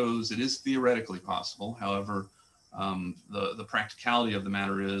concept shows, it is theoretically possible. However, the practicality of the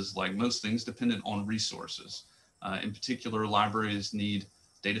matter is, like most things, dependent on resources. In particular, libraries need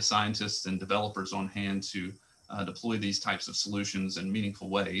data scientists and developers on hand to deploy these types of solutions in meaningful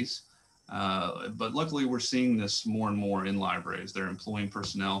ways. But luckily, we're seeing this more and more in libraries. They're employing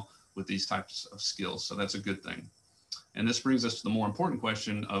personnel with these types of skills, so that's a good thing. And this brings us to the more important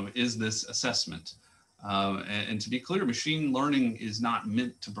question of, is this assessment? And to be clear, machine learning is not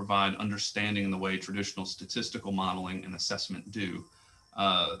meant to provide understanding in the way traditional statistical modeling and assessment do.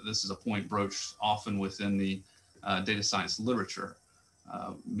 This is a point broached often within the data science literature.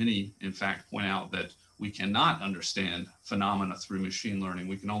 Many, in fact, point out that we cannot understand phenomena through machine learning.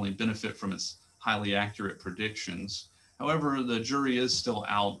 We can only benefit from its highly accurate predictions. However, the jury is still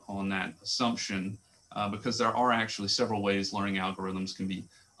out on that assumption because there are actually several ways learning algorithms can be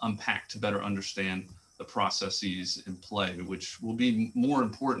unpacked to better understand the processes in play, which will be more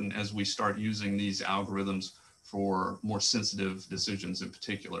important as we start using these algorithms for more sensitive decisions in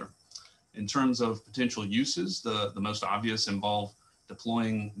particular. In terms of potential uses, the most obvious involve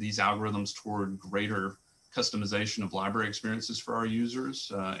deploying these algorithms toward greater customization of library experiences for our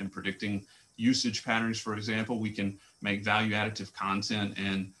users. In predicting usage patterns, for example, we can make value additive content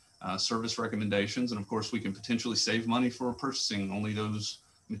and service recommendations. And of course, we can potentially save money for purchasing only those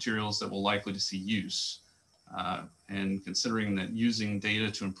materials that will likely to see use. And considering that using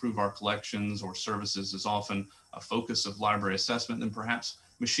data to improve our collections or services is often a focus of library assessment, then perhaps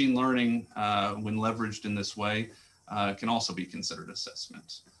machine learning, when leveraged in this way, can also be considered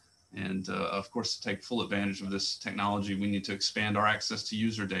assessment. And of course, to take full advantage of this technology, we need to expand our access to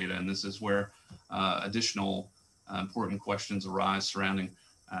user data. And this is where additional important questions arise surrounding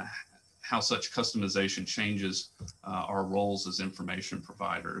how such customization changes our roles as information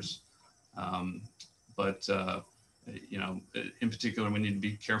providers. You know, in particular, we need to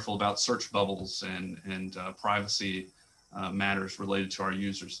be careful about search bubbles and privacy matters related to our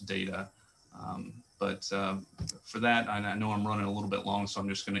users' data. For that, I know I'm running a little bit long, so I'm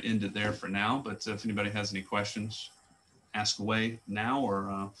just going to end it there for now. But if anybody has any questions, ask away now,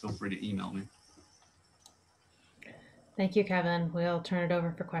 or feel free to email me. Thank you, Kevin. We'll turn it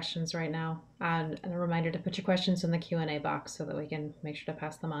over for questions right now. And a reminder to put your questions in the Q&A box so that we can make sure to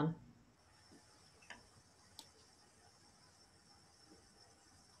pass them on.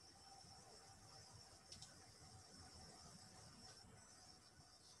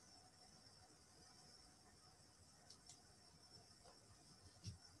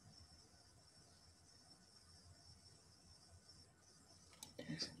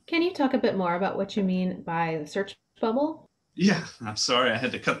 Can you talk a bit more about what you mean by the search bubble? Yeah, I'm sorry, I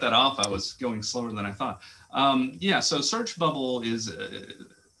had to cut that off. I was going slower than I thought. Yeah, so search bubble is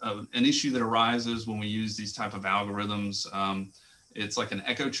an issue that arises when we use these type of algorithms. It's like an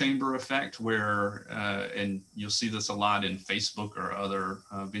echo chamber effect where, and you'll see this a lot in Facebook or other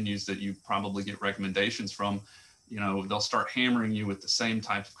venues that you probably get recommendations from. You know, they'll start hammering you with the same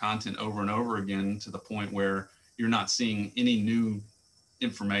type of content over and over again to the point where you're not seeing any new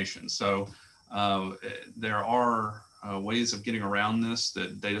information. So there are ways of getting around this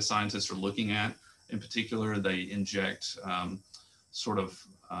that data scientists are looking at. In particular, they inject sort of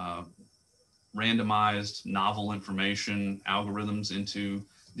randomized novel information algorithms into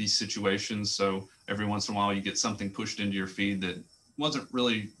these situations. So every once in a while you get something pushed into your feed that wasn't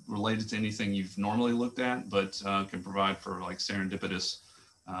really related to anything you've normally looked at, but can provide for like serendipitous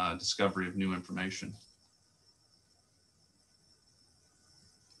discovery of new information.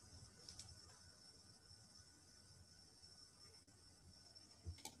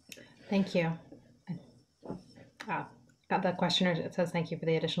 Thank you. Got that questioner. It says, thank you for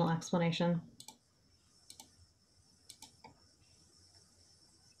the additional explanation.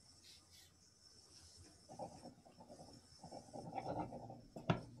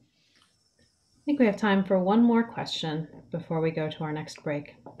 I think we have time for one more question before we go to our next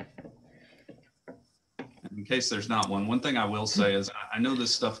break. In case there's not one thing I will say is I know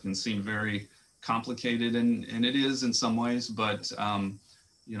this stuff can seem very complicated, and it is in some ways, but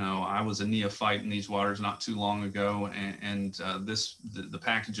you know, I was a neophyte in these waters not too long ago, and the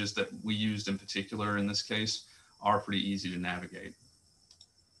packages that we used in particular in this case are pretty easy to navigate.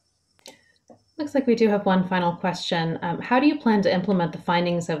 Looks like we do have one final question. How do you plan to implement the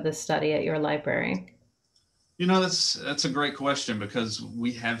findings of this study at your library? You know, that's a great question, because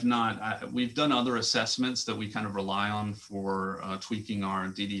we have not, we've done other assessments that we kind of rely on for tweaking our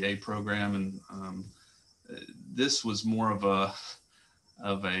DDA program. And this was more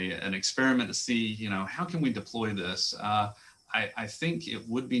of an experiment to see, you know, how can we deploy this? I think it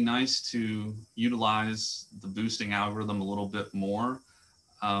would be nice to utilize the boosting algorithm a little bit more.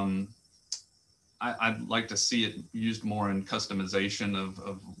 I'd like to see it used more in customization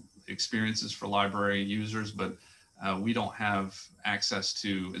of experiences for library users, but we don't have access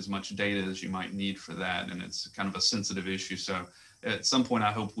to as much data as you might need for that. And it's kind of a sensitive issue. So at some point,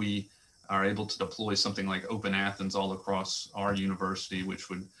 I hope we are able to deploy something like Open Athens all across our university, which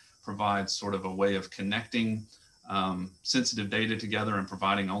would provide sort of a way of connecting sensitive data together and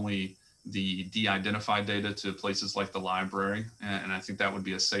providing only the de-identified data to places like the library. And I think that would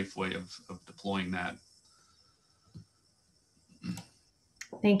be a safe way of deploying that.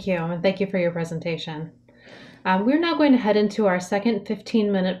 Thank you, and thank you for your presentation. We're now going to head into our second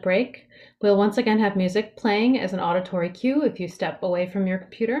 15-minute break. We'll once again have music playing as an auditory cue if you step away from your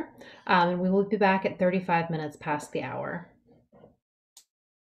computer, and we will be back at 35 minutes past the hour.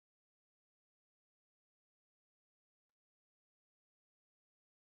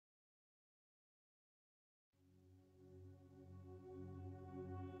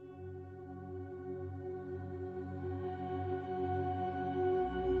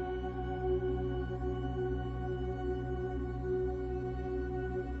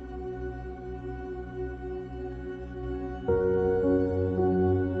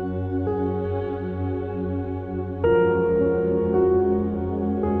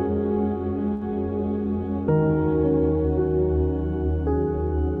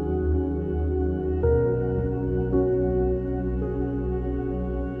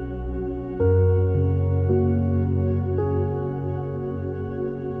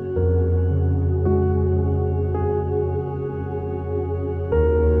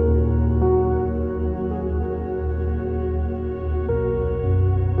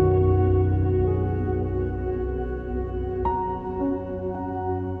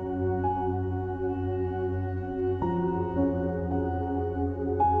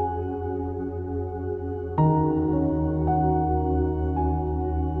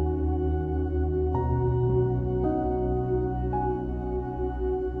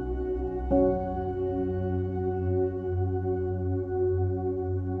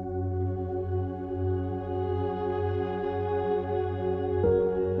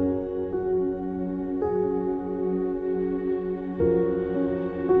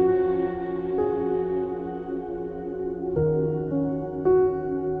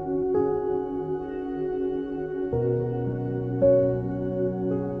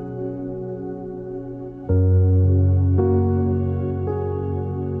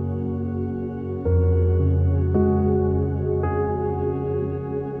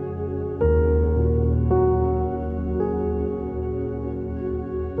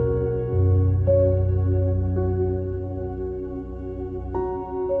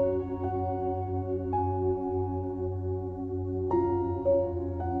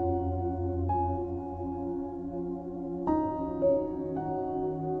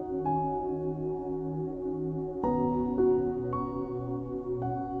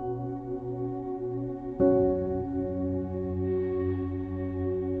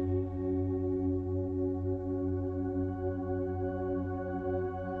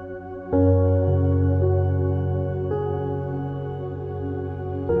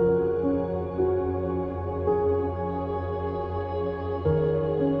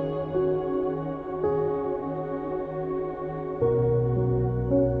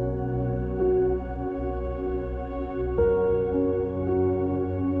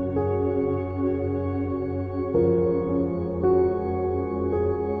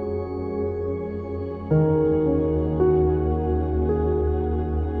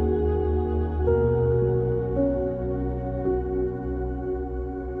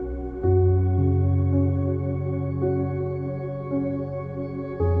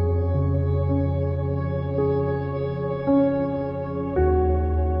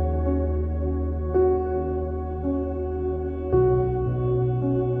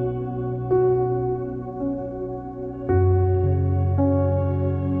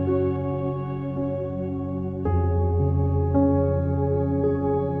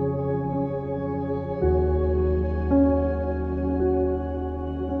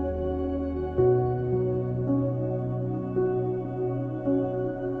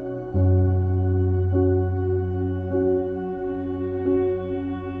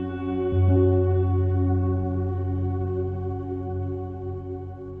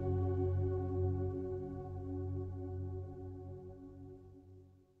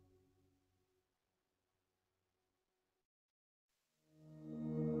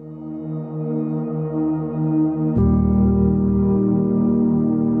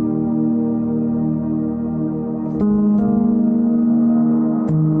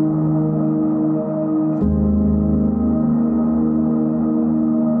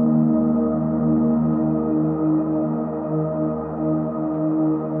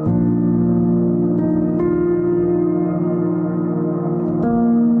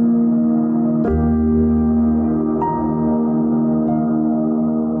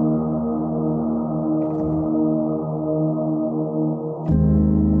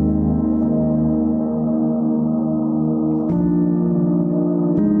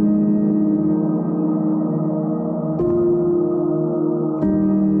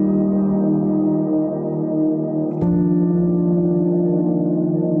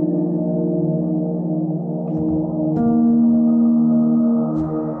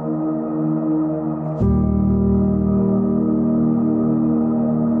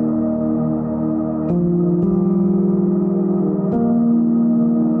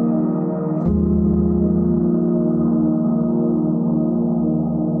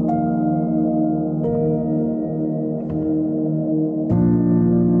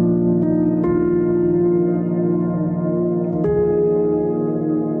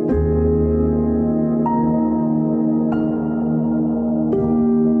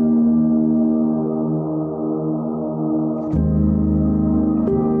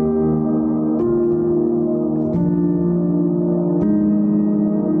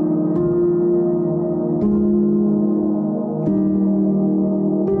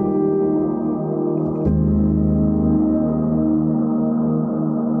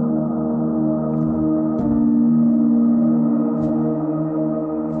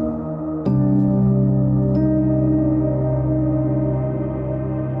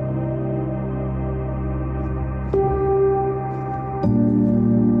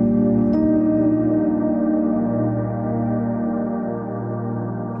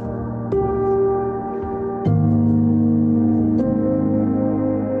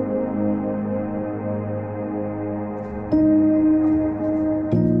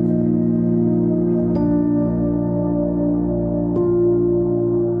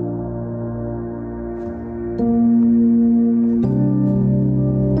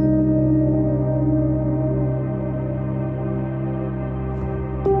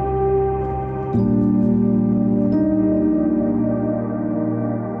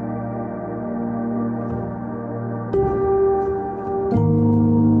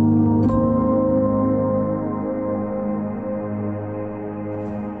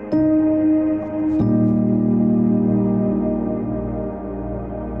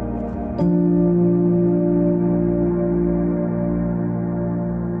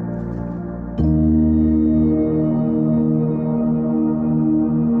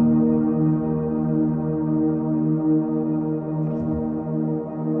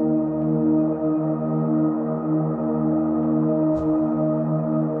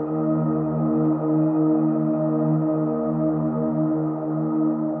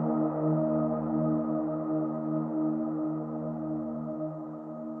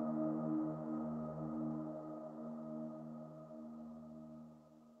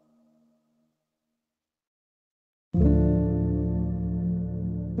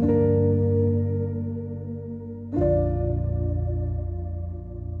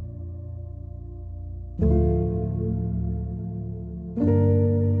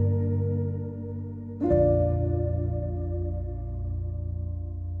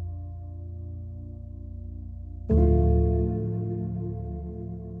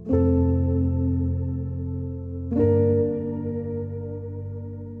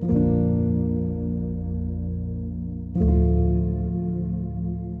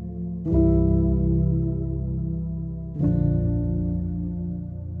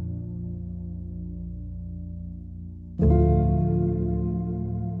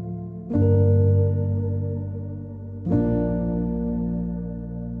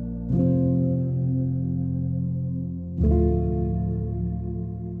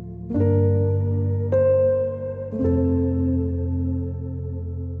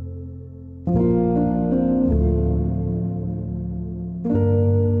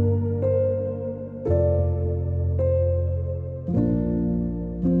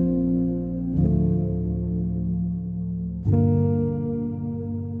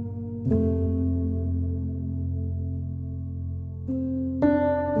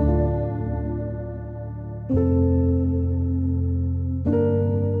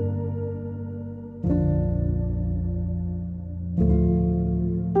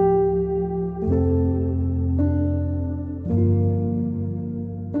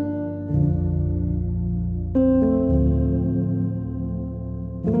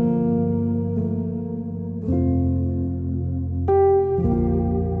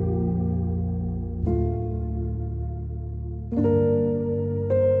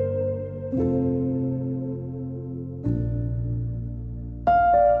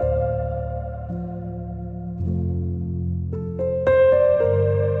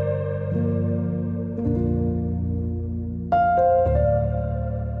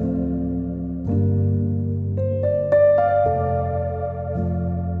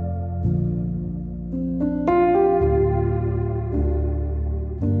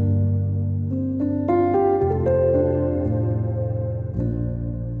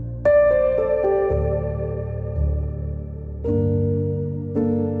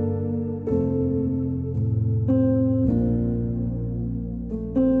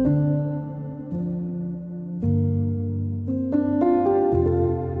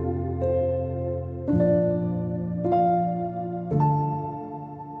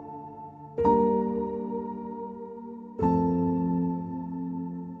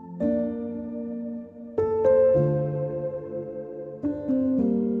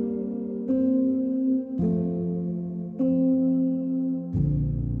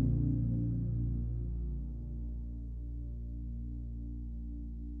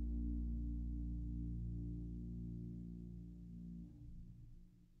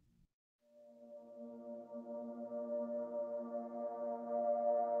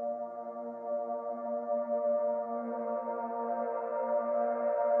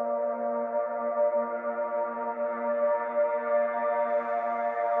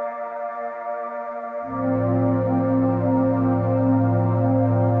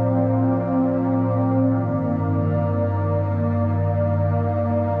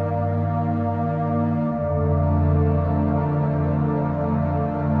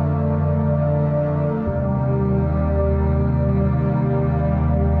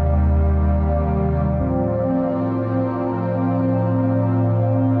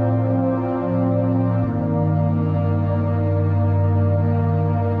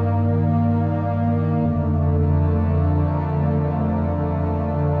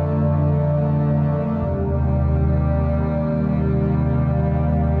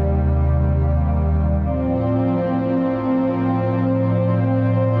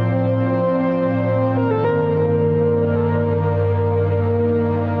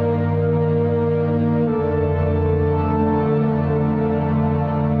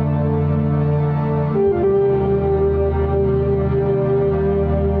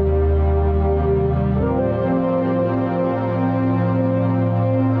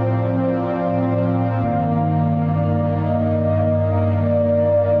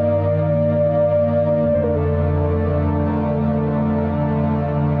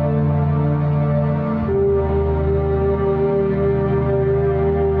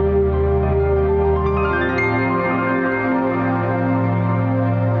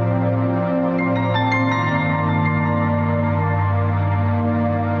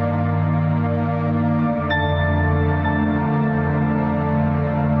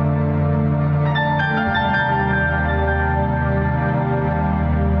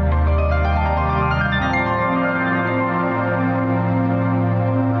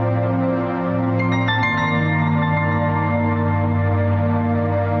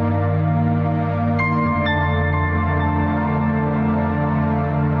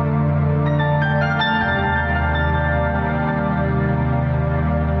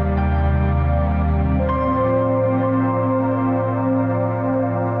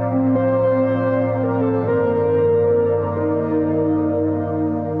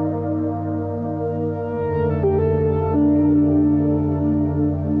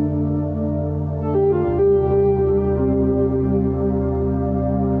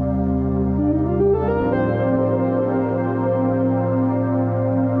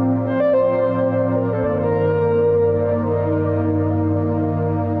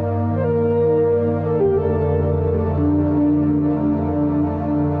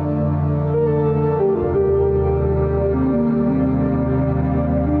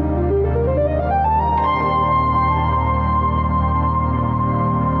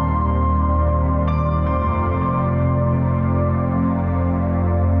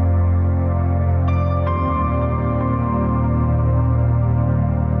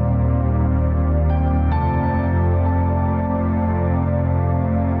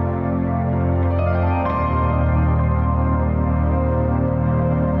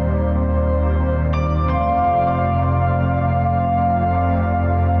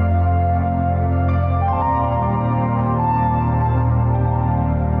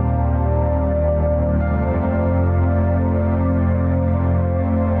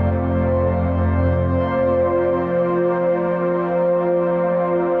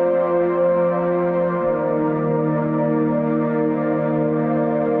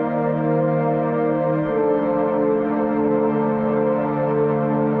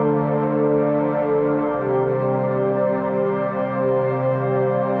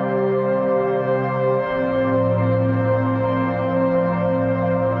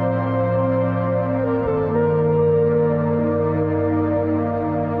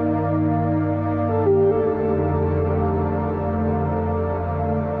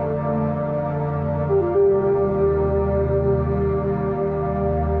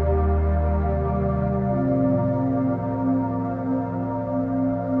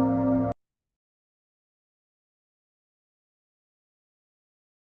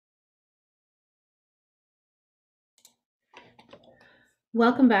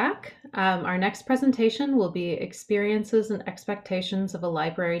 Welcome back. Our next presentation will be Experiences and Expectations of a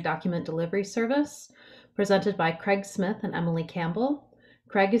Library Document Delivery Service, presented by Craig Smith and Emily Campbell.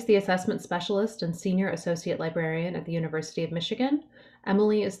 Craig is the Assessment Specialist and Senior Associate Librarian at the University of Michigan.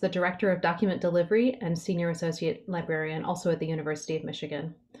 Emily is the Director of Document Delivery and Senior Associate Librarian, also at the University of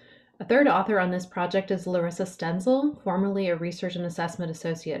Michigan. A third author on this project is Larissa Stenzel, formerly a Research and Assessment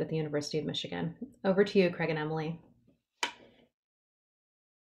Associate at the University of Michigan. Over to you, Craig and Emily.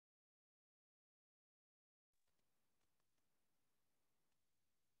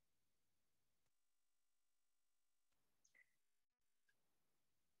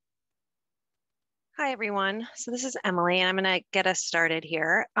 Hi, everyone. So this is Emily, and I'm going to get us started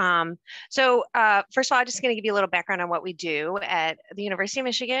here. First of all, I'm just going to give you a little background on what we do at the University of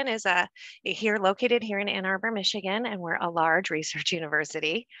Michigan. Is located here in Ann Arbor, Michigan, and we're a large research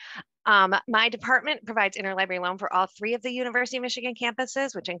university. My department provides interlibrary loan for all 3 of the University of Michigan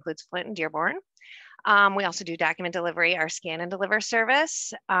campuses, which includes Flint and Dearborn. We also do document delivery, our scan and deliver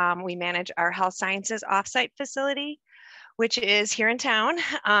service. We manage our health sciences offsite facility, which is here in town,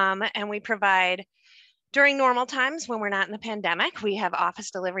 and we provide, during normal times when we're not in the pandemic, we have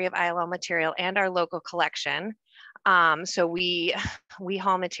office delivery of ILO material and our local collection. So we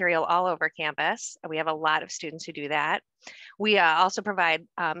haul material all over campus. We have a lot of students who do that. We also provide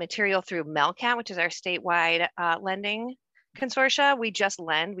material through MELCAT, which is our statewide lending consortia. We just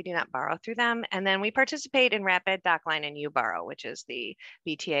lend, we do not borrow through them. And then we participate in Rapid, Dockline, and U-Borrow, which is the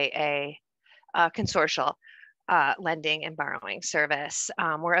BTAA consortial lending and borrowing service.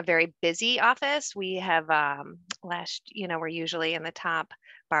 We're a very busy office. We have we're usually in the top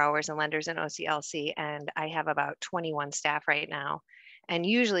borrowers and lenders in OCLC, and I have about 21 staff right now. And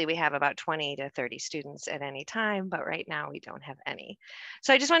usually we have about 20 to 30 students at any time, but right now we don't have any.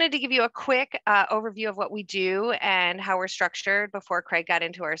 So I just wanted to give you a quick overview of what we do and how we're structured before Craig got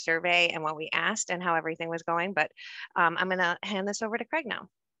into our survey and what we asked and how everything was going. But I'm gonna hand this over to Craig now.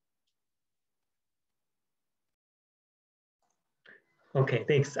 Okay,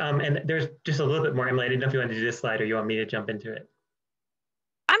 thanks. And there's just a little bit more, Emily. I didn't know if you wanted to do this slide or you want me to jump into it.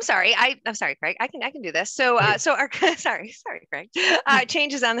 I'm sorry, Craig. I can do this. So, so our sorry, Craig.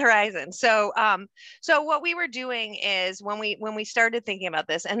 Changes on the horizon. So, so what we were doing is when we started thinking about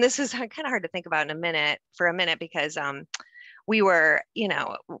this, and this is kind of hard to think about in for a minute because we were,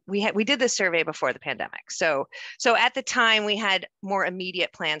 we did this survey before the pandemic. So at the time we had more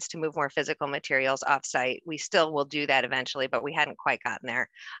immediate plans to move more physical materials offsite. We still will do that eventually, but we hadn't quite gotten there.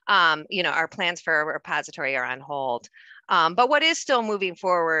 Our plans for a repository are on hold. But what is still moving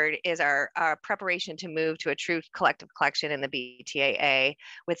forward is our preparation to move to a true collective collection in the BTAA.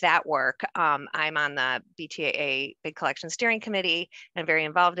 With that work, I'm on the BTAA Big Collection Steering Committee and very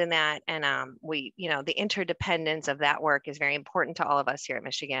involved in that. And the interdependence of that work is very important to all of us here at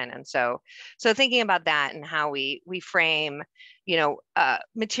Michigan. And so thinking about that and how we frame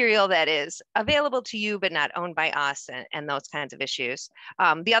material that is available to you but not owned by us and those kinds of issues.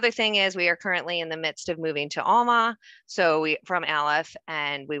 The other thing is we are currently in the midst of moving to Alma, so from Aleph,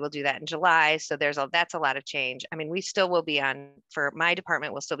 and we will do that in July. So that's a lot of change. I mean, we still will be for my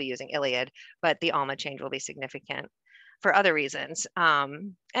department, we'll still be using Iliad, but the Alma change will be significant for other reasons.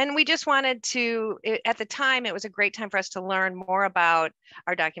 And we just wanted at the time, it was a great time for us to learn more about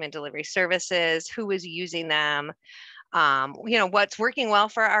our document delivery services, who was using them, what's working well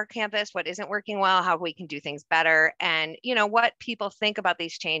for our campus, what isn't working well, how we can do things better, and what people think about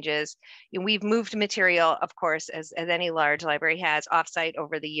these changes. We've moved material, of course, as any large library has, offsite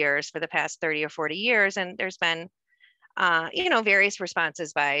over the years for the past 30 or 40 years, and there's been various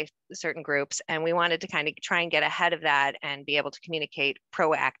responses by certain groups, and we wanted to kind of try and get ahead of that and be able to communicate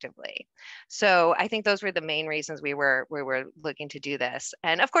proactively. So I think those were the main reasons we were looking to do this.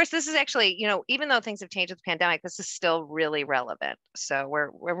 And of course, this is actually, even though things have changed with the pandemic, this is still really relevant. So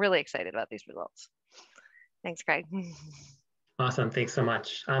we're really excited about these results. Thanks, Craig. Awesome, thanks so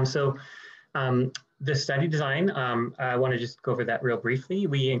much. The study design, I want to just go over that real briefly.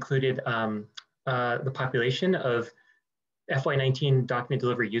 We included the population of FY19 document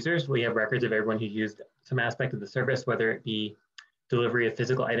delivery users. We have records of everyone who used some aspect of the service, whether it be delivery of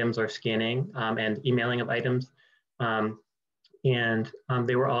physical items or scanning and emailing of items. They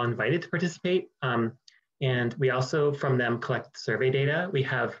were all invited to participate. And we also, from them, collect survey data. We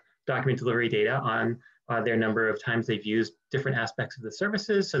have document delivery data on their number of times they've used different aspects of the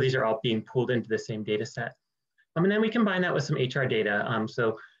services. So these are all being pulled into the same data set. And then we combine that with some HR data.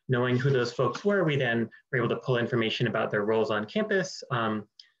 So knowing who those folks were, we then were able to pull information about their roles on campus.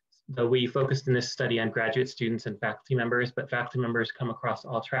 Though we focused in this study on graduate students and faculty members, but faculty members come across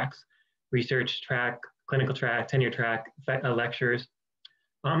all tracks: research track, clinical track, tenure track, lectures.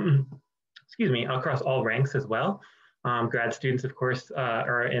 excuse me, across all ranks as well. Grad students, of course,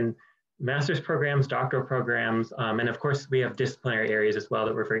 are in master's programs, doctoral programs, and of course we have disciplinary areas as well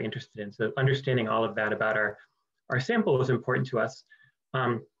that we're very interested in. So understanding all of that about our sample was important to us.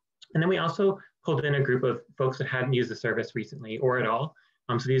 And then we also pulled in a group of folks that hadn't used the service recently or at all.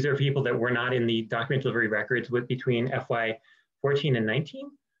 So these are people that were not in the document delivery records with between FY 14 and 19.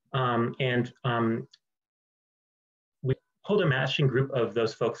 We pulled a matching group of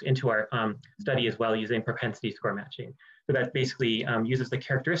those folks into our study as well using propensity score matching. So that basically uses the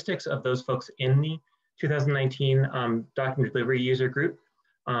characteristics of those folks in the 2019 document delivery user group,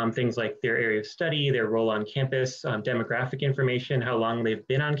 things like their area of study, their role on campus, demographic information, how long they've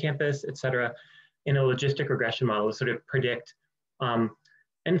been on campus, et cetera, in a logistic regression model to sort of predict,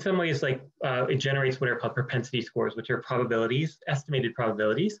 in some ways, like it generates what are called propensity scores, which are probabilities, estimated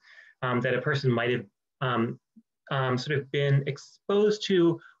probabilities, that a person might have sort of been exposed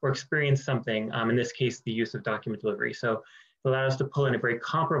to or experienced something, in this case, the use of document delivery. So it allowed us to pull in a very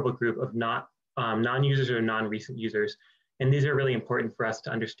comparable group of non-users or non-recent users. And these are really important for us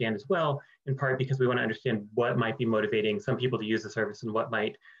to understand as well, in part because we want to understand what might be motivating some people to use the service and what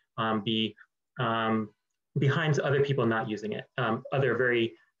might be behind other people not using it, other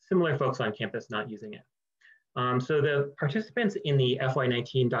very similar folks on campus not using it. So the participants in the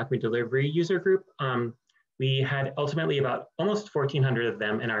FY19 document delivery user group, we had ultimately about almost 1,400 of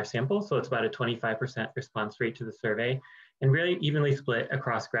them in our sample. So it's about a 25% response rate to the survey and really evenly split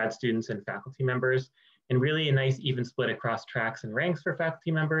across grad students and faculty members, and really a nice even split across tracks and ranks for faculty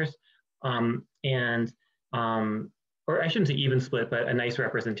members. Or I shouldn't say even split, but a nice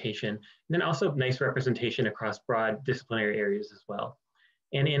representation. And then also nice representation across broad disciplinary areas as well.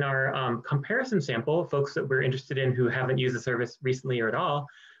 And in our comparison sample, folks that we're interested in who haven't used the service recently or at all,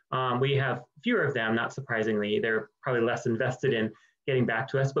 we have fewer of them, not surprisingly. They're probably less invested in getting back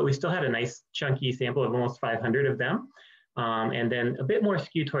to us, but we still had a nice chunky sample of almost 500 of them. And then a bit more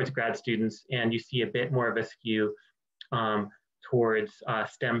skew towards grad students, and you see a bit more of a skew towards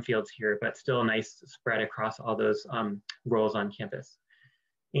STEM fields here, but still a nice spread across all those roles on campus.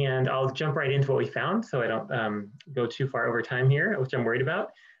 And I'll jump right into what we found so I don't go too far over time here, which I'm worried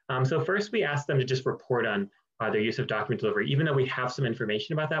about. So first we asked them to just report on their use of document delivery. Even though we have some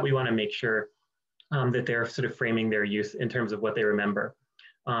information about that, we want to make sure that they're sort of framing their use in terms of what they remember.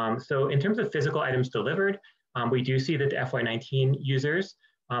 So in terms of physical items delivered, we do see that the FY19 users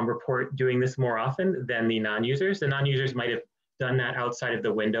report doing this more often than the non-users. The non-users might have done that outside of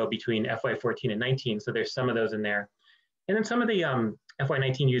the window between FY14 and 19, so there's some of those in there. And then some of the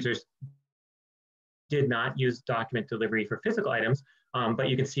FY19 users did not use document delivery for physical items, but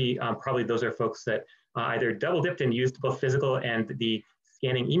you can see probably those are folks that either double dipped and used both physical and the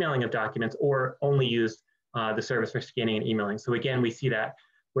scanning, emailing of documents, or only used the service for scanning and emailing. So again, we see that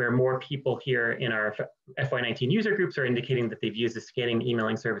where more people here in our FY19 user groups are indicating that they've used the scanning and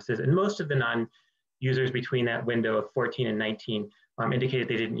emailing services, and most of the non-users between that window of 14 and 19 indicated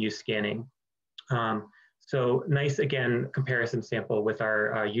they didn't use scanning. So nice, again, comparison sample with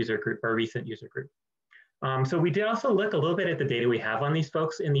our user group, our recent user group. So we did also look a little bit at the data we have on these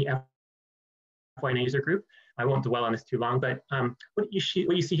folks in the FY19 user group. I won't dwell on this too long, but what you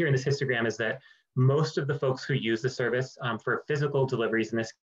see here in this histogram is that most of the folks who use the service for physical deliveries in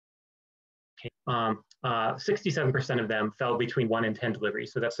this case, 67% of them fell between 1 and 10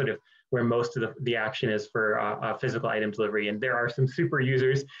 deliveries. So that's sort of where most of the action is for physical item delivery. And there are some super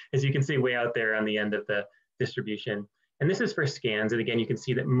users, as you can see way out there on the end of the distribution. And this is for scans. And again, you can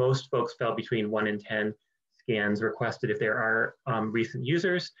see that most folks fell between 1 and 10 scans requested. If there are recent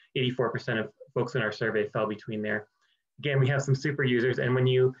users, 84% of folks in our survey fell between there. Again, we have some super users. And when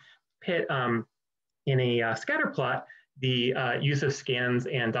you pit in a scatter plot, the use of scans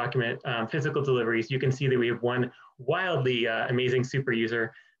and document physical deliveries, you can see that we have one wildly amazing super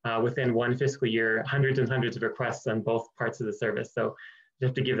user within one fiscal year, hundreds and hundreds of requests on both parts of the service. So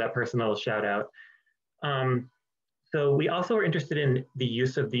just to give that person a little shout out. So we also are interested in the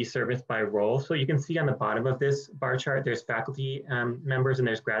use of the service by role. So you can see on the bottom of this bar chart, there's faculty members and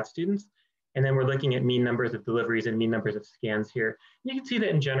there's grad students. And then we're looking at mean numbers of deliveries and mean numbers of scans here. And you can see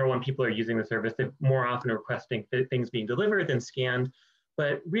that in general, when people are using the service, they're more often requesting things being delivered than scanned.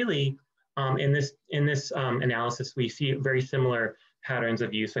 But really, in this analysis, we see very similar patterns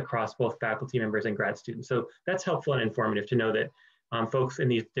of use across both faculty members and grad students. So that's helpful and informative to know that folks in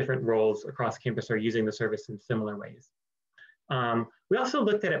these different roles across campus are using the service in similar ways. We also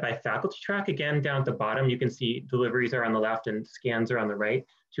looked at it by faculty track. Again, down at the bottom, you can see deliveries are on the left and scans are on the right,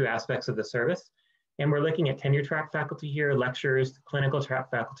 two aspects of the service. And we're looking at tenure track faculty here, lectures, clinical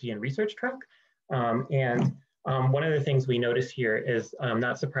track faculty, and research track. And One of the things we notice here is,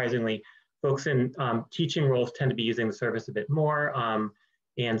 not surprisingly, folks in teaching roles tend to be using the service a bit more.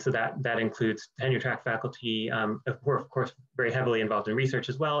 And so that includes tenure track faculty, who are of course very heavily involved in research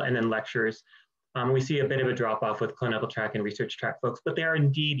as well, and then lecturers. We see a bit of a drop off with clinical track and research track folks, but they are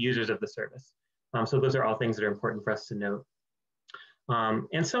indeed users of the service. So those are all things that are important for us to note.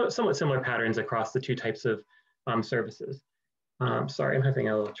 And so somewhat similar patterns across the two types of services. Sorry, I'm having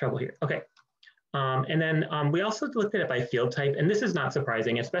a little trouble here. Okay. And then we also looked at it by field type, and this is not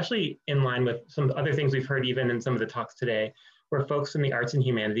surprising, especially in line with some other things we've heard even in some of the talks today, where folks in the arts and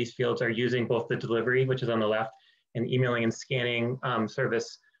humanities fields are using both the delivery, which is on the left, and emailing and scanning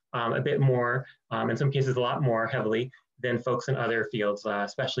service a bit more, in some cases a lot more heavily than folks in other fields,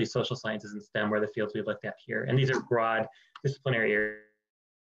 especially social sciences and STEM, where the fields we looked at here. And these are broad disciplinary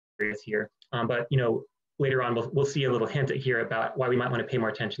areas here. But later on, we'll see a little hint here about why we might want to pay more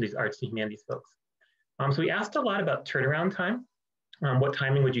attention to these arts and humanities folks. So we asked a lot about turnaround time. What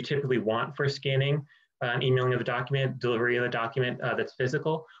timing would you typically want for scanning and emailing of the document, delivery of the document that's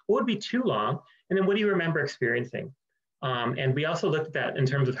physical? What would be too long? And then what do you remember experiencing? And we also looked at that in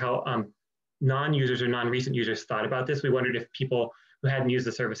terms of how non-users or non-recent users thought about this. We wondered if people who hadn't used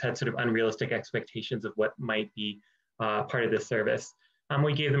the service had sort of unrealistic expectations of what might be part of this service.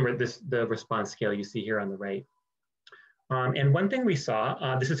 We gave them the response scale you see here on the right. And one thing we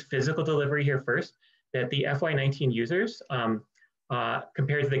saw, this is physical delivery here first, that the FY19 users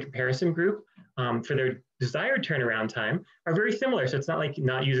compared to the comparison group for their desired turnaround time are very similar. So it's not like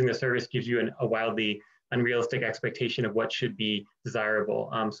not using the service gives you a wildly unrealistic expectation of what should be desirable.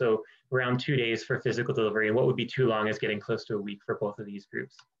 So around 2 days for physical delivery, and what would be too long is getting close to a week for both of these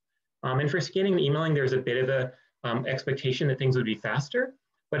groups. And for scanning and emailing, there's a bit of a expectation that things would be faster.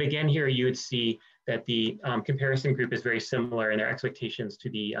 But again, here you would see that the comparison group is very similar in their expectations to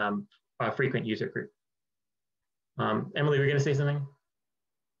the frequent user group. Emily, were you going to say something?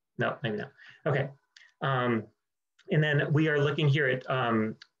 No, maybe not. Okay. And then we are looking here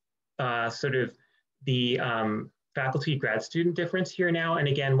at sort of the faculty grad student difference here now. And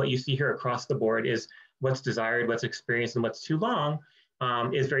again, what you see here across the board is what's desired, what's experienced, and what's too long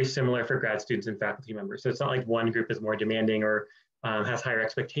is very similar for grad students and faculty members. So it's not like one group is more demanding or has higher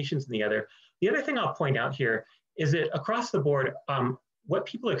expectations than the other. The other thing I'll point out here is that across the board, what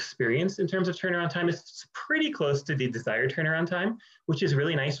people experience in terms of turnaround time is pretty close to the desired turnaround time, which is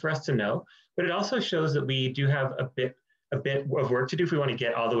really nice for us to know. But it also shows that we do have a bit of work to do if we want to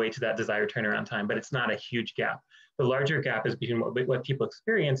get all the way to that desired turnaround time, but it's not a huge gap. The larger gap is between what people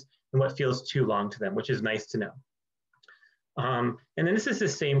experience and what feels too long to them, which is nice to know. And then this is the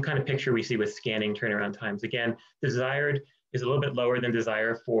same kind of picture we see with scanning turnaround times. Again, desired is a little bit lower than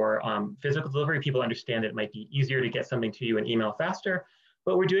desire for physical delivery. People understand that it might be easier to get something to you in email faster,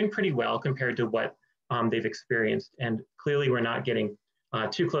 but we're doing pretty well compared to what they've experienced. And clearly we're not getting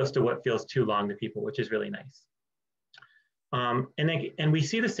too close to what feels too long to people, which is really nice. And we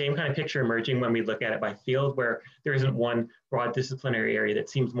see the same kind of picture emerging when we look at it by field, where there isn't one broad disciplinary area that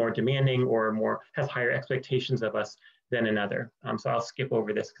seems more demanding or has higher expectations of us than another. So I'll skip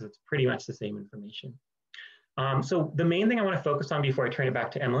over this because it's pretty much the same information. So the main thing I want to focus on before I turn it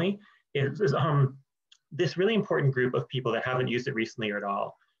back to Emily is this really important group of people that haven't used it recently or at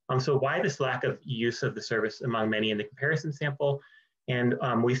all. So why this lack of use of the service among many in the comparison sample? And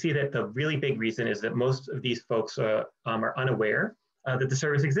we see that the really big reason is that most of these folks are unaware that the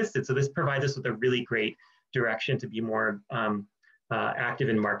service existed. So this provides us with a really great direction to be more active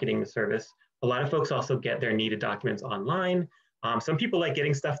in marketing the service. A lot of folks also get their needed documents online. Some people like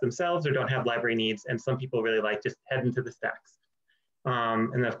getting stuff themselves or don't have library needs, and some people really like just heading to the stacks.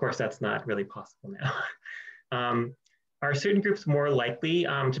 And of course, that's not really possible now. Are certain groups more likely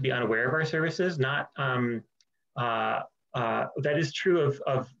to be unaware of our services? Not. That is true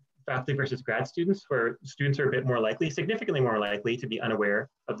of faculty versus grad students, where students are a bit more likely, significantly more likely to be unaware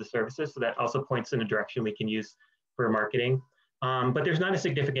of the services. So that also points in a direction we can use for marketing. But there's not a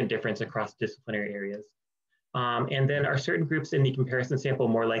significant difference across disciplinary areas. And then are certain groups in the comparison sample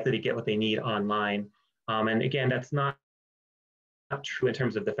more likely to get what they need online? And again, that's not true in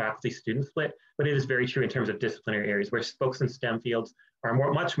terms of the faculty-student split, but it is very true in terms of disciplinary areas, where folks in STEM fields are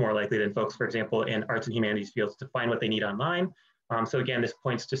much more likely than folks, for example, in arts and humanities fields to find what they need online. So again, this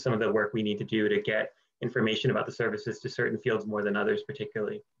points to some of the work we need to do to get information about the services to certain fields more than others,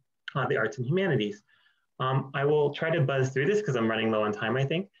 particularly the arts and humanities. I will try to buzz through this because I'm running low on time, I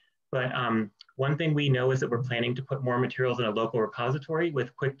think. But one thing we know is that we're planning to put more materials in a local repository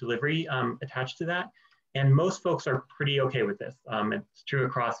with quick delivery attached to that. And most folks are pretty okay with this. It's true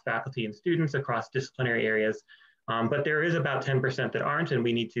across faculty and students, across disciplinary areas. But there is about 10% that aren't, and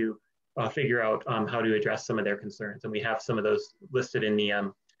we need to figure out how to address some of their concerns. And we have some of those listed in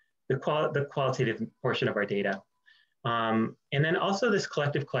the qualitative portion of our data. And then also this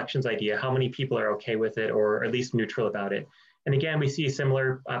collective collections idea, how many people are okay with it or at least neutral about it. And again, we see a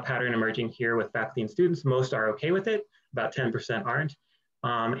similar pattern emerging here with faculty and students. Most are okay with it, about 10% aren't.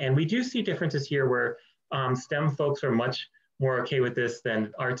 And we do see differences here where STEM folks are much more okay with this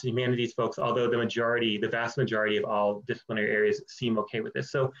than arts and humanities folks, although the vast majority of all disciplinary areas seem okay with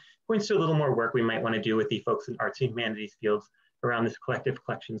this. So points to a little more work we might want to do with the folks in arts and humanities fields around this collective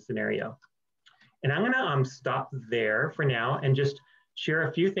collection scenario. And I'm gonna stop there for now and just share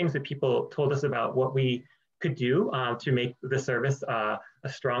a few things that people told us about what we could do to make the service a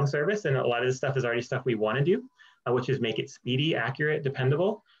strong service. And a lot of this stuff is already stuff we want to do, which is make it speedy, accurate,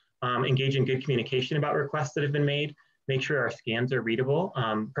 dependable, engage in good communication about requests that have been made, make sure our scans are readable,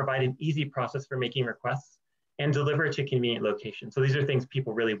 provide an easy process for making requests, and deliver to convenient locations. So these are things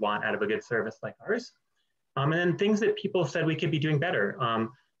people really want out of a good service like ours. And then things that people said we could be doing better.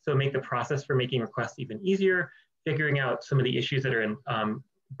 So make the process for making requests even easier, figuring out some of the issues that are in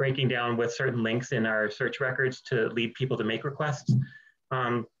breaking down with certain links in our search records to lead people to make requests.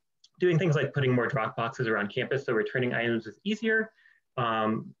 Doing things like putting more drop boxes around campus so returning items is easier,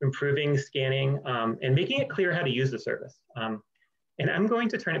 improving scanning, and making it clear how to use the service. And I'm going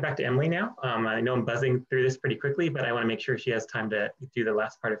to turn it back to Emily now. I know I'm buzzing through this pretty quickly, but I want to make sure she has time to do the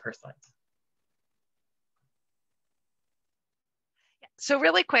last part of her slides. So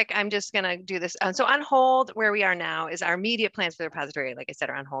really quick, I'm just going to do this. So on hold, where we are now is our immediate plans for the repository, like I said,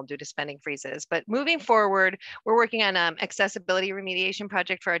 are on hold due to spending freezes. But moving forward, we're working on an accessibility remediation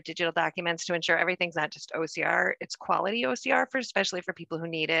project for our digital documents to ensure everything's not just OCR, it's quality OCR, especially for people who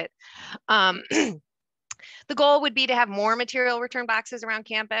need it. The goal would be to have more material return boxes around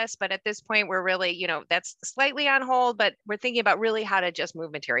campus, but at this point, we're really, that's slightly on hold, but we're thinking about really how to just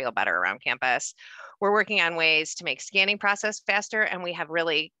move material better around campus. We're working on ways to make scanning process faster, and we have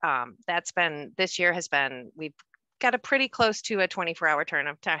really, this year has been, we've got a pretty close to a 24-hour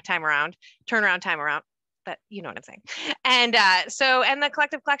turnaround time around. But you know what I'm saying. And and the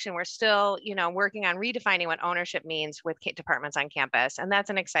collective collection, we're still, working on redefining what ownership means with departments on campus. And that's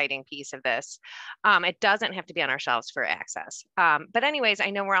an exciting piece of this. It doesn't have to be on our shelves for access. But anyways,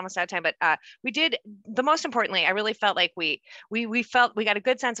 I know we're almost out of time, but the most importantly, I really felt like we got a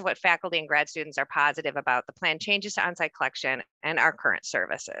good sense of what faculty and grad students are positive about the planned changes to on-site collection and our current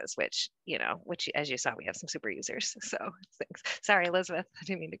services, which as you saw, we have some super users. So thanks. Sorry, Elizabeth, I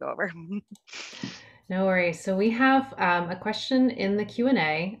didn't mean to go over. No worries. So we have a question in the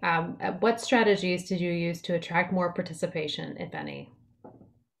Q&A. What strategies did you use to attract more participation, if any?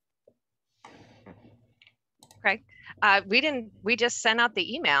 Craig, we just sent out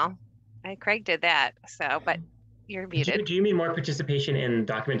the email. Craig did that. So, but you're muted. Do you mean more participation in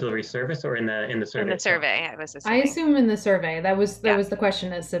document delivery service or in the survey? In the survey, I was assuming. I assume in the survey. That was the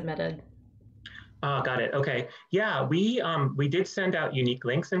question as submitted. Oh, got it. Okay. Yeah, we did send out unique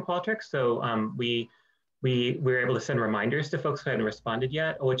links in Qualtrics. So we were able to send reminders to folks who hadn't responded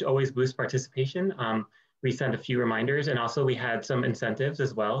yet, which always boosts participation. We sent a few reminders, and also we had some incentives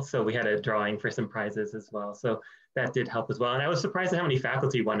as well. So we had a drawing for some prizes as well. So that did help as well. And I was surprised at how many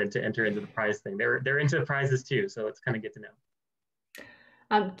faculty wanted to enter into the prize thing. They're into the prizes too. So it's kind of good to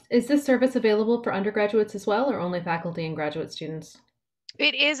know. Is this service available for undergraduates as well, or only faculty and graduate students?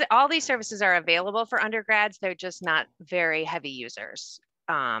 It is. All these services are available for undergrads. They're just not very heavy users.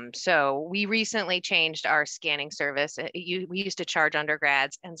 So we recently changed our scanning service. We used to charge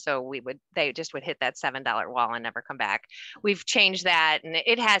undergrads, and so they just would hit that $7 wall and never come back. We've changed that, and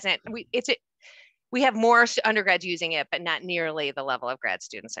it hasn't. We have more undergrads using it, but not nearly the level of grad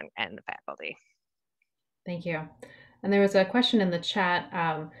students and the faculty. Thank you. And there was a question in the chat.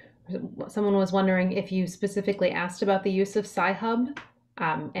 Someone was wondering if you specifically asked about the use of Sci-Hub.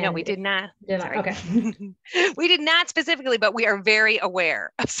 No, we did not. Okay. We did not specifically, but we are very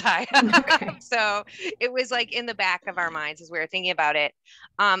aware of Sci-Hub. Okay. So it was like in the back of our minds as we were thinking about it.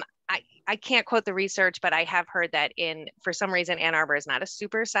 I can't quote the research, but I have heard that for some reason, Ann Arbor is not a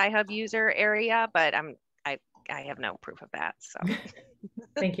super Sci-Hub user area, but I have no proof of that. So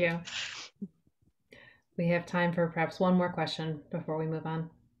thank you. We have time for perhaps one more question before we move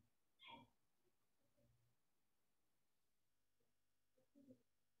on.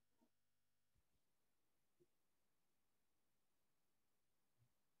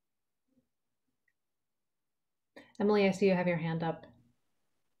 Emily, I see you have your hand up.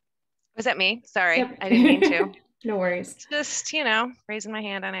 Was that me? Sorry, yep. I didn't mean to. No worries. Just, raising my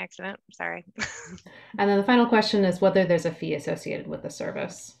hand on accident. Sorry. And then the final question is whether there's a fee associated with the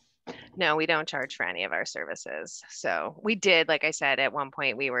service. No, we don't charge for any of our services. So we did, like I said, at one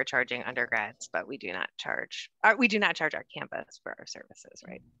point we were charging undergrads, but we do not charge our campus for our services,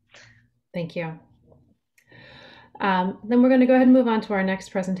 right? Thank you. Then we're going to go ahead and move on to our next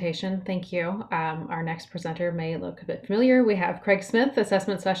presentation. Thank you. Our next presenter may look a bit familiar. We have Craig Smith,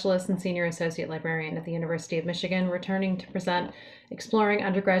 Assessment Specialist and Senior Associate Librarian at the University of Michigan, returning to present Exploring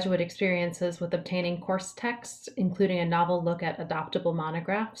Undergraduate Experiences with Obtaining Course Texts, including a novel look at adoptable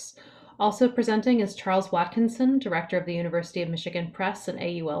monographs. Also presenting is Charles Watkinson, Director of the University of Michigan Press and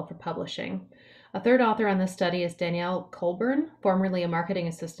AUL for Publishing. A third author on this study is Danielle Colburn, formerly a marketing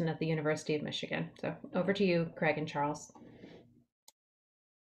assistant at the University of Michigan. So over to you, Craig and Charles.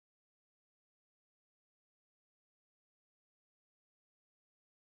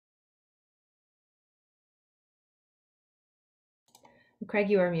 Craig,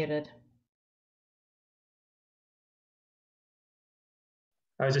 you are muted.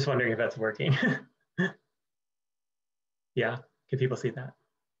 I was just wondering if that's working. Yeah, can people see that?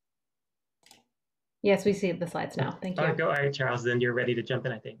 Yes, we see the slides now. Thank you. All right, Charles, then you're ready to jump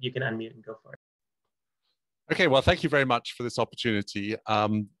in, I think. You can unmute and go for it. Okay, well, thank you very much for this opportunity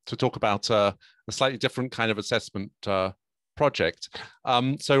to talk about a slightly different kind of assessment project.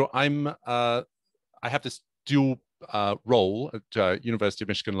 So I have this dual role at University of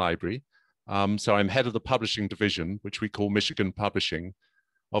Michigan Library. So I'm head of the publishing division, which we call Michigan Publishing,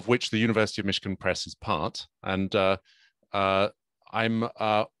 of which the University of Michigan Press is part. And I'm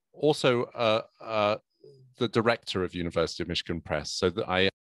also the director of University of Michigan Press, so that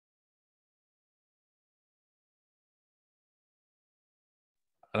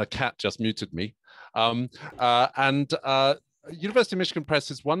and a cat just muted me. University of Michigan Press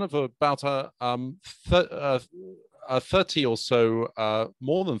is one of about 30 or so,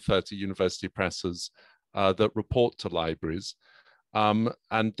 more than 30 university presses that report to libraries.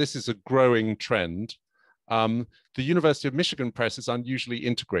 And this is a growing trend. The University of Michigan Press is unusually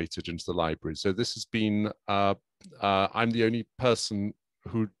integrated into the library. So this has been, I'm the only person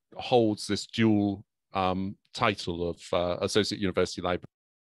who holds this dual title of Associate University Librarian.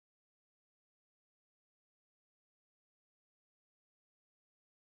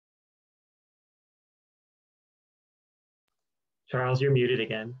 Charles, you're muted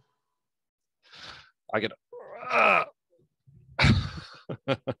again. I get.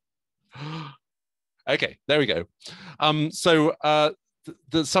 Okay, there we go. Some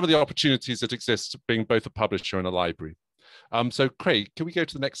of the opportunities that exist being both a publisher and a library. So Craig, can we go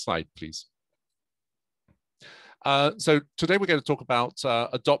to the next slide, please? So today we're going to talk about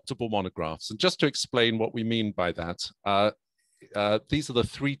adoptable monographs. And just to explain what we mean by that, these are the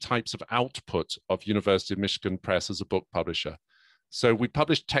three types of output of University of Michigan Press as a book publisher. So we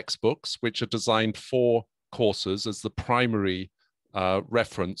publish textbooks, which are designed for courses as the primary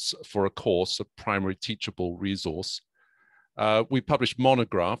reference for a course, a primary teachable resource. We publish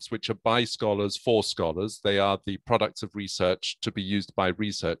monographs, which are by scholars for scholars. They are the products of research to be used by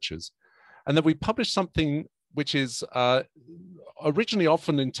researchers. And then we publish something which is originally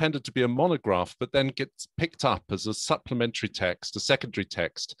often intended to be a monograph, but then gets picked up as a supplementary text, a secondary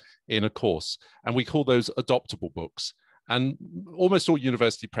text in a course. And we call those adoptable books. And almost all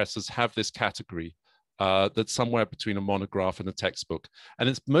university presses have this category that's somewhere between a monograph and a textbook. And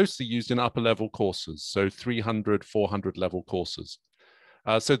it's mostly used in upper level courses, so 300, 400 level courses.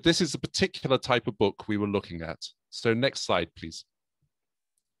 So this is a particular type of book we were looking at. So next slide, please.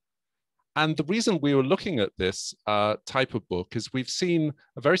 And the reason we were looking at this type of book is we've seen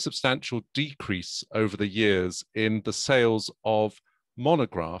a very substantial decrease over the years in the sales of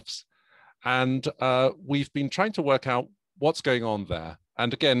monographs. And we've been trying to work out what's going on there.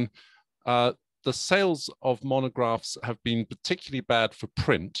 And again, the sales of monographs have been particularly bad for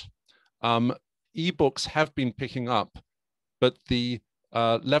print. Ebooks have been picking up, but the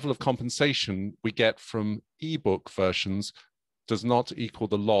level of compensation we get from ebook versions does not equal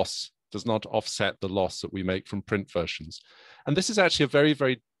the loss, does not offset the loss that we make from print versions. And this is actually a very,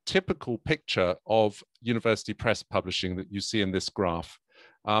 very typical picture of university press publishing that you see in this graph.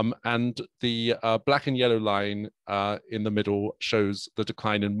 And the black and yellow line in the middle shows the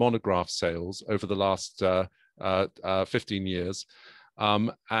decline in monograph sales over the last 15 years.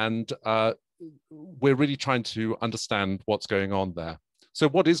 And we're really trying to understand what's going on there. So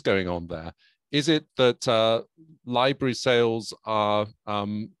what is going on there? Is it that library sales are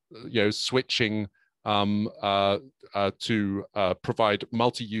switching to provide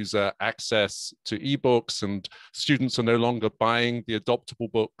multi-user access to ebooks, and students are no longer buying the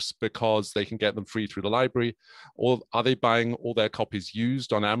adoptable books because they can get them free through the library? Or are they buying all their copies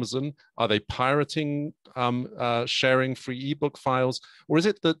used on Amazon? Are they pirating, sharing free ebook files? Or is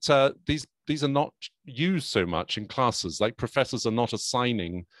it that these are not used so much in classes, like professors are not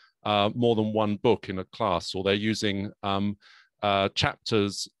assigning more than one book in a class, or they're using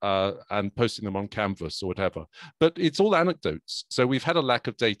chapters and posting them on Canvas or whatever? But it's all anecdotes. So we've had a lack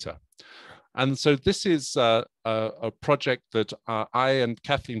of data. And so this is a project that I and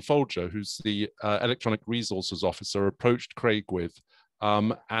Kathleen Folger, who's the Electronic Resources Officer, approached Craig with.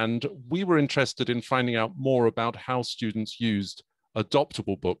 And we were interested in finding out more about how students used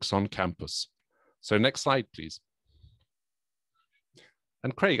adoptable books on campus. So next slide, please.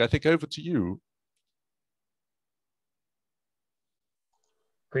 And Craig, I think over to you.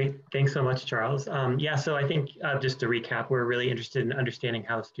 Great, thanks so much, Charles. Yeah, so I think just to recap, we're really interested in understanding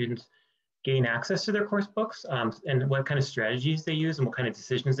how students gain access to their course books, and what kind of strategies they use and what kind of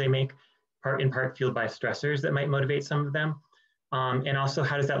decisions they make, in part fueled by stressors that might motivate some of them. And also,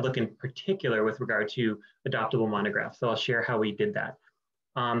 how does that look in particular with regard to adoptable monographs? So I'll share how we did that.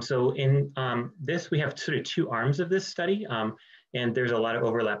 So in this, we have sort of two arms of this study, and there's a lot of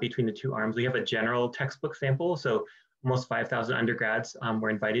overlap between the two arms. We have a general textbook sample, so almost 5,000 undergrads were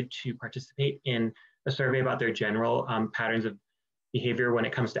invited to participate in a survey about their general patterns of behavior when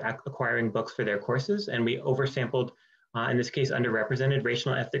it comes to acquiring books for their courses. And we oversampled, in this case, underrepresented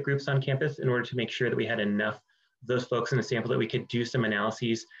racial and ethnic groups on campus in order to make sure that we had enough of those folks in the sample that we could do some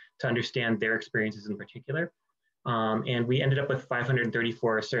analyses to understand their experiences in particular. And we ended up with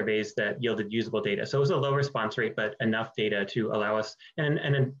 534 surveys that yielded usable data. So it was a low response rate, but enough data to allow us,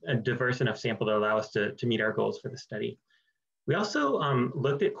 and a diverse enough sample to allow us to meet our goals for the study. We also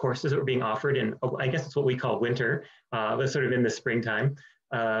looked at courses that were being offered in, I guess it's what we call winter, was sort of in the springtime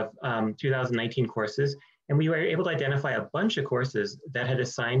of 2019 courses. And we were able to identify a bunch of courses that had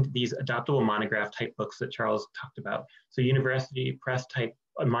assigned these adoptable monograph type books that Charles talked about. So university press type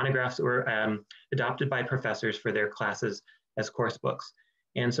monographs that were adopted by professors for their classes as course books.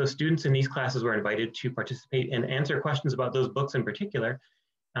 And so students in these classes were invited to participate and answer questions about those books in particular,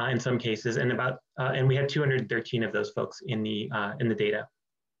 in some cases, and we had 213 of those folks in the data.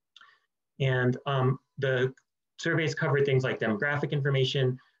 And the surveys covered things like demographic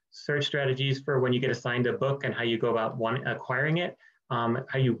information, search strategies for when you get assigned a book and how you go about acquiring it,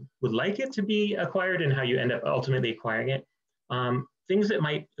 how you would like it to be acquired and how you end up ultimately acquiring it. Things that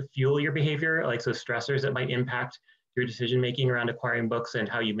might fuel your behavior, like so stressors that might impact your decision-making around acquiring books and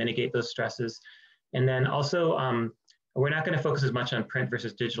how you mitigate those stresses. And then also, we're not going to focus as much on print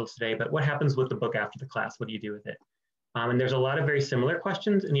versus digital today, but what happens with the book after the class? What do you do with it? And there's a lot of very similar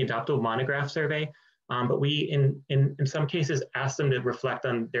questions in the adoptable monograph survey, but we, in some cases, asked them to reflect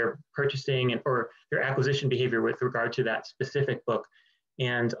on their purchasing or their acquisition behavior with regard to that specific book.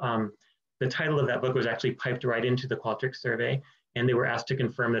 And the title of that book was actually piped right into the Qualtrics survey, and they were asked to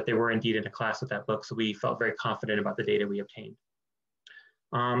confirm that they were indeed in a class with that book, so we felt very confident about the data we obtained.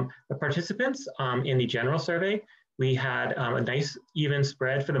 The participants in the general survey, we had a nice even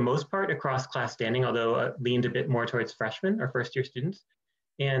spread for the most part across class standing, although leaned a bit more towards freshmen or first-year students.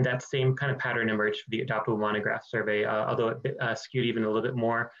 And that same kind of pattern emerged for the adoptable monograph survey, although it skewed even a little bit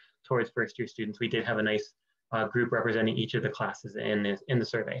more towards first-year students. We did have a nice group representing each of the classes in the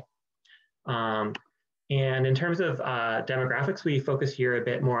survey. And in terms of demographics, we focus here a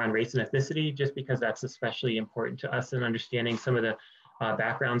bit more on race and ethnicity, just because that's especially important to us in understanding some of the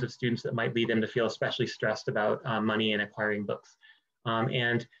backgrounds of students that might lead them to feel especially stressed about money and acquiring books.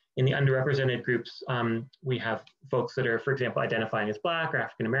 And in the underrepresented groups, we have folks that are, for example, identifying as Black or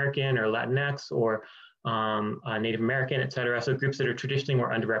African American or Latinx or Native American, et cetera. So groups that are traditionally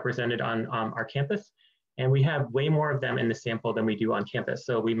more underrepresented on our campus. And we have way more of them in the sample than we do on campus.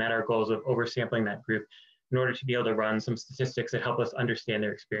 So we met our goals of oversampling that group in order to be able to run some statistics that help us understand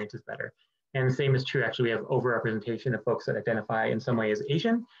their experiences better. And the same is true, actually, we have overrepresentation of folks that identify in some way as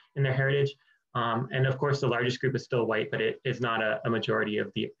Asian in their heritage. And of course, the largest group is still white, but it is not a majority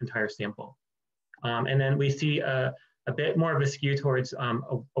of the entire sample. And then we see a bit more of a skew towards a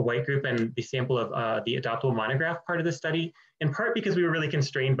white group and the sample of the adoptable monograph part of the study, in part because we were really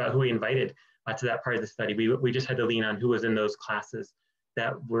constrained about who we invited to that part of the study. We just had to lean on who was in those classes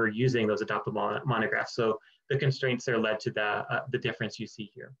that were using those adoptable monographs. So the constraints there led to the difference you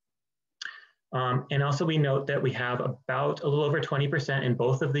see here. And also we note that we have about a little over 20% in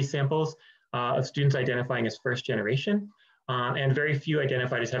both of these samples of students identifying as first generation, and very few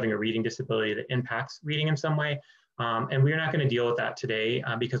identified as having a reading disability that impacts reading in some way. And we're not going to deal with that today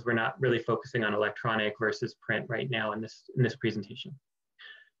because we're not really focusing on electronic versus print right now in this presentation.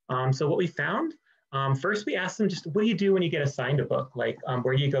 So what we found, first we asked them just, what do you do when you get assigned a book? Like,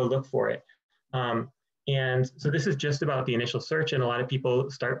 where do you go look for it? And so this is just about the initial search, and a lot of people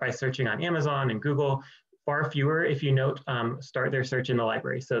start by searching on Amazon and Google. Far fewer, if you note, start their search in the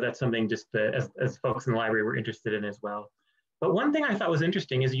library. So that's something just as folks in the library were interested in as well. But one thing I thought was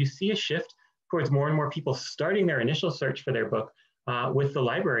interesting is you see a shift towards more and more people starting their initial search for their book with the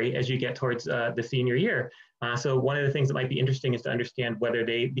library as you get towards the senior year. So one of the things that might be interesting is to understand whether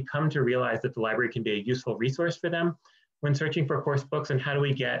they become to realize that the library can be a useful resource for them when searching for course books, and how do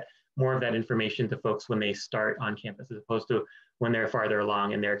we get more of that information to folks when they start on campus as opposed to when they're farther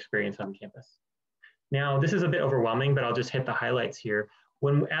along in their experience on campus. Now, this is a bit overwhelming, but I'll just hit the highlights here.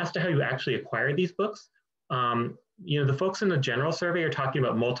 When asked how you actually acquire these books, the folks in the general survey are talking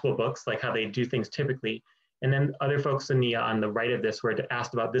about multiple books, like how they do things typically. And then other folks in the on the right of this were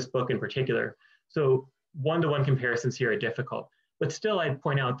asked about this book in particular. So one-to-one comparisons here are difficult. But still, I'd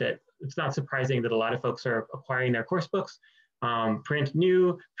point out that it's not surprising that a lot of folks are acquiring their course books, print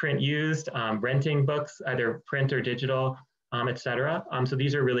new, print used, renting books, either print or digital, et cetera. So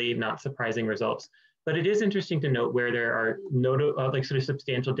these are really not surprising results. But it is interesting to note where there are sort of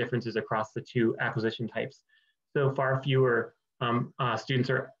substantial differences across the two acquisition types. So far fewer students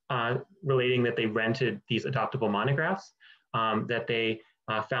are relating that they rented these adoptable monographs, that they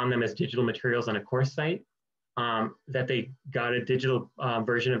found them as digital materials on a course site, that they got a digital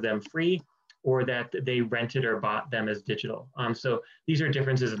version of them free, or that they rented or bought them as digital. So these are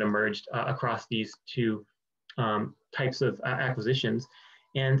differences that emerged across these two types of acquisitions.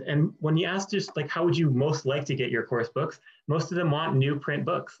 And when you ask just like, how would you most like to get your course books? Most of them want new print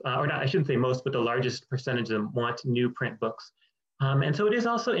books, or not, I shouldn't say most, but the largest percentage of them want new print books. And so it is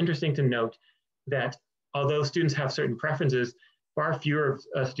also interesting to note that although students have certain preferences, far fewer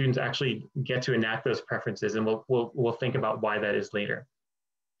students actually get to enact those preferences, and we'll think about why that is later.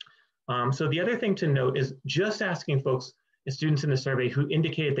 So the other thing to note is just asking folks, students in the survey who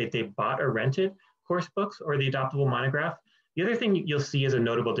indicated that they bought or rented course books or the adoptable monograph. The other thing you'll see as a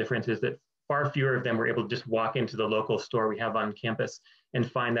notable difference is that far fewer of them were able to just walk into the local store we have on campus and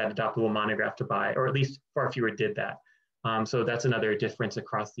find that adoptable monograph to buy, or at least far fewer did that. So that's another difference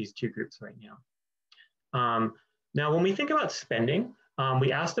across these two groups right now. Now, when we think about spending,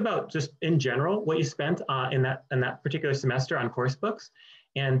 we asked about just in general what you spent in that particular semester on course books,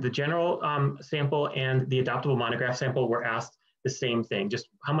 and the general sample and the adoptable monograph sample were asked the same thing. Just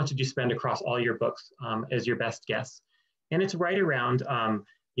how much did you spend across all your books as your best guess? And it's right around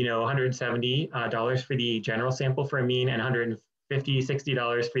 $170 for the general sample for a mean, and $150,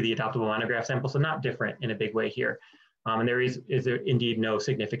 $60 for the adoptable monograph sample. So not different in a big way here. And there is indeed no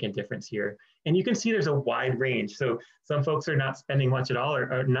significant difference here. And you can see there's a wide range. So some folks are not spending much at all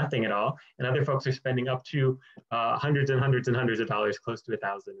or nothing at all. And other folks are spending up to hundreds and hundreds and hundreds of dollars, close to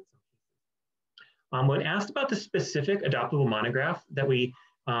 1,000 in some cases. When asked about the specific adoptable monograph that we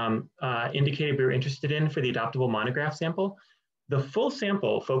indicated we were interested in for the adoptable monograph sample, the full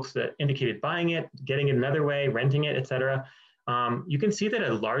sample, folks that indicated buying it, getting it another way, renting it, et cetera, you can see that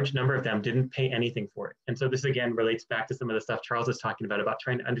a large number of them didn't pay anything for it. And so this again relates back to some of the stuff Charles is talking about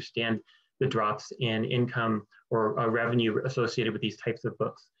trying to understand the drops in income or revenue associated with these types of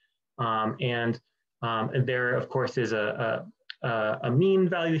books. And there, of course, is a mean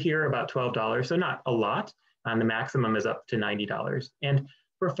value here, about $12, so not a lot. The maximum is up to $90. And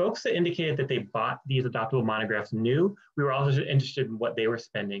for folks that indicated that they bought these adoptable monographs new, we were also interested in what they were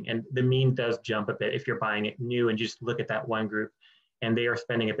spending. And the mean does jump a bit if you're buying it new and just look at that one group, and they are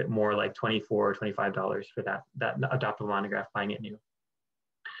spending a bit more, like $24 or $25 for that adoptable monograph buying it new.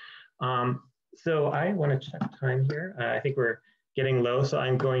 So I want to check time here. I think we're getting low, so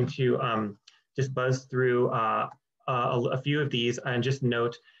I'm going to just buzz through a few of these and just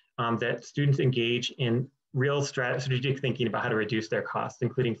note that students engage in real strategic thinking about how to reduce their costs,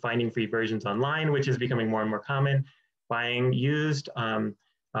 including finding free versions online, which is becoming more and more common, buying used,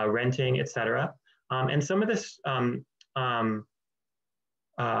 renting, et cetera. And some of this, some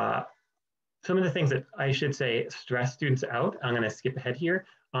of the things that I should say stress students out, I'm going to skip ahead here,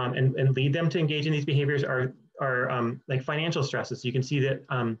 and lead them to engage in these behaviors are like financial stresses. So you can see that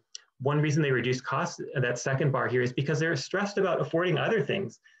one reason they reduce costs, that second bar here, is because they're stressed about affording other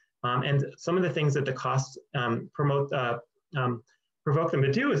things. And some of the things that the costs provoke them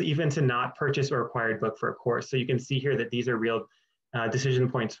to do is even to not purchase a required book for a course. So you can see here that these are real decision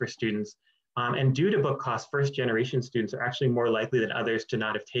points for students. And due to book costs, first generation students are actually more likely than others to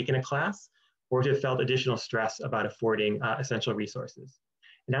not have taken a class or to have felt additional stress about affording essential resources.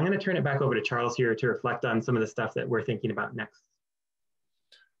 And I'm going to turn it back over to Charles here to reflect on some of the stuff that we're thinking about next.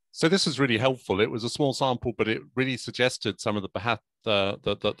 So this is really helpful. It was a small sample, but it really suggested some of the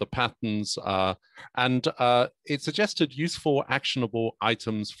patterns, and it suggested useful, actionable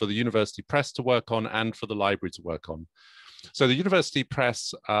items for the university press to work on and for the library to work on. So the university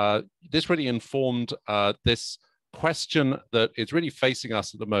press, this really informed this question that is really facing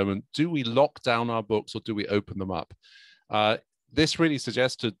us at the moment. Do we lock down our books or do we open them up? This really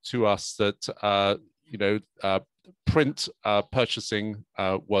suggested to us that, print purchasing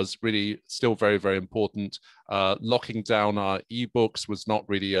was really still very, very important. Locking down our ebooks was not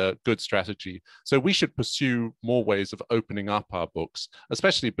really a good strategy. So we should pursue more ways of opening up our books,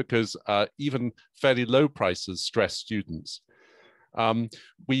 especially because even fairly low prices stress students.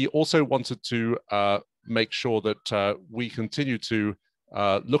 We also wanted to make sure that we continue to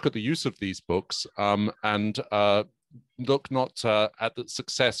look at the use of these books and look not at the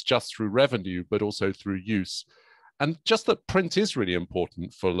success just through revenue, but also through use. And just that print is really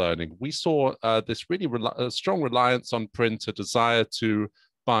important for learning. We saw this really strong reliance on print, a desire to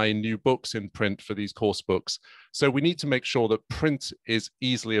buy new books in print for these course books. So we need to make sure that print is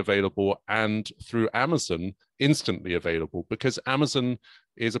easily available and through Amazon, instantly available, because Amazon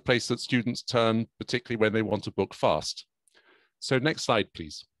is a place that students turn, particularly when they want a book fast. So next slide,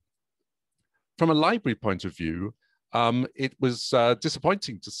 please. From a library point of view, it was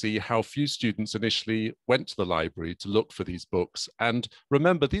disappointing to see how few students initially went to the library to look for these books. And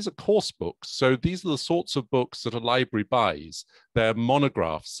remember, these are course books. So these are the sorts of books that a library buys. They're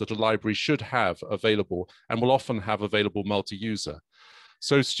monographs that a library should have available and will often have available multi-user.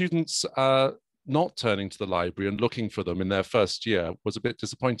 So students not turning to the library and looking for them in their first year was a bit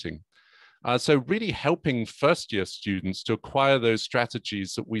disappointing. So really helping first-year students to acquire those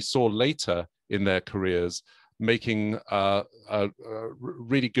strategies that we saw later in their careers, making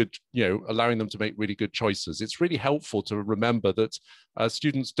really good, allowing them to make really good choices. It's really helpful to remember that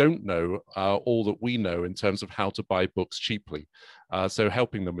students don't know all that we know in terms of how to buy books cheaply. So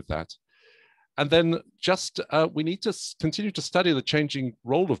helping them with that. And then just, we need to continue to study the changing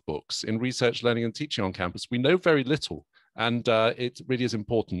role of books in research, learning, and teaching on campus. We know very little, and it really is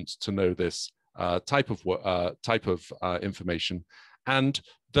important to know this type of information, and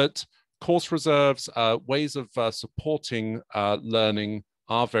that course reserves, ways of supporting learning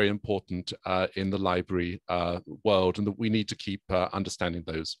are very important in the library world, and that we need to keep understanding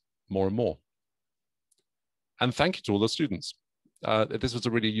those more and more. And thank you to all the students. This was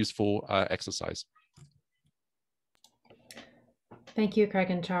a really useful exercise. Thank you,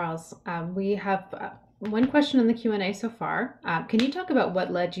 Craig and Charles. We have one question in the Q&A so far. Can you talk about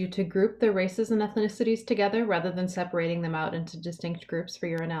what led you to group the races and ethnicities together rather than separating them out into distinct groups for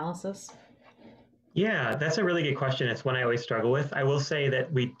your analysis? Yeah, that's a really good question. It's one I always struggle with. I will say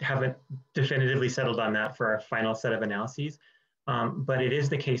that we haven't definitively settled on that for our final set of analyses, but it is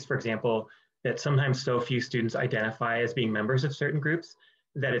the case, for example, that sometimes so few students identify as being members of certain groups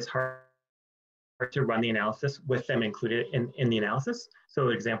that it's hard to run the analysis with them included in the analysis. So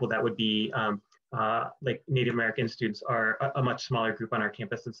an example that would be like Native American students are a much smaller group on our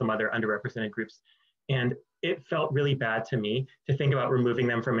campus than some other underrepresented groups. And it felt really bad to me to think about removing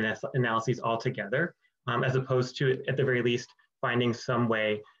them from analyses altogether, as opposed to, at the very least, finding some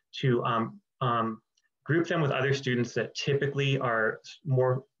way to group them with other students that typically are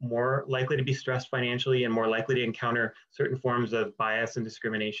more likely to be stressed financially and more likely to encounter certain forms of bias and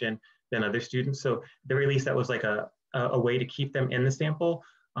discrimination than other students. So at the very least, that was like a way to keep them in the sample,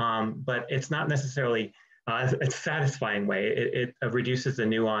 but it's not necessarily a satisfying way. It reduces the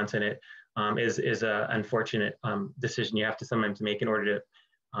nuance, and it is an unfortunate decision you have to sometimes make in order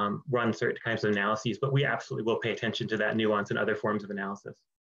to run certain kinds of analyses, but we absolutely will pay attention to that nuance in other forms of analysis.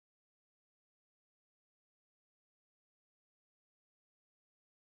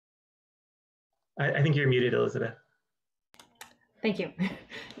 I think you're muted, Elizabeth. Thank you.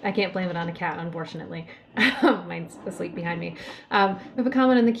 I can't blame it on a cat, unfortunately. Mine's asleep behind me. We have a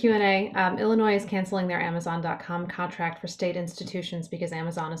comment in the Q&A. Illinois is canceling their Amazon.com contract for state institutions because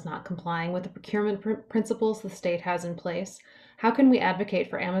Amazon is not complying with the procurement principles the state has in place. How can we advocate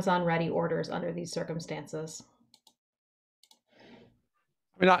for Amazon-ready orders under these circumstances?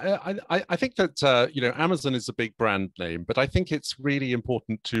 I mean, I think that, Amazon is a big brand name, but I think it's really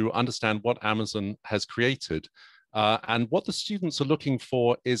important to understand what Amazon has created. And what the students are looking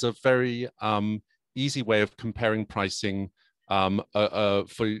for is a very easy way of comparing pricing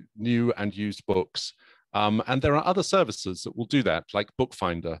for new and used books. And there are other services that will do that, like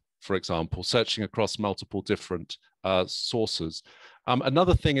Bookfinder, for example, searching across multiple different sources.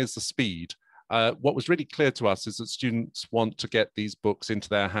 Another thing is the speed. what was really clear to us is that students want to get these books into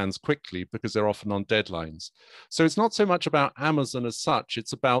their hands quickly because they're often on deadlines. So it's not so much about Amazon as such,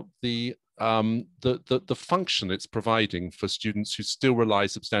 it's about the function it's providing for students who still rely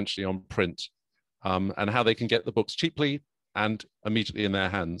substantially on print, and how they can get the books cheaply and immediately in their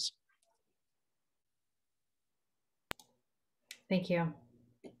hands. Thank you.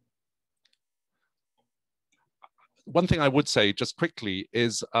 One thing I would say just quickly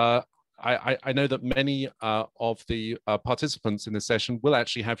is I know that many of the participants in this session will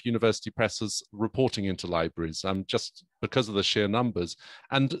actually have university presses reporting into libraries, just because of the sheer numbers.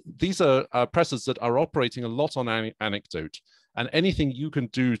 And these are presses that are operating a lot on anecdote. And anything you can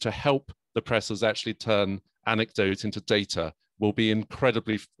do to help the presses actually turn anecdote into data will be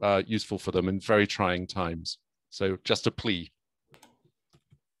incredibly useful for them in very trying times. So just a plea.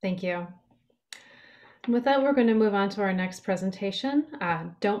 Thank you. With that, we're going to move on to our next presentation,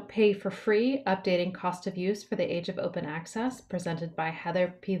 Don't Pay for Free, Updating Cost of Use for the Age of Open Access, presented by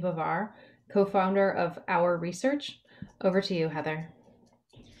Heather Piwowar, co-founder of Our Research. Over to you, Heather.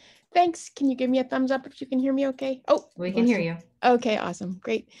 Thanks. Can you give me a thumbs up if you can hear me okay? Oh, we can hear you. Okay, awesome.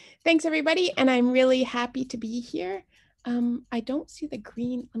 Great. Thanks, everybody. And I'm really happy to be here. I don't see the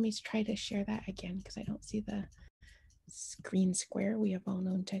green. Let me try to share that again because I don't see the green square we have all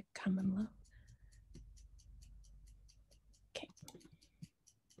known to come and love.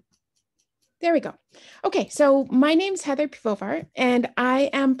 There we go. Okay, so my name's Heather Piwowar, and I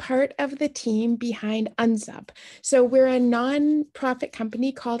am part of the team behind Unsub. So we're a nonprofit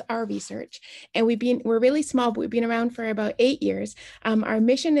company called Our Research, and we're really small, but we've been around for about 8 years. Our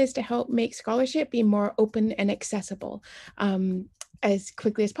mission is to help make scholarship be more open and accessible as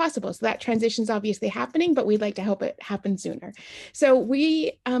quickly as possible. So that transition is obviously happening, but we'd like to help it happen sooner. So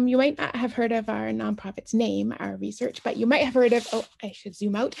we, you might not have heard of our nonprofit's name, Our Research, but you might have heard of, oh, I should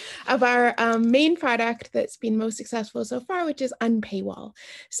zoom out, of our main product that's been most successful so far, which is Unpaywall.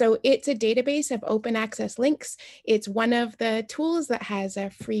 So it's a database of open access links. It's one of the tools that has a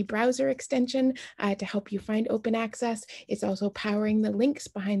free browser extension to help you find open access. It's also powering the links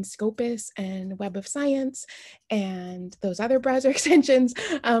behind Scopus and Web of Science and those other browser extensions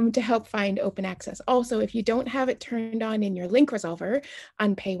to help find open access. Also, if you don't have it turned on in your link resolver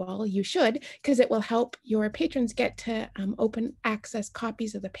on Paywall, you should, because it will help your patrons get to open access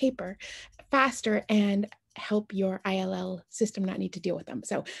copies of the paper faster and help your ILL system not need to deal with them.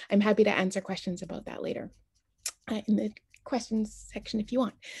 So I'm happy to answer questions about that later in the questions section if you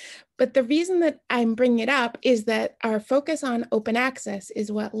want. But the reason that I'm bringing it up is that our focus on open access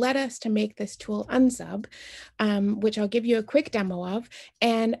is what led us to make this tool Unsub, which I'll give you a quick demo of.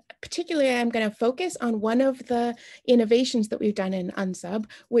 And particularly, I'm going to focus on one of the innovations that we've done in Unsub,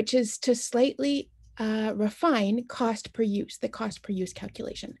 which is to slightly refine cost per use, the cost per use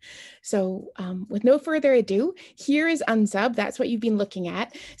calculation. So with no further ado, here is Unsub. That's what you've been looking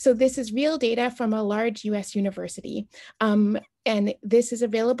at. So this is real data from a large US university. And this is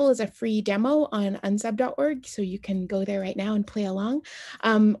available as a free demo on unsub.org. So you can go there right now and play along,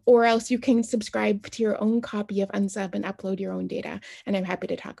 or else you can subscribe to your own copy of Unsub and upload your own data. And I'm happy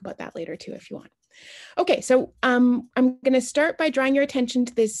to talk about that later too, if you want. Okay, so I'm going to start by drawing your attention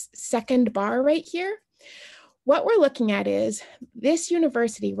to this second bar right here. What we're looking at is this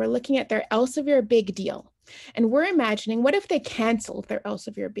university, we're looking at their Elsevier big deal. And we're imagining, what if they canceled their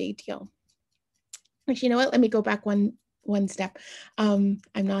Elsevier big deal? Actually, you know what? Let me go back one step. I'm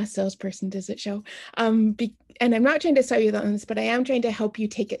not a salesperson, does it show? And I'm not trying to sell you on this, but I am trying to help you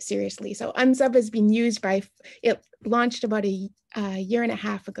take it seriously. So Unsub has been used by, it launched about a year and a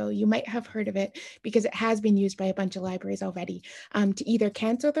half ago. You might have heard of it because it has been used by a bunch of libraries already to either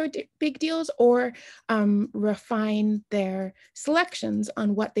cancel their big deals or refine their selections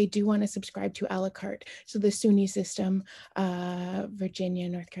on what they do want to subscribe to a la carte. So the SUNY system, Virginia,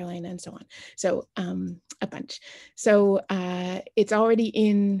 North Carolina, and so on. So a bunch. So it's already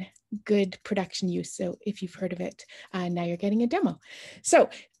in good production use. So if you've heard of it, now you're getting a demo. So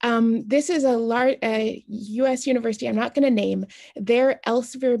this is a large US university, I'm not going to name, their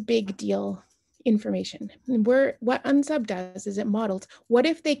Elsevier big deal information. And what Unsub does is it models, what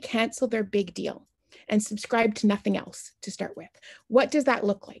if they cancel their big deal and subscribe to nothing else to start with? What does that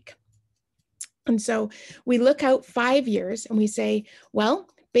look like? And so we look out 5 years and we say, well,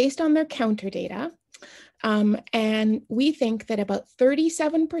 based on their counter data, and we think that about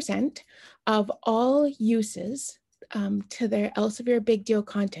 37% of all uses to their Elsevier big deal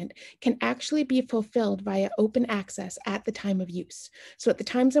content can actually be fulfilled via open access at the time of use. So at the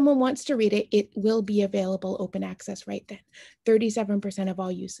time someone wants to read it, it will be available open access right then, 37% of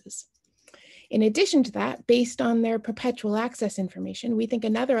all uses. In addition to that, based on their perpetual access information, we think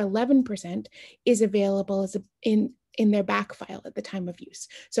another 11% is available as in their back file at the time of use.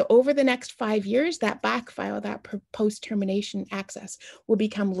 So over the next 5 years, that back file, that post-termination access will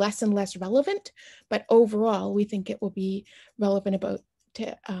become less and less relevant, but overall, we think it will be relevant about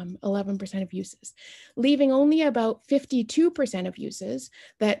to 11% of uses, leaving only about 52% of uses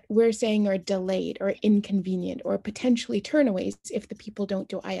that we're saying are delayed or inconvenient or potentially turnaways if the people don't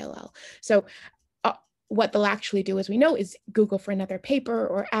do ILL. So what they'll actually do, as we know, is Google for another paper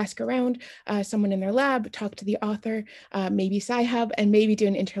or ask around someone in their lab, talk to the author, maybe Sci-Hub, and maybe do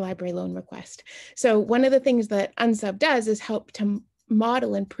an interlibrary loan request. So one of the things that UNSUB does is help to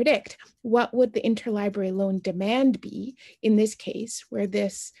model and predict what would the interlibrary loan demand be in this case where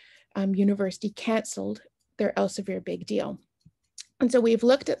this university canceled their Elsevier big deal. And so we've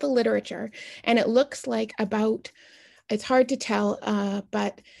looked at the literature, and it looks like it's hard to tell,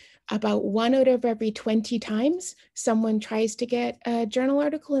 but about 1 out of every 20 times someone tries to get a journal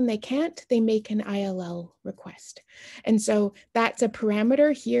article and they can't, they make an ILL request. And so that's a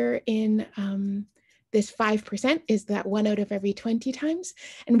parameter here in this 5% is that 1 out of every 20 times.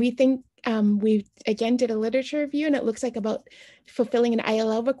 And we think we again did a literature review, and it looks like about fulfilling an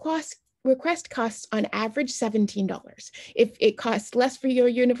ILL request costs on average $17. If it costs less for your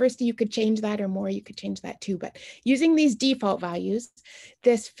university, you could change that, or more, you could change that too. But using these default values,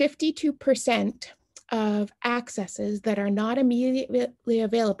 this 52% of accesses that are not immediately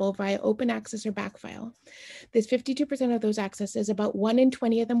available via open access or backfile, this 52% of those accesses, about 1 in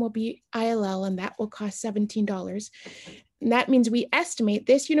 20 of them will be ILL, and that will cost $17. And that means we estimate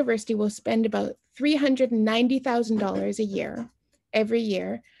this university will spend about $390,000 a year, every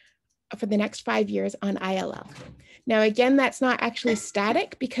year, for the next 5 years on ILL. Now, again, that's not actually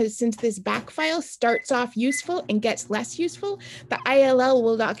static, because since this backfile starts off useful and gets less useful, the ILL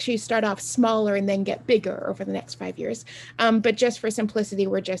will actually start off smaller and then get bigger over the next 5 years. But just for simplicity,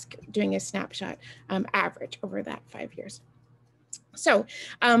 we're just doing a snapshot average over that 5 years. So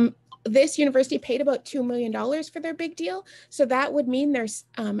this university paid about $2 million for their big deal. So that would mean they're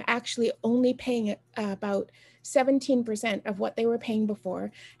actually only paying about 17% of what they were paying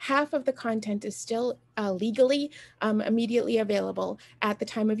before. Half of the content is still legally immediately available at the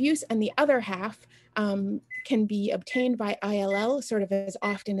time of use, and the other half can be obtained by ILL sort of as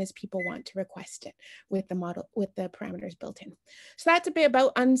often as people want to request it with the model, with the parameters built in. So that's a bit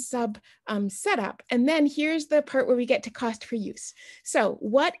about UNSUB setup. And then here's the part where we get to cost per use. So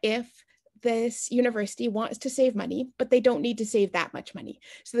what if this university wants to save money, but they don't need to save that much money?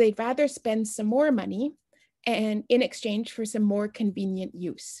 So they'd rather spend some more money and in exchange for some more convenient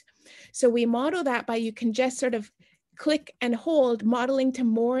use. So we model that by, you can just sort of click and hold, modeling to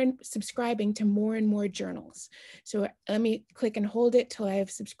more and subscribing to more and more journals. So let me click and hold it till I've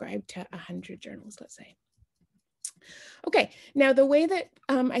subscribed to 100 journals, let's say. Okay, now the way that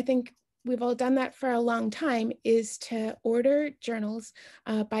I think we've all done that for a long time is to order journals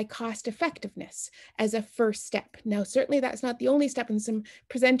by cost effectiveness as a first step. Now, certainly that's not the only step, and some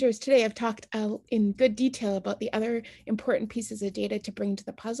presenters today have talked in good detail about the other important pieces of data to bring to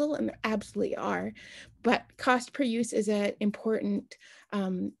the puzzle, and there absolutely are, but cost per use is an important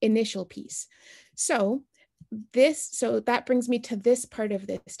initial piece. So that brings me to this part of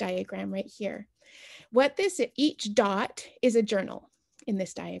this diagram right here. Each dot is a journal in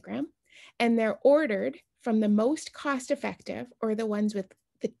this diagram, and they're ordered from the most cost effective, or the ones with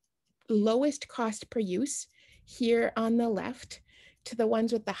the lowest cost per use here on the left, to the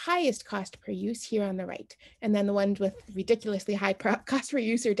ones with the highest cost per use here on the right. And then the ones with ridiculously high cost per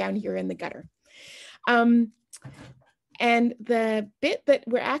use are down here in the gutter. And the bit that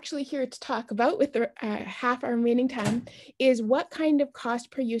we're actually here to talk about with the half our remaining time is what kind of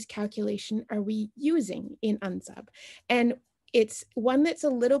cost per use calculation are we using in UNSUB? And it's one that's a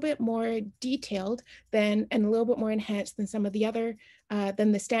little bit more detailed and a little bit more enhanced than some of the other,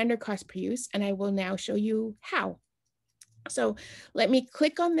 than the standard cost per use. And I will now show you how. So let me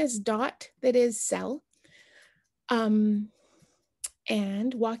click on this dot that is cell and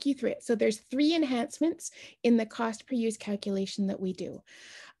walk you through it. So there's 3 enhancements in the cost per use calculation that we do.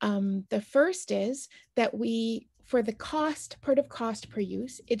 The first is that for the part of cost per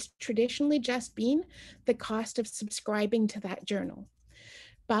use, it's traditionally just been the cost of subscribing to that journal.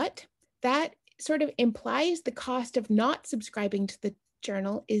 But that sort of implies the cost of not subscribing to the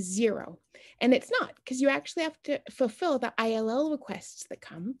journal is 0. And it's not, because you actually have to fulfill the ILL requests that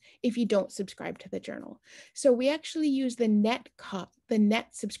come if you don't subscribe to the journal. So we actually use the net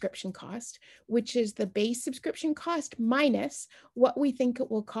subscription cost, which is the base subscription cost minus what we think it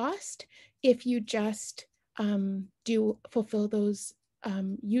will cost if you just fulfill those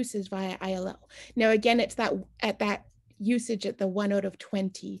uses via ILL. Now, again, it's that at that usage at the 1 out of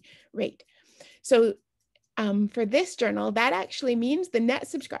 20 rate. So for this journal, that actually means the net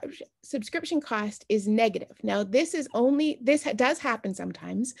subscription cost is negative. Now, this does happen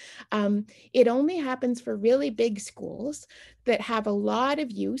sometimes. It only happens for really big schools that have a lot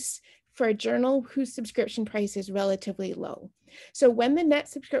of use for a journal whose subscription price is relatively low. So when the net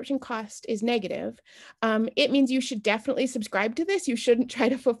subscription cost is negative, it means you should definitely subscribe to this. You shouldn't try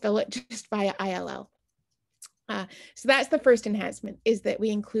to fulfill it just via ILL. So that's the first enhancement, is that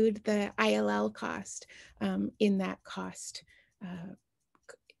we include the ILL cost in that cost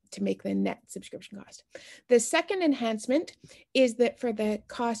to make the net subscription cost. The second enhancement is that for the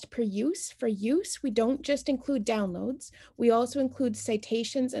cost per use, we don't just include downloads, we also include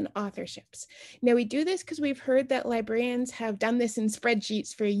citations and authorships. Now we do this because we've heard that librarians have done this in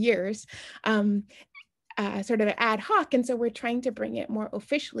spreadsheets for years, sort of ad hoc, and so we're trying to bring it more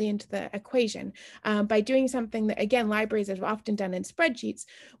officially into the equation by doing something that, again, libraries have often done in spreadsheets,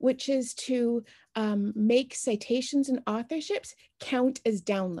 which is to make citations and authorships count as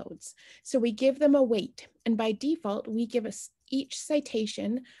downloads. So we give them a weight, and by default, we give each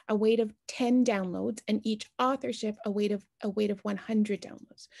citation a weight of 10 downloads and each authorship a weight of 100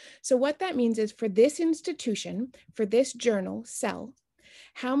 downloads. So what that means is, for this institution, for this journal, Cell,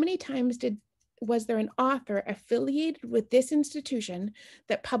 how many times was there an author affiliated with this institution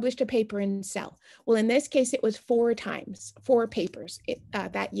that published a paper in Cell? Well, in this case, it was 4 times, 4 papers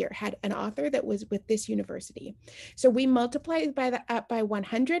that year had an author that was with this university. So we multiply by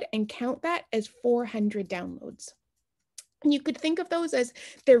 100 and count that as 400 downloads. And you could think of those as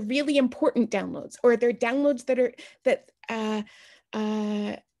they're really important downloads, or they're downloads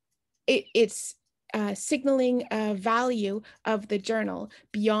it's signaling a value of the journal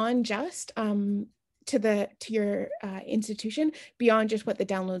beyond just to your institution, beyond just what the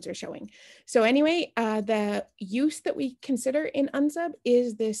downloads are showing. So anyway, the use that we consider in UNZUB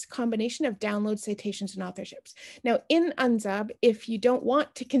is this combination of downloads, citations, and authorships. Now in UNZUB, if you don't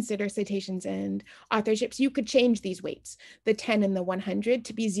want to consider citations and authorships, you could change these weights, the 10 and the 100,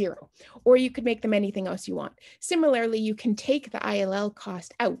 to be 0, or you could make them anything else you want. Similarly, you can take the ILL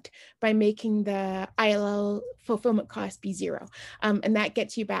cost out by making the ILL fulfillment cost be 0. And that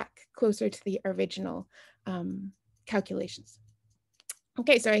gets you back closer to the original calculations.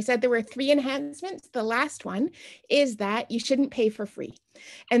 Okay, so I said there were 3 enhancements. The last one is that you shouldn't pay for free.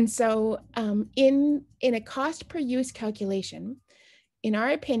 And so in a cost per use calculation, in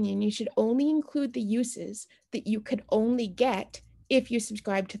our opinion, you should only include the uses that you could only get if you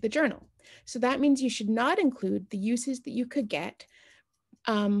subscribe to the journal. So that means you should not include the uses that you could get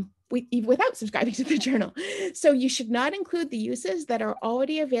without subscribing to the journal. So you should not include the uses that are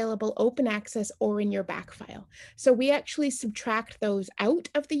already available open access or in your back file. So we actually subtract those out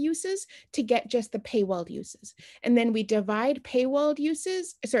of the uses to get just the paywalled uses. And then we divide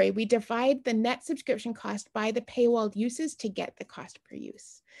we divide the net subscription cost by the paywalled uses to get the cost per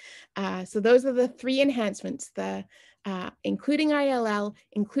use. So those are the 3 enhancements, including ILL,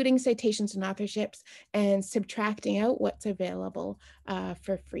 including citations and authorships, and subtracting out what's available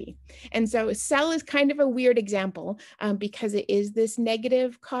for free. And so Cell is kind of a weird example because it is this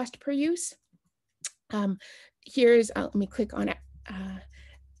negative cost per use. Let me click on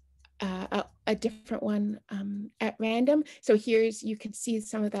a different one at random. So you can see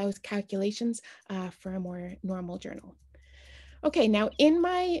some of those calculations for a more normal journal. Okay, now in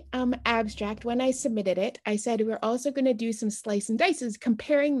my abstract, when I submitted it, I said we're also going to do some slice and dices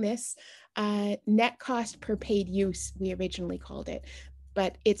comparing this net cost per paid use, we originally called it.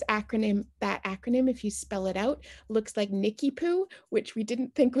 But that acronym, if you spell it out, looks like Nicky Poo, which we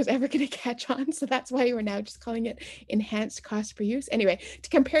didn't think was ever going to catch on. So that's why we're now just calling it enhanced cost per use. Anyway, to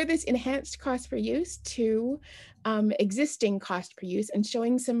compare this enhanced cost per use to existing cost per use, and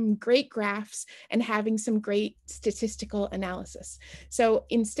showing some great graphs and having some great statistical analysis. So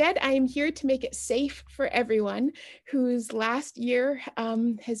instead, I am here to make it safe for everyone whose last year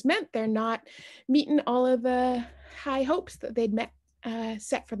has meant they're not meeting all of the high hopes that they'd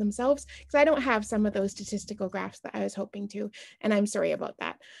set for themselves, because I don't have some of those statistical graphs that I was hoping to, and I'm sorry about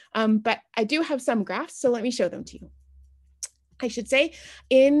that. But I do have some graphs, so let me show them to you. I should say,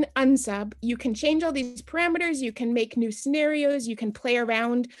 in UNSUB, you can change all these parameters, you can make new scenarios, you can play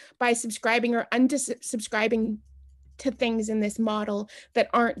around by subscribing or unsubscribing to things in this model that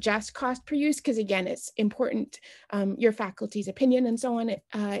aren't just cost per use, because again, it's important, your faculty's opinion and so on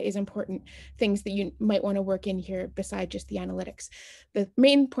is important, things that you might want to work in here beside just the analytics. The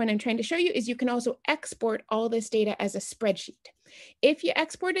main point I'm trying to show you is you can also export all this data as a spreadsheet. If you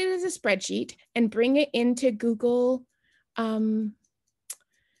export it as a spreadsheet and bring it into Google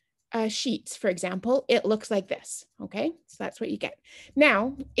sheets, for example, it looks like this. Okay, so that's what you get.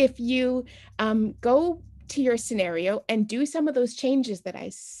 Now, if you go to your scenario and do some of those changes that I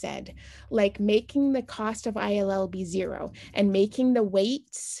said, like making the cost of ILL be 0 and making the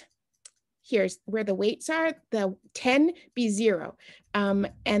weights, here's where the weights are, the 10 be 0,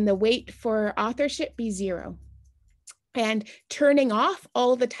 and the weight for authorship be 0. And turning off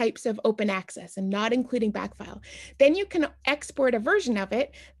all the types of open access and not including backfile. Then you can export a version of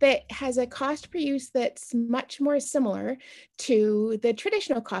it that has a cost per use that's much more similar to the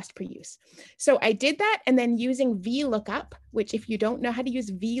traditional cost per use. So I did that, and then using VLOOKUP, which if you don't know how to use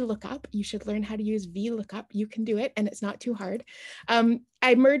VLOOKUP, you should learn how to use VLOOKUP. You can do it, and it's not too hard.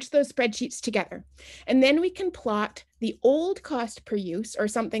 I merged those spreadsheets together. And then we can plot the old cost per use, or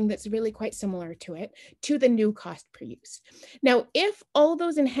something that's really quite similar to it, to the new cost per use. Now, if all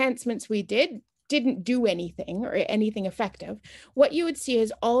those enhancements we didn't do anything or anything effective, what you would see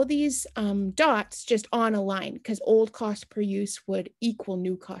is all these dots just on a line, because old cost per use would equal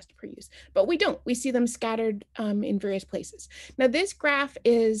new cost per use. But we don't. We see them scattered in various places. Now, this graph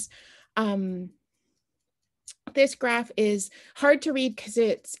is hard to read because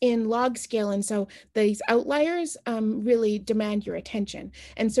it's in log scale, and so these outliers really demand your attention.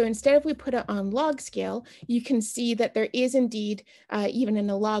 And so instead, if we put it on log scale, you can see that there is indeed, even in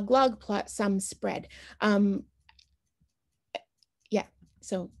a log plot, some spread. Yeah,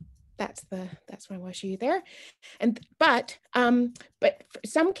 so that's what I want to show you there. And but for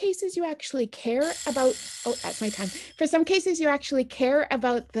some cases you actually care about, oh, that's my time. For some cases you actually care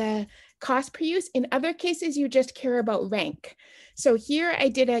about the cost per use. In other cases, you just care about rank. So here I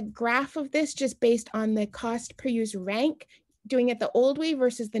did a graph of this just based on the cost per use rank, doing it the old way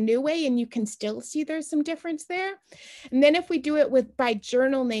versus the new way, and you can still see there's some difference there. And then if we do it by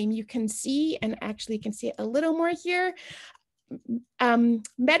journal name, you can see, and actually you can see it a little more here,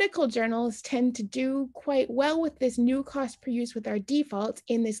 medical journals tend to do quite well with this new cost per use with our defaults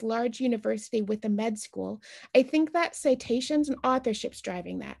in this large university with a med school. I think that citations and authorship's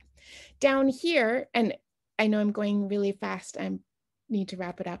driving that. Down here, and I know I'm going really fast, I need to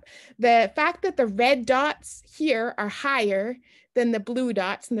wrap it up. The fact that the red dots here are higher than the blue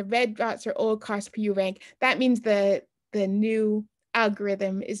dots, and the red dots are old cost per use rank, that means the new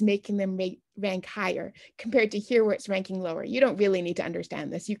algorithm is making them rank higher compared to here where it's ranking lower. You don't really need to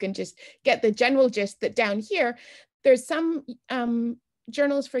understand this. You can just get the general gist that down here, there's some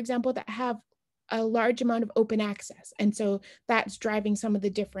journals, for example, that have a large amount of open access. And so that's driving some of the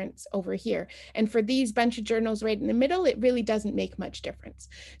difference over here. And for these bunch of journals right in the middle, it really doesn't make much difference.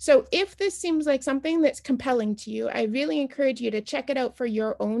 So if this seems like something that's compelling to you, I really encourage you to check it out for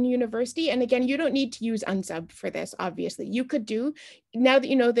your own university. And again, you don't need to use Unsub for this, obviously. You could do, now that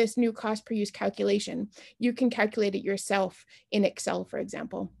you know this new cost per use calculation, you can calculate it yourself in Excel, for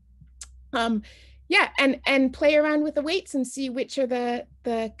example. Yeah, and play around with the weights and see which are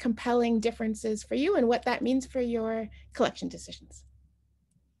the compelling differences for you and what that means for your collection decisions.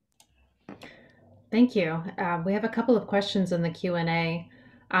 Thank you. We have a couple of questions in the Q&A.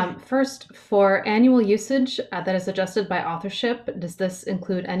 First, for annual usage that is adjusted by authorship, does this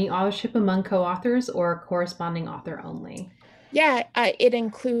include any authorship among co-authors or corresponding author only? Yeah, it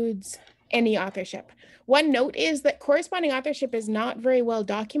includes any authorship. One note is that corresponding authorship is not very well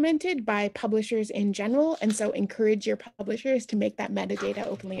documented by publishers in general, and so encourage your publishers to make that metadata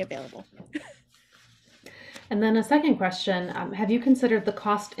openly available. And then a second question, have you considered the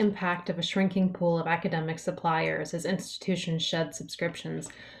cost impact of a shrinking pool of academic suppliers as institutions shed subscriptions?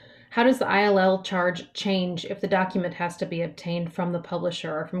 How does the ILL charge change if the document has to be obtained from the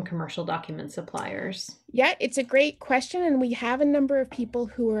publisher or from commercial document suppliers? Yeah, it's a great question, and we have a number of people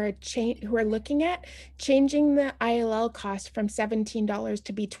who are looking at changing the ILL cost from $17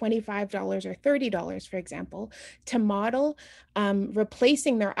 to be $25 or $30, for example, to model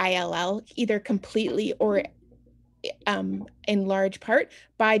replacing their ILL either completely or in large part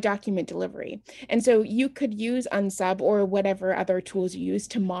by document delivery. And so you could use Unsub or whatever other tools you use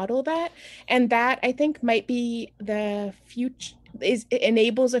to model that. And that, I think, might be the future. It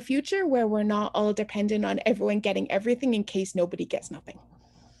enables a future where we're not all dependent on everyone getting everything in case nobody gets nothing.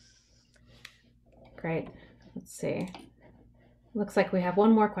 Great. Let's see. Looks like we have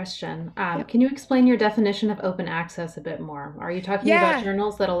one more question. Can you explain your definition of open access a bit more? Are you talking about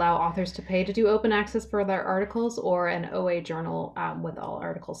journals that allow authors to pay to do open access for their articles, or an OA journal with all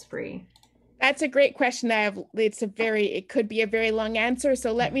articles free? That's a great question. It could be a very long answer.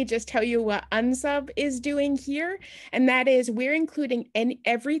 So let me just tell you what UNSUB is doing here. And that is we're including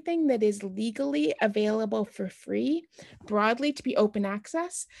everything that is legally available for free broadly to be open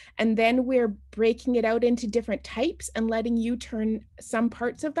access. And then we're breaking it out into different types and letting you turn some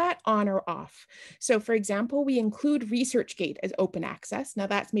parts of that on or off. So for example, we include ResearchGate as open access. Now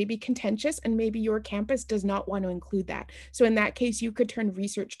that's maybe contentious and maybe your campus does not want to include that. So in that case, you could turn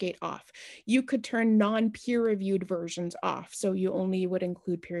ResearchGate off. You could turn non-peer-reviewed versions off. So you only would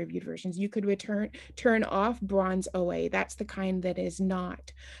include peer-reviewed versions. You could turn off Bronze OA. That's the kind that is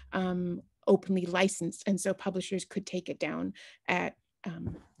not openly licensed. And so publishers could take it down at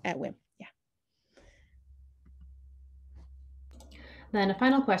whim. Yeah. Then a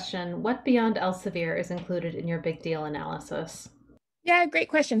final question, what beyond Elsevier is included in your big deal analysis? Yeah, great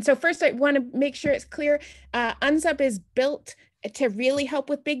question. So first I want to make sure it's clear, UNSUB is built to really help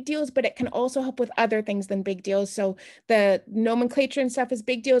with big deals, but it can also help with other things than big deals. So the nomenclature and stuff is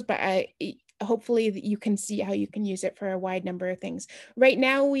big deals, but hopefully you can see how you can use it for a wide number of things. Right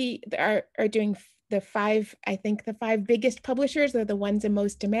now we are doing the five biggest publishers are the ones in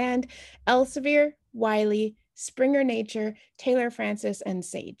most demand: Elsevier, Wiley, Springer Nature, Taylor Francis, and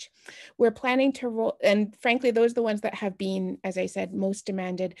Sage. We're planning to roll, and frankly, those are the ones that have been, as I said, most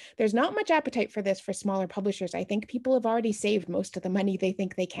demanded. There's not much appetite for this for smaller publishers. I think people have already saved most of the money they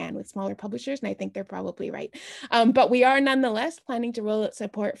think they can with smaller publishers, and I think they're probably right. But we are nonetheless planning to roll out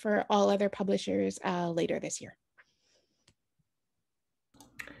support for all other publishers later this year.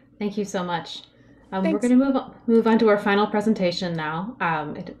 Thank you so much. We're going to move on to our final presentation now.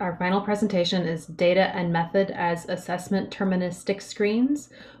 Our final presentation is Data and Method as Assessment Terministic Screens,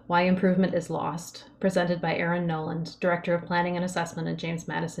 Why Improvement is Lost, presented by Erin Noland, Director of Planning and Assessment at James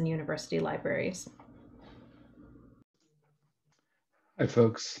Madison University Libraries. Hi,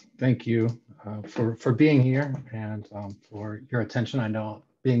 folks. Thank you for being here and for your attention. I know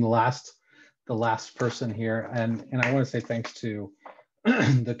being the last person here, and I want to say thanks to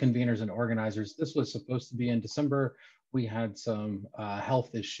the conveners and organizers. This was supposed to be in December. We had some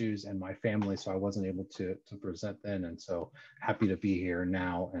health issues in my family, so I wasn't able to present then. And so happy to be here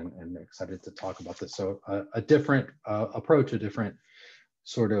now and excited to talk about this. So a different approach, a different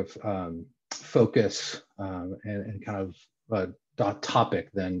sort of focus and kind of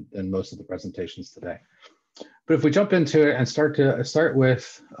topic than most of the presentations today. But if we jump into it and start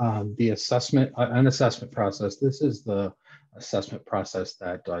with the assessment process, this is the assessment process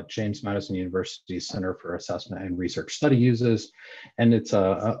that James Madison University Center for Assessment and Research Study uses. And it's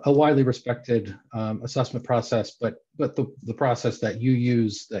a widely respected assessment process, but the process that you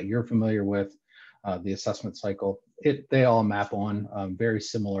use, that you're familiar with, the assessment cycle, they all map on very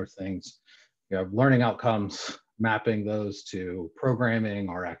similar things. You have learning outcomes, mapping those to programming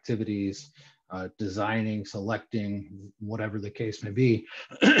or activities, designing, selecting, whatever the case may be,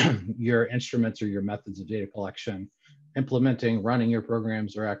 your instruments or your methods of data collection, implementing, running your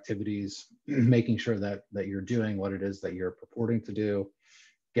programs or activities, making sure that you're doing what it is that you're purporting to do,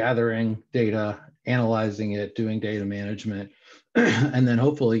 gathering data, analyzing it, doing data management, and then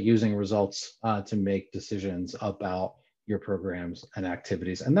hopefully using results to make decisions about your programs and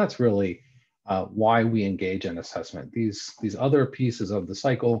activities. And that's really why we engage in assessment. These other pieces of the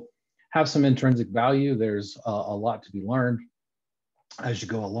cycle have some intrinsic value. There's a lot to be learned as you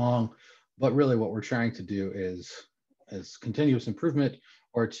go along, but really what we're trying to do is continuous improvement,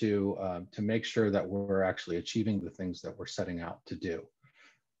 or to make sure that we're actually achieving the things that we're setting out to do.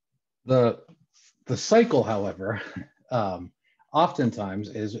 The cycle, however, oftentimes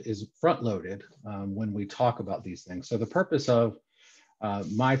is front-loaded when we talk about these things. So the purpose of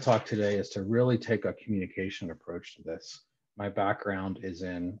my talk today is to really take a communication approach to this. My background is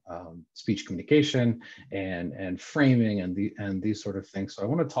in speech communication and framing and these sort of things. So I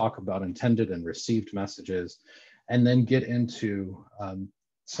want to talk about intended and received messages, and then get into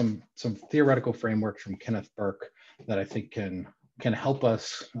some theoretical framework from Kenneth Burke that I think can help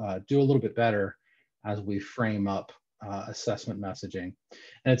us do a little bit better as we frame up assessment messaging.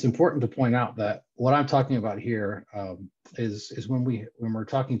 And it's important to point out that what I'm talking about here is when we're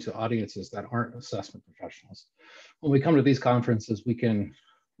talking to audiences that aren't assessment professionals. When we come to these conferences, we can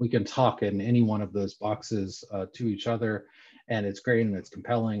talk in any one of those boxes to each other, and it's great and it's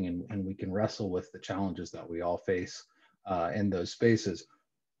compelling, and we can wrestle with the challenges that we all face in those spaces.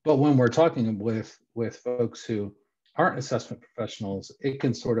 But when we're talking with folks who aren't assessment professionals, it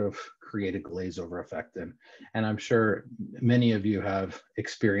can sort of create a glaze over effect. And I'm sure many of you have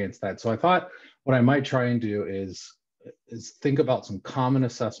experienced that. So I thought what I might try and do is think about some common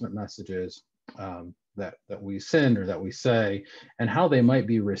assessment messages that we send or that we say, and how they might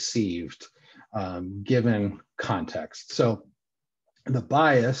be received given context. So the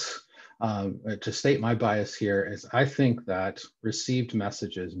bias, to state my bias here, is I think that received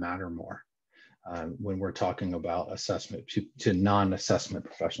messages matter more when we're talking about assessment to non-assessment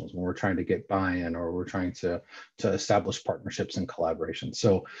professionals, when we're trying to get buy-in or we're trying to establish partnerships and collaboration.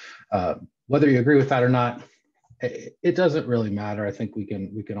 So whether you agree with that or not, it doesn't really matter. I think we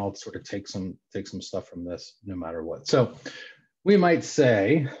can all sort of take some stuff from this no matter what. So we might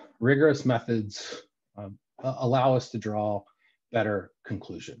say rigorous methods allow us to draw better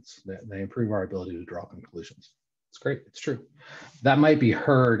conclusions. They improve our ability to draw conclusions. It's great, it's true. That might be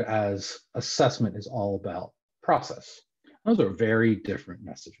heard as assessment is all about process. Those are very different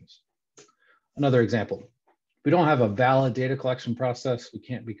messages. Another example, if we don't have a valid data collection process, we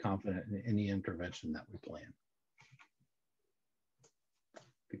can't be confident in any intervention that we plan.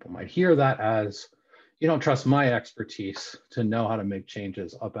 People might hear that as, you don't trust my expertise to know how to make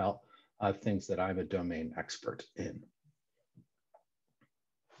changes about things that I'm a domain expert in.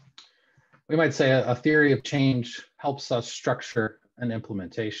 We might say a theory of change helps us structure an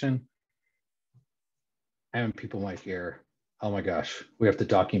implementation. And people might hear, oh my gosh, we have to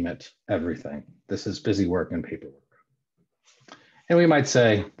document everything. This is busy work and paperwork. And we might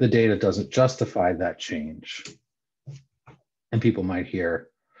say the data doesn't justify that change. And people might hear,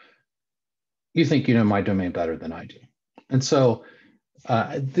 you think you know my domain better than I do. And so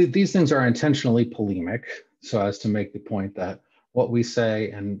these things are intentionally polemic, so as to make the point that what we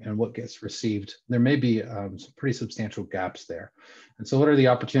say and what gets received, there may be some pretty substantial gaps there. And so what are the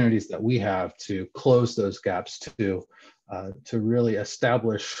opportunities that we have to close those gaps to really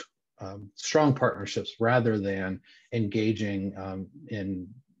establish strong partnerships rather than engaging in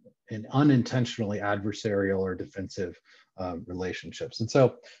unintentionally adversarial or defensive relationships. And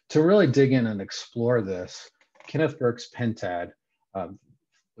so to really dig in and explore this, Kenneth Burke's Pentad,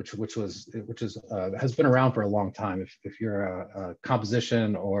 which has been around for a long time. If you're a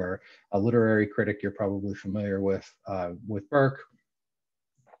composition or a literary critic, you're probably familiar with Burke.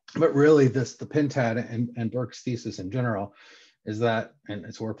 But really, the Pentad and Burke's thesis in general is that,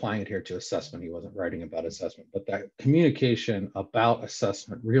 and so we're applying it here to assessment. He wasn't writing about assessment, but that communication about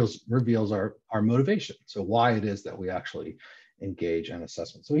assessment reveals our motivation. So why it is that we actually engage in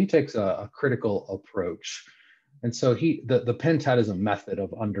assessment. So he takes a critical approach. And so the Pentad is a method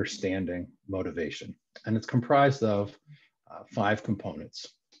of understanding motivation, and it's comprised of 5 components.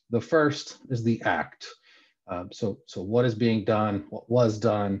 The first is the act. So what is being done, what was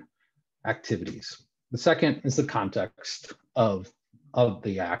done, activities. The second is the context of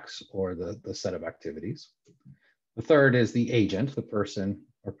the acts or the set of activities. The third is the agent, the person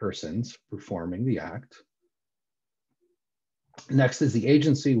or persons performing the act. Next is the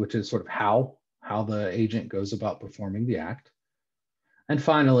agency, which is sort of how the agent goes about performing the act. And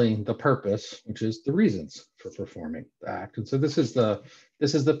finally, the purpose, which is the reasons for performing the act. And so this is the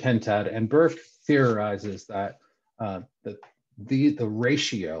Pentad, and Burke theorizes that the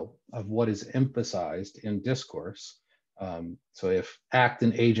ratio of what is emphasized in discourse. So if act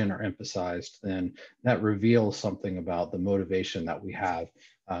and agent are emphasized, then that reveals something about the motivation that we have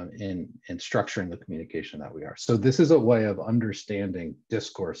in structuring the communication that we are. So this is a way of understanding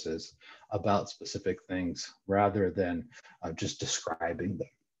discourses about specific things rather than just describing them.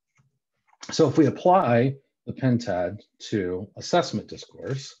 So if we apply the Pentad to assessment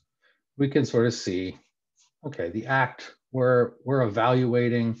discourse, we can sort of see, okay, the act, we're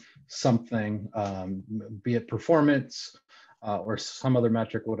evaluating something, be it performance or some other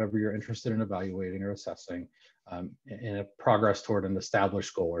metric, whatever you're interested in evaluating or assessing, in a progress toward an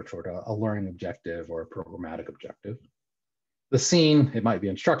established goal or toward a learning objective or a programmatic objective. The scene, it might be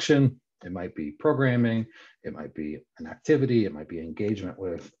instruction, it might be programming, it might be an activity, it might be engagement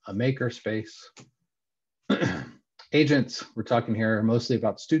with a maker space. Agents, we're talking here mostly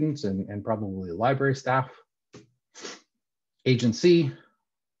about students and probably library staff. Agency,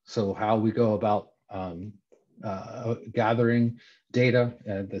 so how we go about gathering data.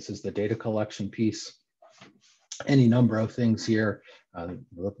 This is the data collection piece. Any number of things here.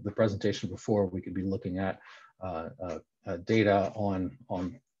 The presentation before, we could be looking at data on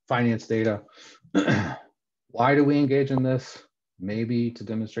finance data. Why do we engage in this? Maybe to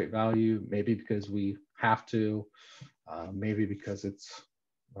demonstrate value, maybe because we have to, maybe because it's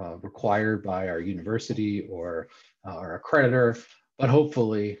required by our university or our accreditor, but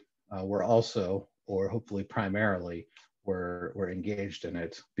hopefully we're also, or hopefully primarily, we're engaged in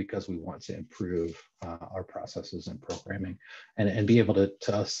it because we want to improve our processes and programming and be able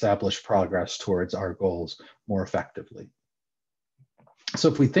to establish progress towards our goals more effectively. So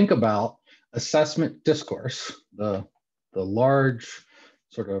if we think about assessment discourse, the large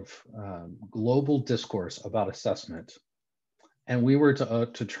sort of global discourse about assessment, and we were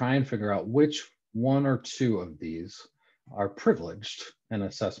to try and figure out which one or two of these are privileged in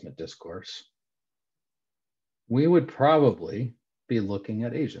assessment discourse, we would probably be looking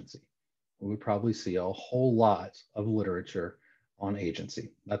at agency. We would probably see a whole lot of literature on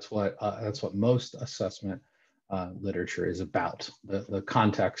agency. That's what most assessment literature is about, the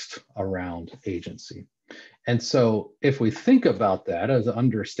context around agency. And so if we think about that as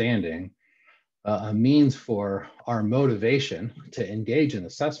understanding a means for our motivation to engage in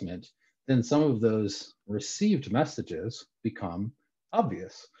assessment, then some of those received messages become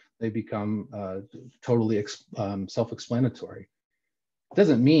obvious. They become totally self-explanatory. It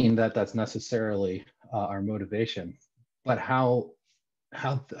doesn't mean that that's necessarily our motivation, but how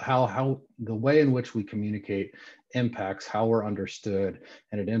the way in which we communicate impacts how we're understood,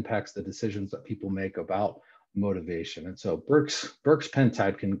 and it impacts the decisions that people make about motivation. And so Burke's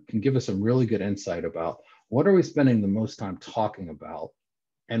pentad can give us some really good insight about what are we spending the most time talking about,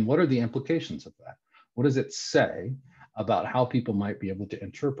 and what are the implications of that? What does it say about how people might be able to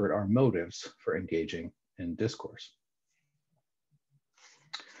interpret our motives for engaging in discourse?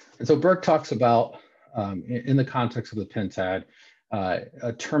 And so Burke talks about, in the context of the pentad,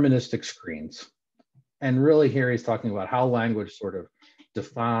 terministic screens. And really here he's talking about how language sort of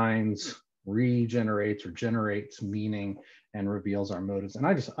defines, regenerates, or generates meaning and reveals our motives. And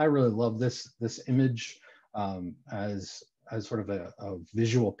I really love this image as sort of a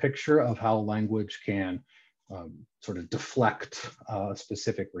visual picture of how language can sort of deflect a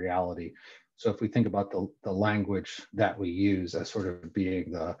specific reality. So if we think about the language that we use as sort of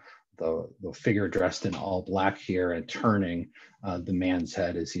being the figure dressed in all black here and turning the man's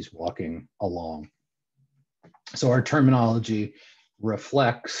head as he's walking along. So our terminology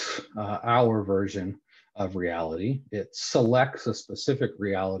reflects our version of reality. It selects a specific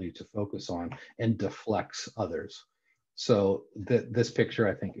reality to focus on and deflects others. So this picture,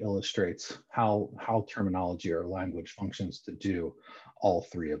 I think, illustrates how terminology or language functions to do all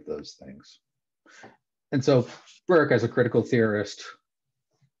three of those things. And so Burke, as a critical theorist,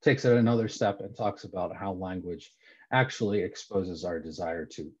 takes it another step and talks about how language actually exposes our desire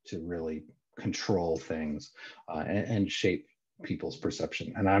to really control things and shape people's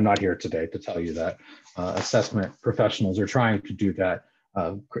perception. And I'm not here today to tell you that assessment professionals are trying to do that.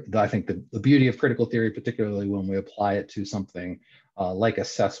 I think the beauty of critical theory, particularly when we apply it to something like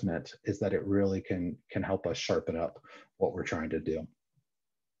assessment, is that it really can help us sharpen up what we're trying to do.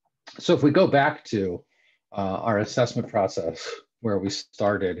 So if we go back to our assessment process where we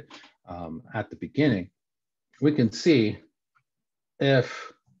started at the beginning, we can see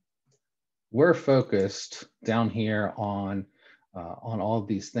if we're focused down here on all of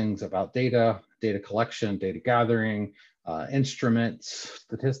these things about data collection, data gathering, instruments,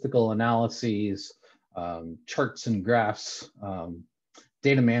 statistical analyses, charts and graphs,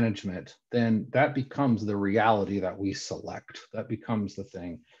 data management, then that becomes the reality that we select. That becomes the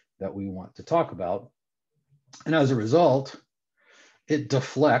thing that we want to talk about. And as a result, it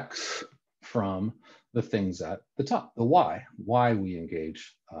deflects from the things at the top, the why we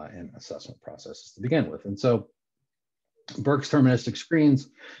engage in assessment processes to begin with. And so Burke's terministic screens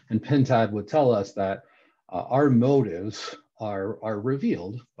and pentad would tell us that our motives are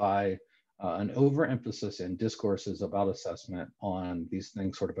revealed by an overemphasis in discourses about assessment on these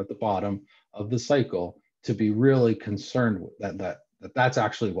things sort of at the bottom of the cycle, to be really concerned with that's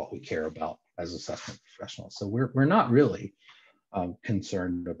actually what we care about as assessment professionals. So we're not really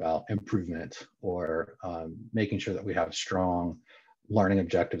concerned about improvement or making sure that we have strong learning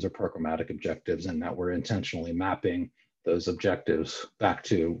objectives or programmatic objectives, and that we're intentionally mapping those objectives back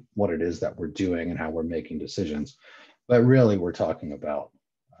to what it is that we're doing and how we're making decisions. But really, we're talking about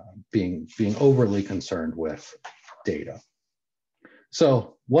being overly concerned with data.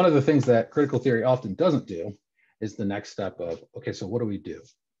 So one of the things that critical theory often doesn't do is the next step of, okay, so what do we do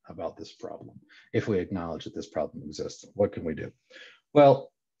about this problem? If we acknowledge that this problem exists, what can we do?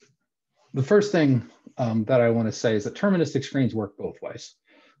 Well, the first thing that I want to say is that terministic screens work both ways.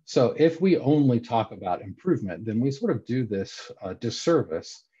 So if we only talk about improvement, then we sort of do this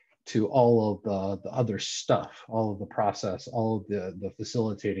disservice to all of the other stuff, all of the process, all of the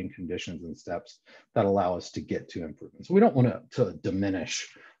facilitating conditions and steps that allow us to get to improvement. So we don't want to diminish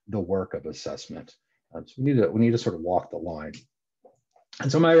the work of assessment. So we need to sort of walk the line.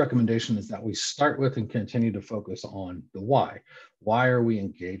 And so my recommendation is that we start with and continue to focus on the why. Why are we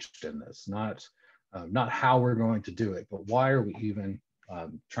engaged in this? Not how we're going to do it, but why are we even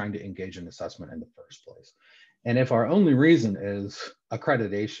trying to engage in assessment in the first place? And if our only reason is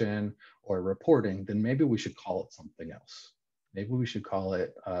accreditation or reporting, then maybe we should call it something else. maybe we should call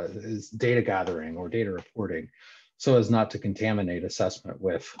it is data gathering or data reporting, so as not to contaminate assessment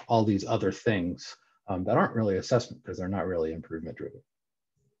with all these other things that aren't really assessment because they're not really improvement driven.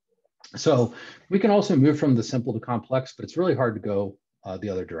 So we can also move from the simple to complex, but it's really hard to go the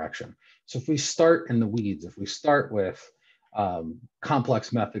other direction. So if we start in the weeds, if we start with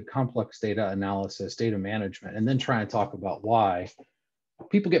complex method, complex data analysis, data management, and then try and talk about why,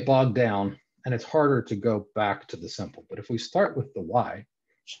 people get bogged down and it's harder to go back to the simple. But if we start with the why,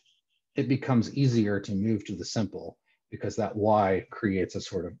 it becomes easier to move to the simple because that why creates a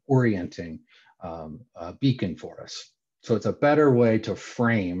sort of orienting beacon for us. So it's a better way to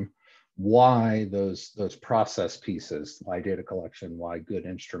frame why those process pieces, why data collection, why good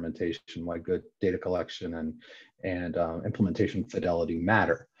instrumentation, why good data collection and implementation fidelity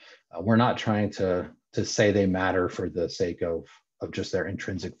matter. We're not trying to say they matter for the sake of just their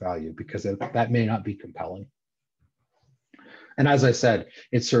intrinsic value, because that may not be compelling. And as I said,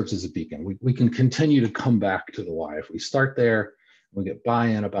 it serves as a beacon. We can continue to come back to the why. If we start there, we get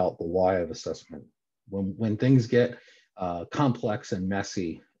buy-in about the why of assessment. When things get complex and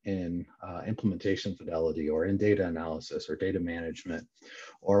messy in implementation fidelity or in data analysis or data management,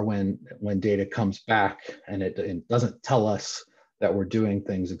 or when data comes back and it doesn't tell us that we're doing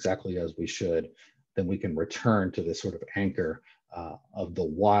things exactly as we should, then we can return to this sort of anchor of the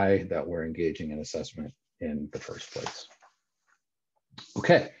why that we're engaging in assessment in the first place.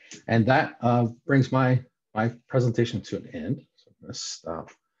 Okay, and that brings my presentation to an end. So I'm going to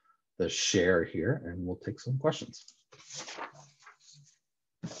stop the share here and we'll take some questions.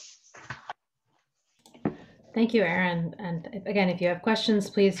 Thank you, Aaron. And again, if you have questions,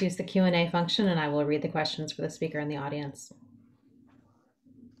 please use the Q&A function and I will read the questions for the speaker in the audience.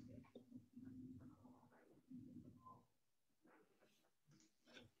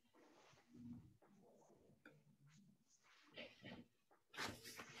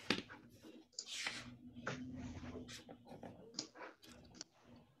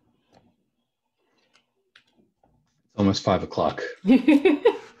 Almost 5 o'clock.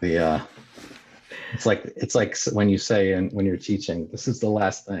 It's like when you say and when you're teaching, this is the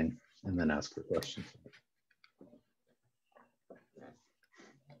last thing, and then ask for questions.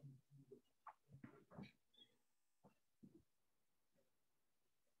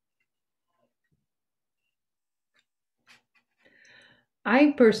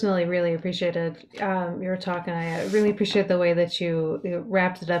 I personally really appreciated your talk, and I really appreciate the way that you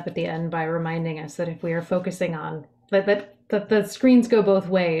wrapped it up at the end by reminding us that if we are focusing on that the screens go both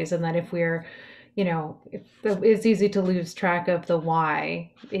ways, and that if we're, it's easy to lose track of the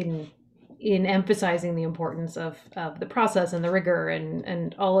why in emphasizing the importance of the process and the rigor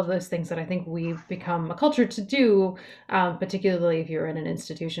and all of those things that I think we've become a culture to do, particularly if you're in an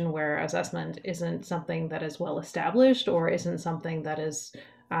institution where assessment isn't something that is well established or isn't something that is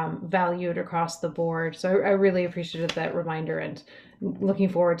valued across the board. So I really appreciated that reminder and looking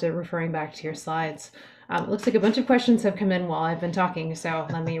forward to referring back to your slides. It looks like a bunch of questions have come in while I've been talking, so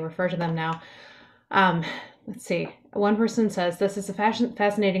let me refer to them now. Let's see. One person says, "This is a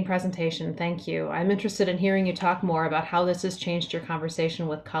fascinating presentation. Thank you. I'm interested in hearing you talk more about how this has changed your conversation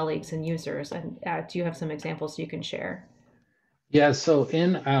with colleagues and users. And do you have some examples you can share?" Yeah. So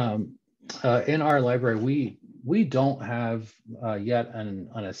in our library, we don't have yet an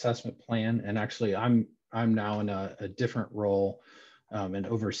assessment plan, and actually, I'm now in a different role and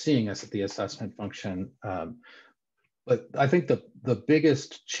overseeing us at the assessment function. But I think the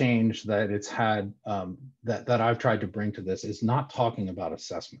biggest change that it's had that I've tried to bring to this is not talking about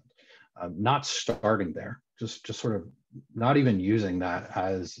assessment, not starting there, just sort of not even using that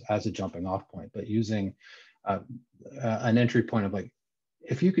as a jumping off point, but using an entry point of like,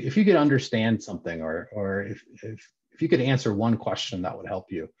 if you could understand something, or if you could answer one question that would help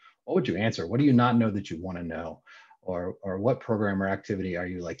you, what would you answer? What do you not know that you want to know? Or what program or activity are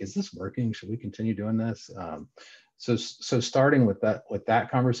you like, is this working? Should we continue doing this? So starting with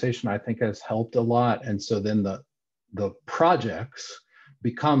that conversation, I think has helped a lot. And so then the projects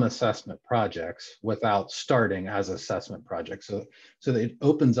become assessment projects without starting as assessment projects. So it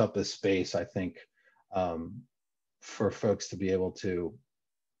opens up a space, I think, for folks to be able to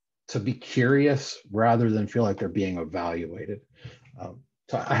be curious rather than feel like they're being evaluated.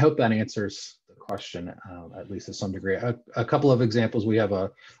 So I hope that answers the question, at least to some degree. A couple of examples: we have a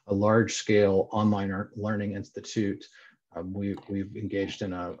large-scale online learning institute. We've engaged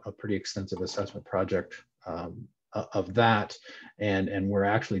in a pretty extensive assessment project of that, and we're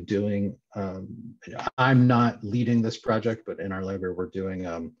actually doing. I'm not leading this project, but in our library, we're doing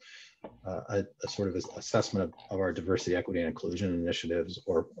a sort of assessment of our diversity, equity, and inclusion initiatives,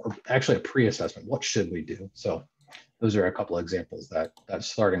 or actually a pre-assessment. What should we do? So those are a couple of examples that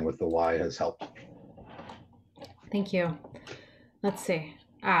starting with the why has helped. Thank you. Let's see.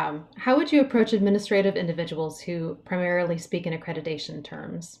 How would you approach administrative individuals who primarily speak in accreditation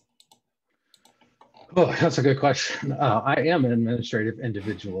terms? Oh, that's a good question. I am an administrative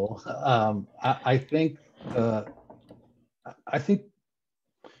individual. I think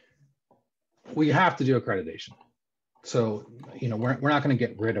we have to do accreditation. So, we're not going to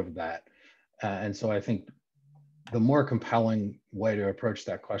get rid of that. And so I think the more compelling way to approach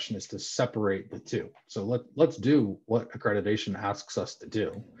that question is to separate the two. So let's do what accreditation asks us to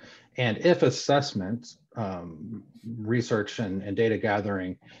do. And if assessment, research and data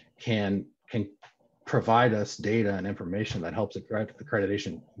gathering can provide us data and information that helps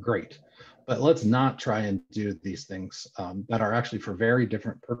accreditation, great. But let's not try and do these things that are actually for very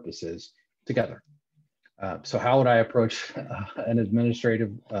different purposes together. So how would I approach an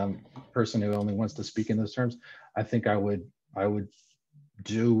administrative person who only wants to speak in those terms? I think I would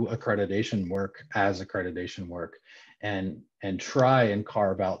do accreditation work as accreditation work, and try and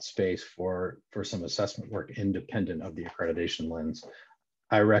carve out space for some assessment work independent of the accreditation lens.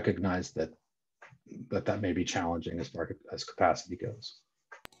 I recognize that may be challenging as far as capacity goes.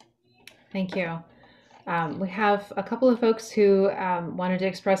 Thank you. We have a couple of folks who wanted to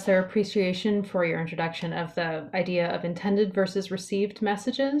express their appreciation for your introduction of the idea of intended versus received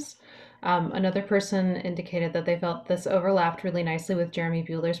messages. Another person indicated that they felt this overlapped really nicely with Jeremy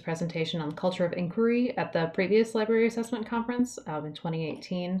Buehler's presentation on culture of inquiry at the previous library assessment conference in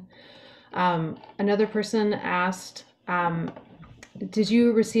 2018. Another person asked, did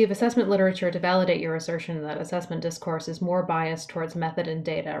you receive assessment literature to validate your assertion that assessment discourse is more biased towards method and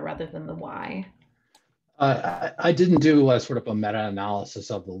data rather than the why? I didn't do a sort of a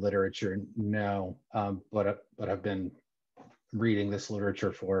meta-analysis of the literature, no, but I've been reading this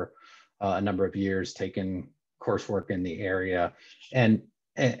literature for a number of years, taken coursework in the area, and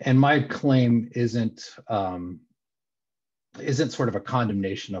my claim isn't sort of a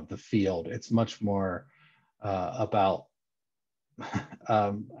condemnation of the field. It's much more about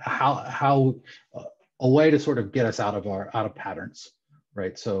how a way to sort of get us out of patterns.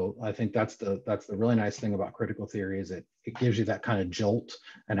 Right, so I think that's the really nice thing about critical theory is it gives you that kind of jolt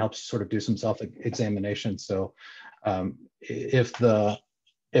and helps you sort of do some self-examination. So if the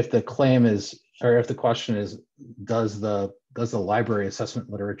claim is, or if the question is, does the library assessment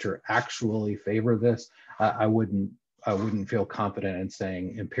literature actually favor this? I wouldn't feel confident in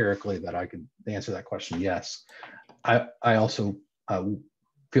saying empirically that I could answer that question yes. I also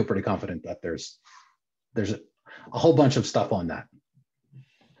feel pretty confident that there's a whole bunch of stuff on that.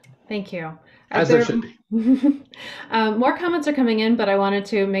 Thank you. As there should be. More comments are coming in, but I wanted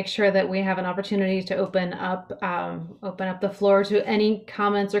to make sure that we have an opportunity to open up the floor to any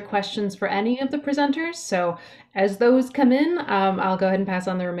comments or questions for any of the presenters. So as those come in, I'll go ahead and pass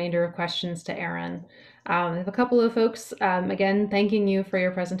on the remainder of questions to Erin. I have a couple of folks, again, thanking you for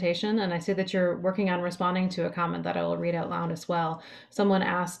your presentation, and I see that you're working on responding to a comment that I will read out loud as well. Someone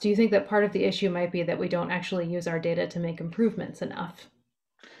asked, do you think that part of the issue might be that we don't actually use our data to make improvements enough?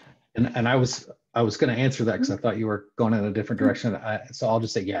 And I was going to answer that because I thought you were going in a different direction. So I'll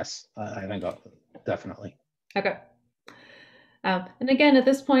just say yes. I think definitely. Okay. And again, at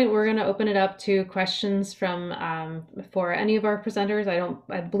this point, we're going to open it up to questions from for any of our presenters.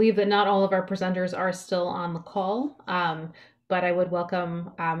 I believe that not all of our presenters are still on the call, but I would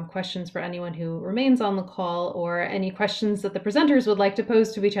welcome questions for anyone who remains on the call, or any questions that the presenters would like to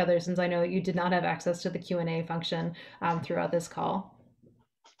pose to each other, since I know that you did not have access to the Q&A function throughout this call.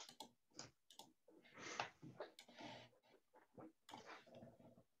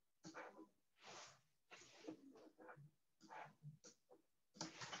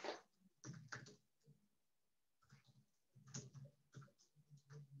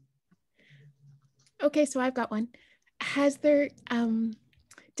 Okay, so I've got one. Has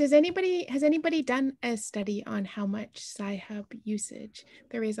anybody done a study on how much Sci-Hub usage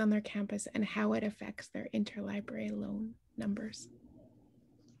there is on their campus and how it affects their interlibrary loan numbers?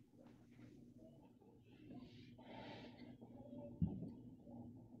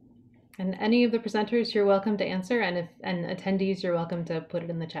 And any of the presenters, you're welcome to answer, and attendees, you're welcome to put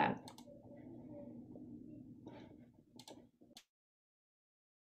it in the chat.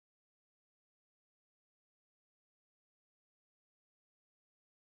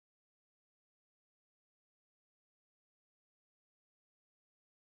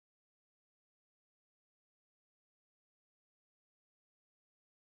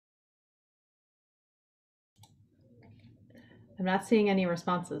 I'm not seeing any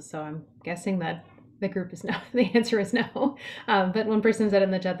responses, so I'm guessing that the group is no. The answer is no. But one person said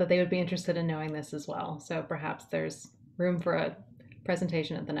in the chat that they would be interested in knowing this as well. So perhaps there's room for a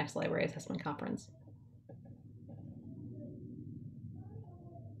presentation at the next library assessment conference.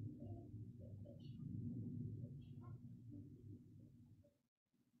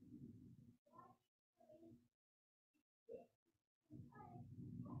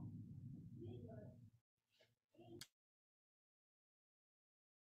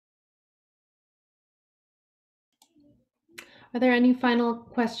 Are there any final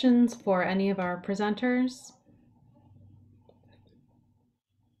questions for any of our presenters?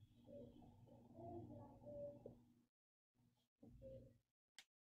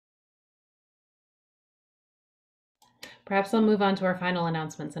 Perhaps I'll move on to our final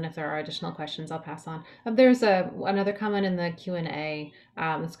announcements, and if there are additional questions, I'll pass on. There's another comment in the Q&A.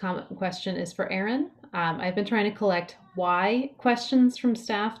 This question is for Erin. I've been trying to collect why questions from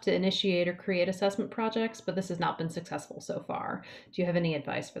staff to initiate or create assessment projects, but this has not been successful so far. Do you have any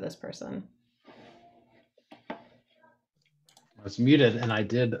advice for this person? I was muted, and I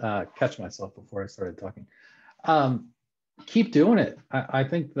did catch myself before I started talking. Keep doing it. I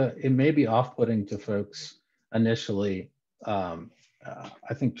think that it may be off-putting to folks initially. I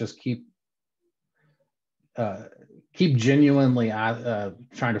think just keep genuinely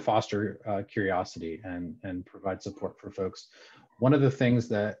trying to foster curiosity and provide support for folks. One of the things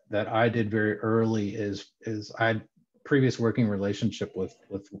that I did very early is I had previous working relationship with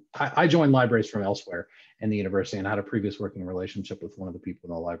I joined libraries from elsewhere in the university, and I had a previous working relationship with one of the people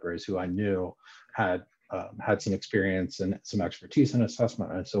in the libraries who I knew had some experience and some expertise in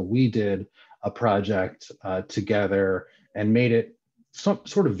assessment. And so we did a project together and made it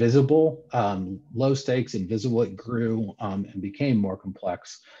sort of visible, low stakes and visible. It grew and became more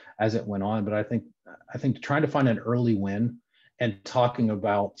complex as it went on. But I think trying to find an early win and talking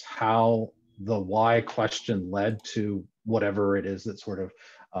about how the why question led to whatever it is that sort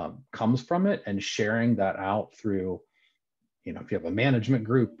of comes from it, and sharing that out through, if you have a management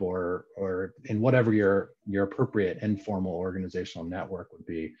group or in whatever your appropriate informal organizational network would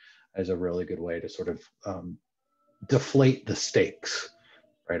be, as a really good way to sort of deflate the stakes,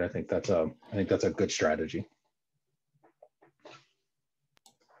 right? I think that's a good strategy.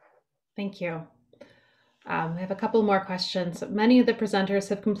 Thank you. I have a couple more questions. Many of the presenters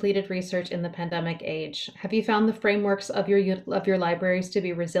have completed research in the pandemic age. Have you found the frameworks of your libraries to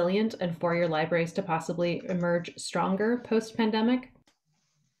be resilient and for your libraries to possibly emerge stronger post-pandemic?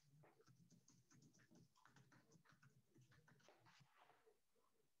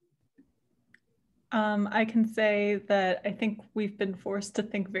 I can say that I think we've been forced to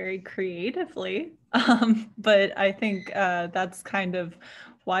think very creatively, but I think that's kind of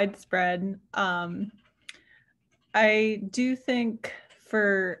widespread. I do think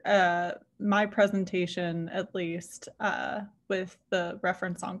for my presentation, at least with the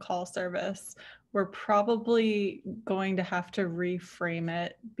reference on call service, we're probably going to have to reframe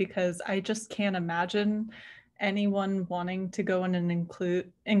it, because I just can't imagine anyone wanting to go in an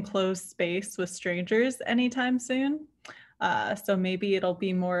enclosed space with strangers anytime soon. So maybe it'll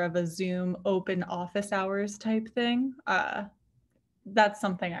be more of a Zoom open office hours type thing. That's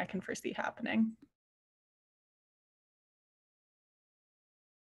something I can foresee happening.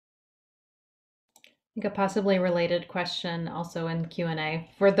 I think a possibly related question also in Q&A.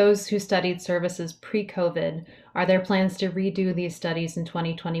 For those who studied services pre-COVID, are there plans to redo these studies in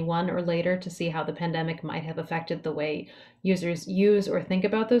 2021 or later to see how the pandemic might have affected the way users use or think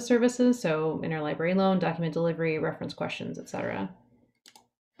about those services? So interlibrary loan, document delivery, reference questions, etc.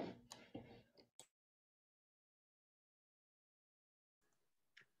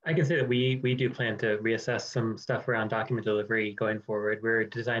 I can say that we do plan to reassess some stuff around document delivery going forward. We're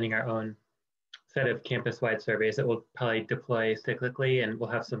designing our own set of campus-wide surveys that we'll probably deploy cyclically, and we'll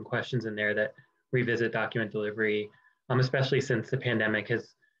have some questions in there that revisit document delivery, especially since the pandemic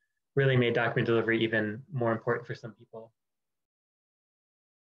has really made document delivery even more important for some people.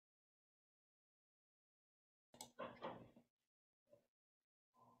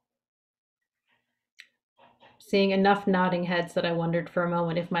 Seeing enough nodding heads that I wondered for a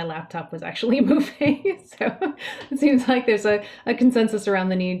moment if my laptop was actually moving. So it seems like there's a consensus around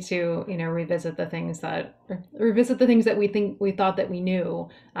the need to, revisit the things that we thought that we knew,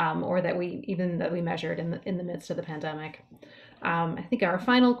 or that we measured in the midst of the pandemic. I think our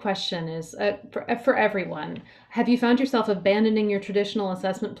final question is for everyone. Have you found yourself abandoning your traditional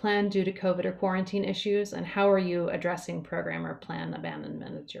assessment plan due to COVID or quarantine issues? And how are you addressing program or plan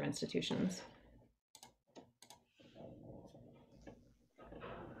abandonment at your institutions?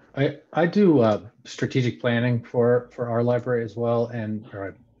 I do strategic planning for our library as well, and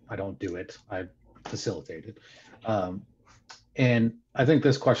I don't do it. I facilitated. And I think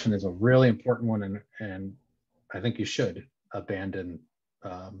this question is a really important one, and I think you should abandon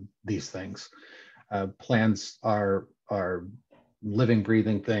these things. Plans are living,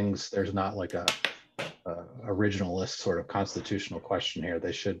 breathing things. There's not like a originalist sort of constitutional question here.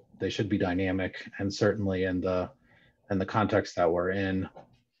 They should be dynamic, and certainly in the context that we're in,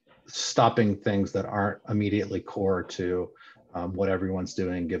 stopping things that aren't immediately core to what everyone's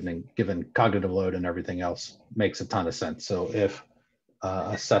doing, given cognitive load and everything else, makes a ton of sense. So if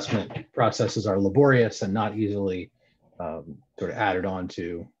assessment processes are laborious and not easily sort of added on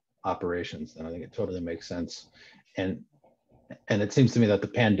to operations, then I think it totally makes sense. And it seems to me that the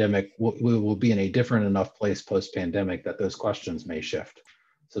pandemic will be in a different enough place post-pandemic that those questions may shift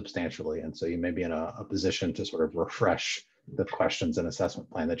substantially. And so you may be in a position to sort of refresh the questions and assessment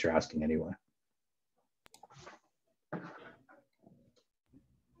plan that you're asking anyway.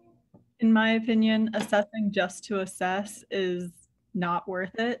 In my opinion, assessing just to assess is not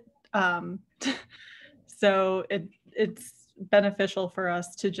worth it. So it's beneficial for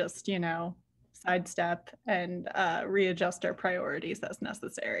us to just, sidestep and readjust our priorities as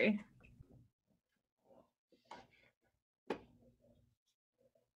necessary.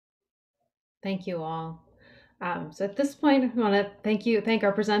 Thank you all. So at this point, I want to thank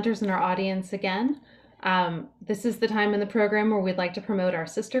our presenters and our audience again. This is the time in the program where we'd like to promote our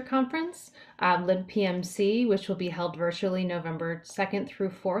sister conference, LIB PMC, which will be held virtually November 2nd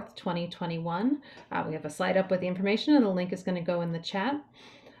through 4th, 2021. We have a slide up with the information, and the link is going to go in the chat.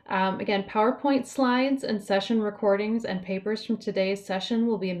 Again, PowerPoint slides and session recordings and papers from today's session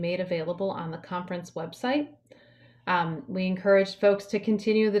will be made available on the conference website. We encourage folks to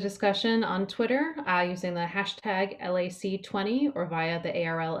continue the discussion on Twitter using the hashtag LAC20 or via the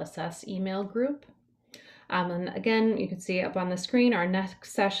ARL Assess email group. And again, you can see up on the screen, our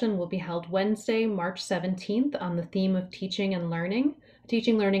next session will be held Wednesday, March 17th on the theme of teaching, learning,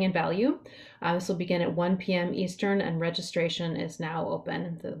 and value. This will begin at 1 p.m. Eastern, and registration is now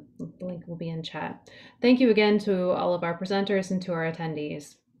open. The link will be in chat. Thank you again to all of our presenters and to our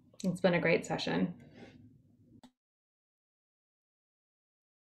attendees. It's been a great session.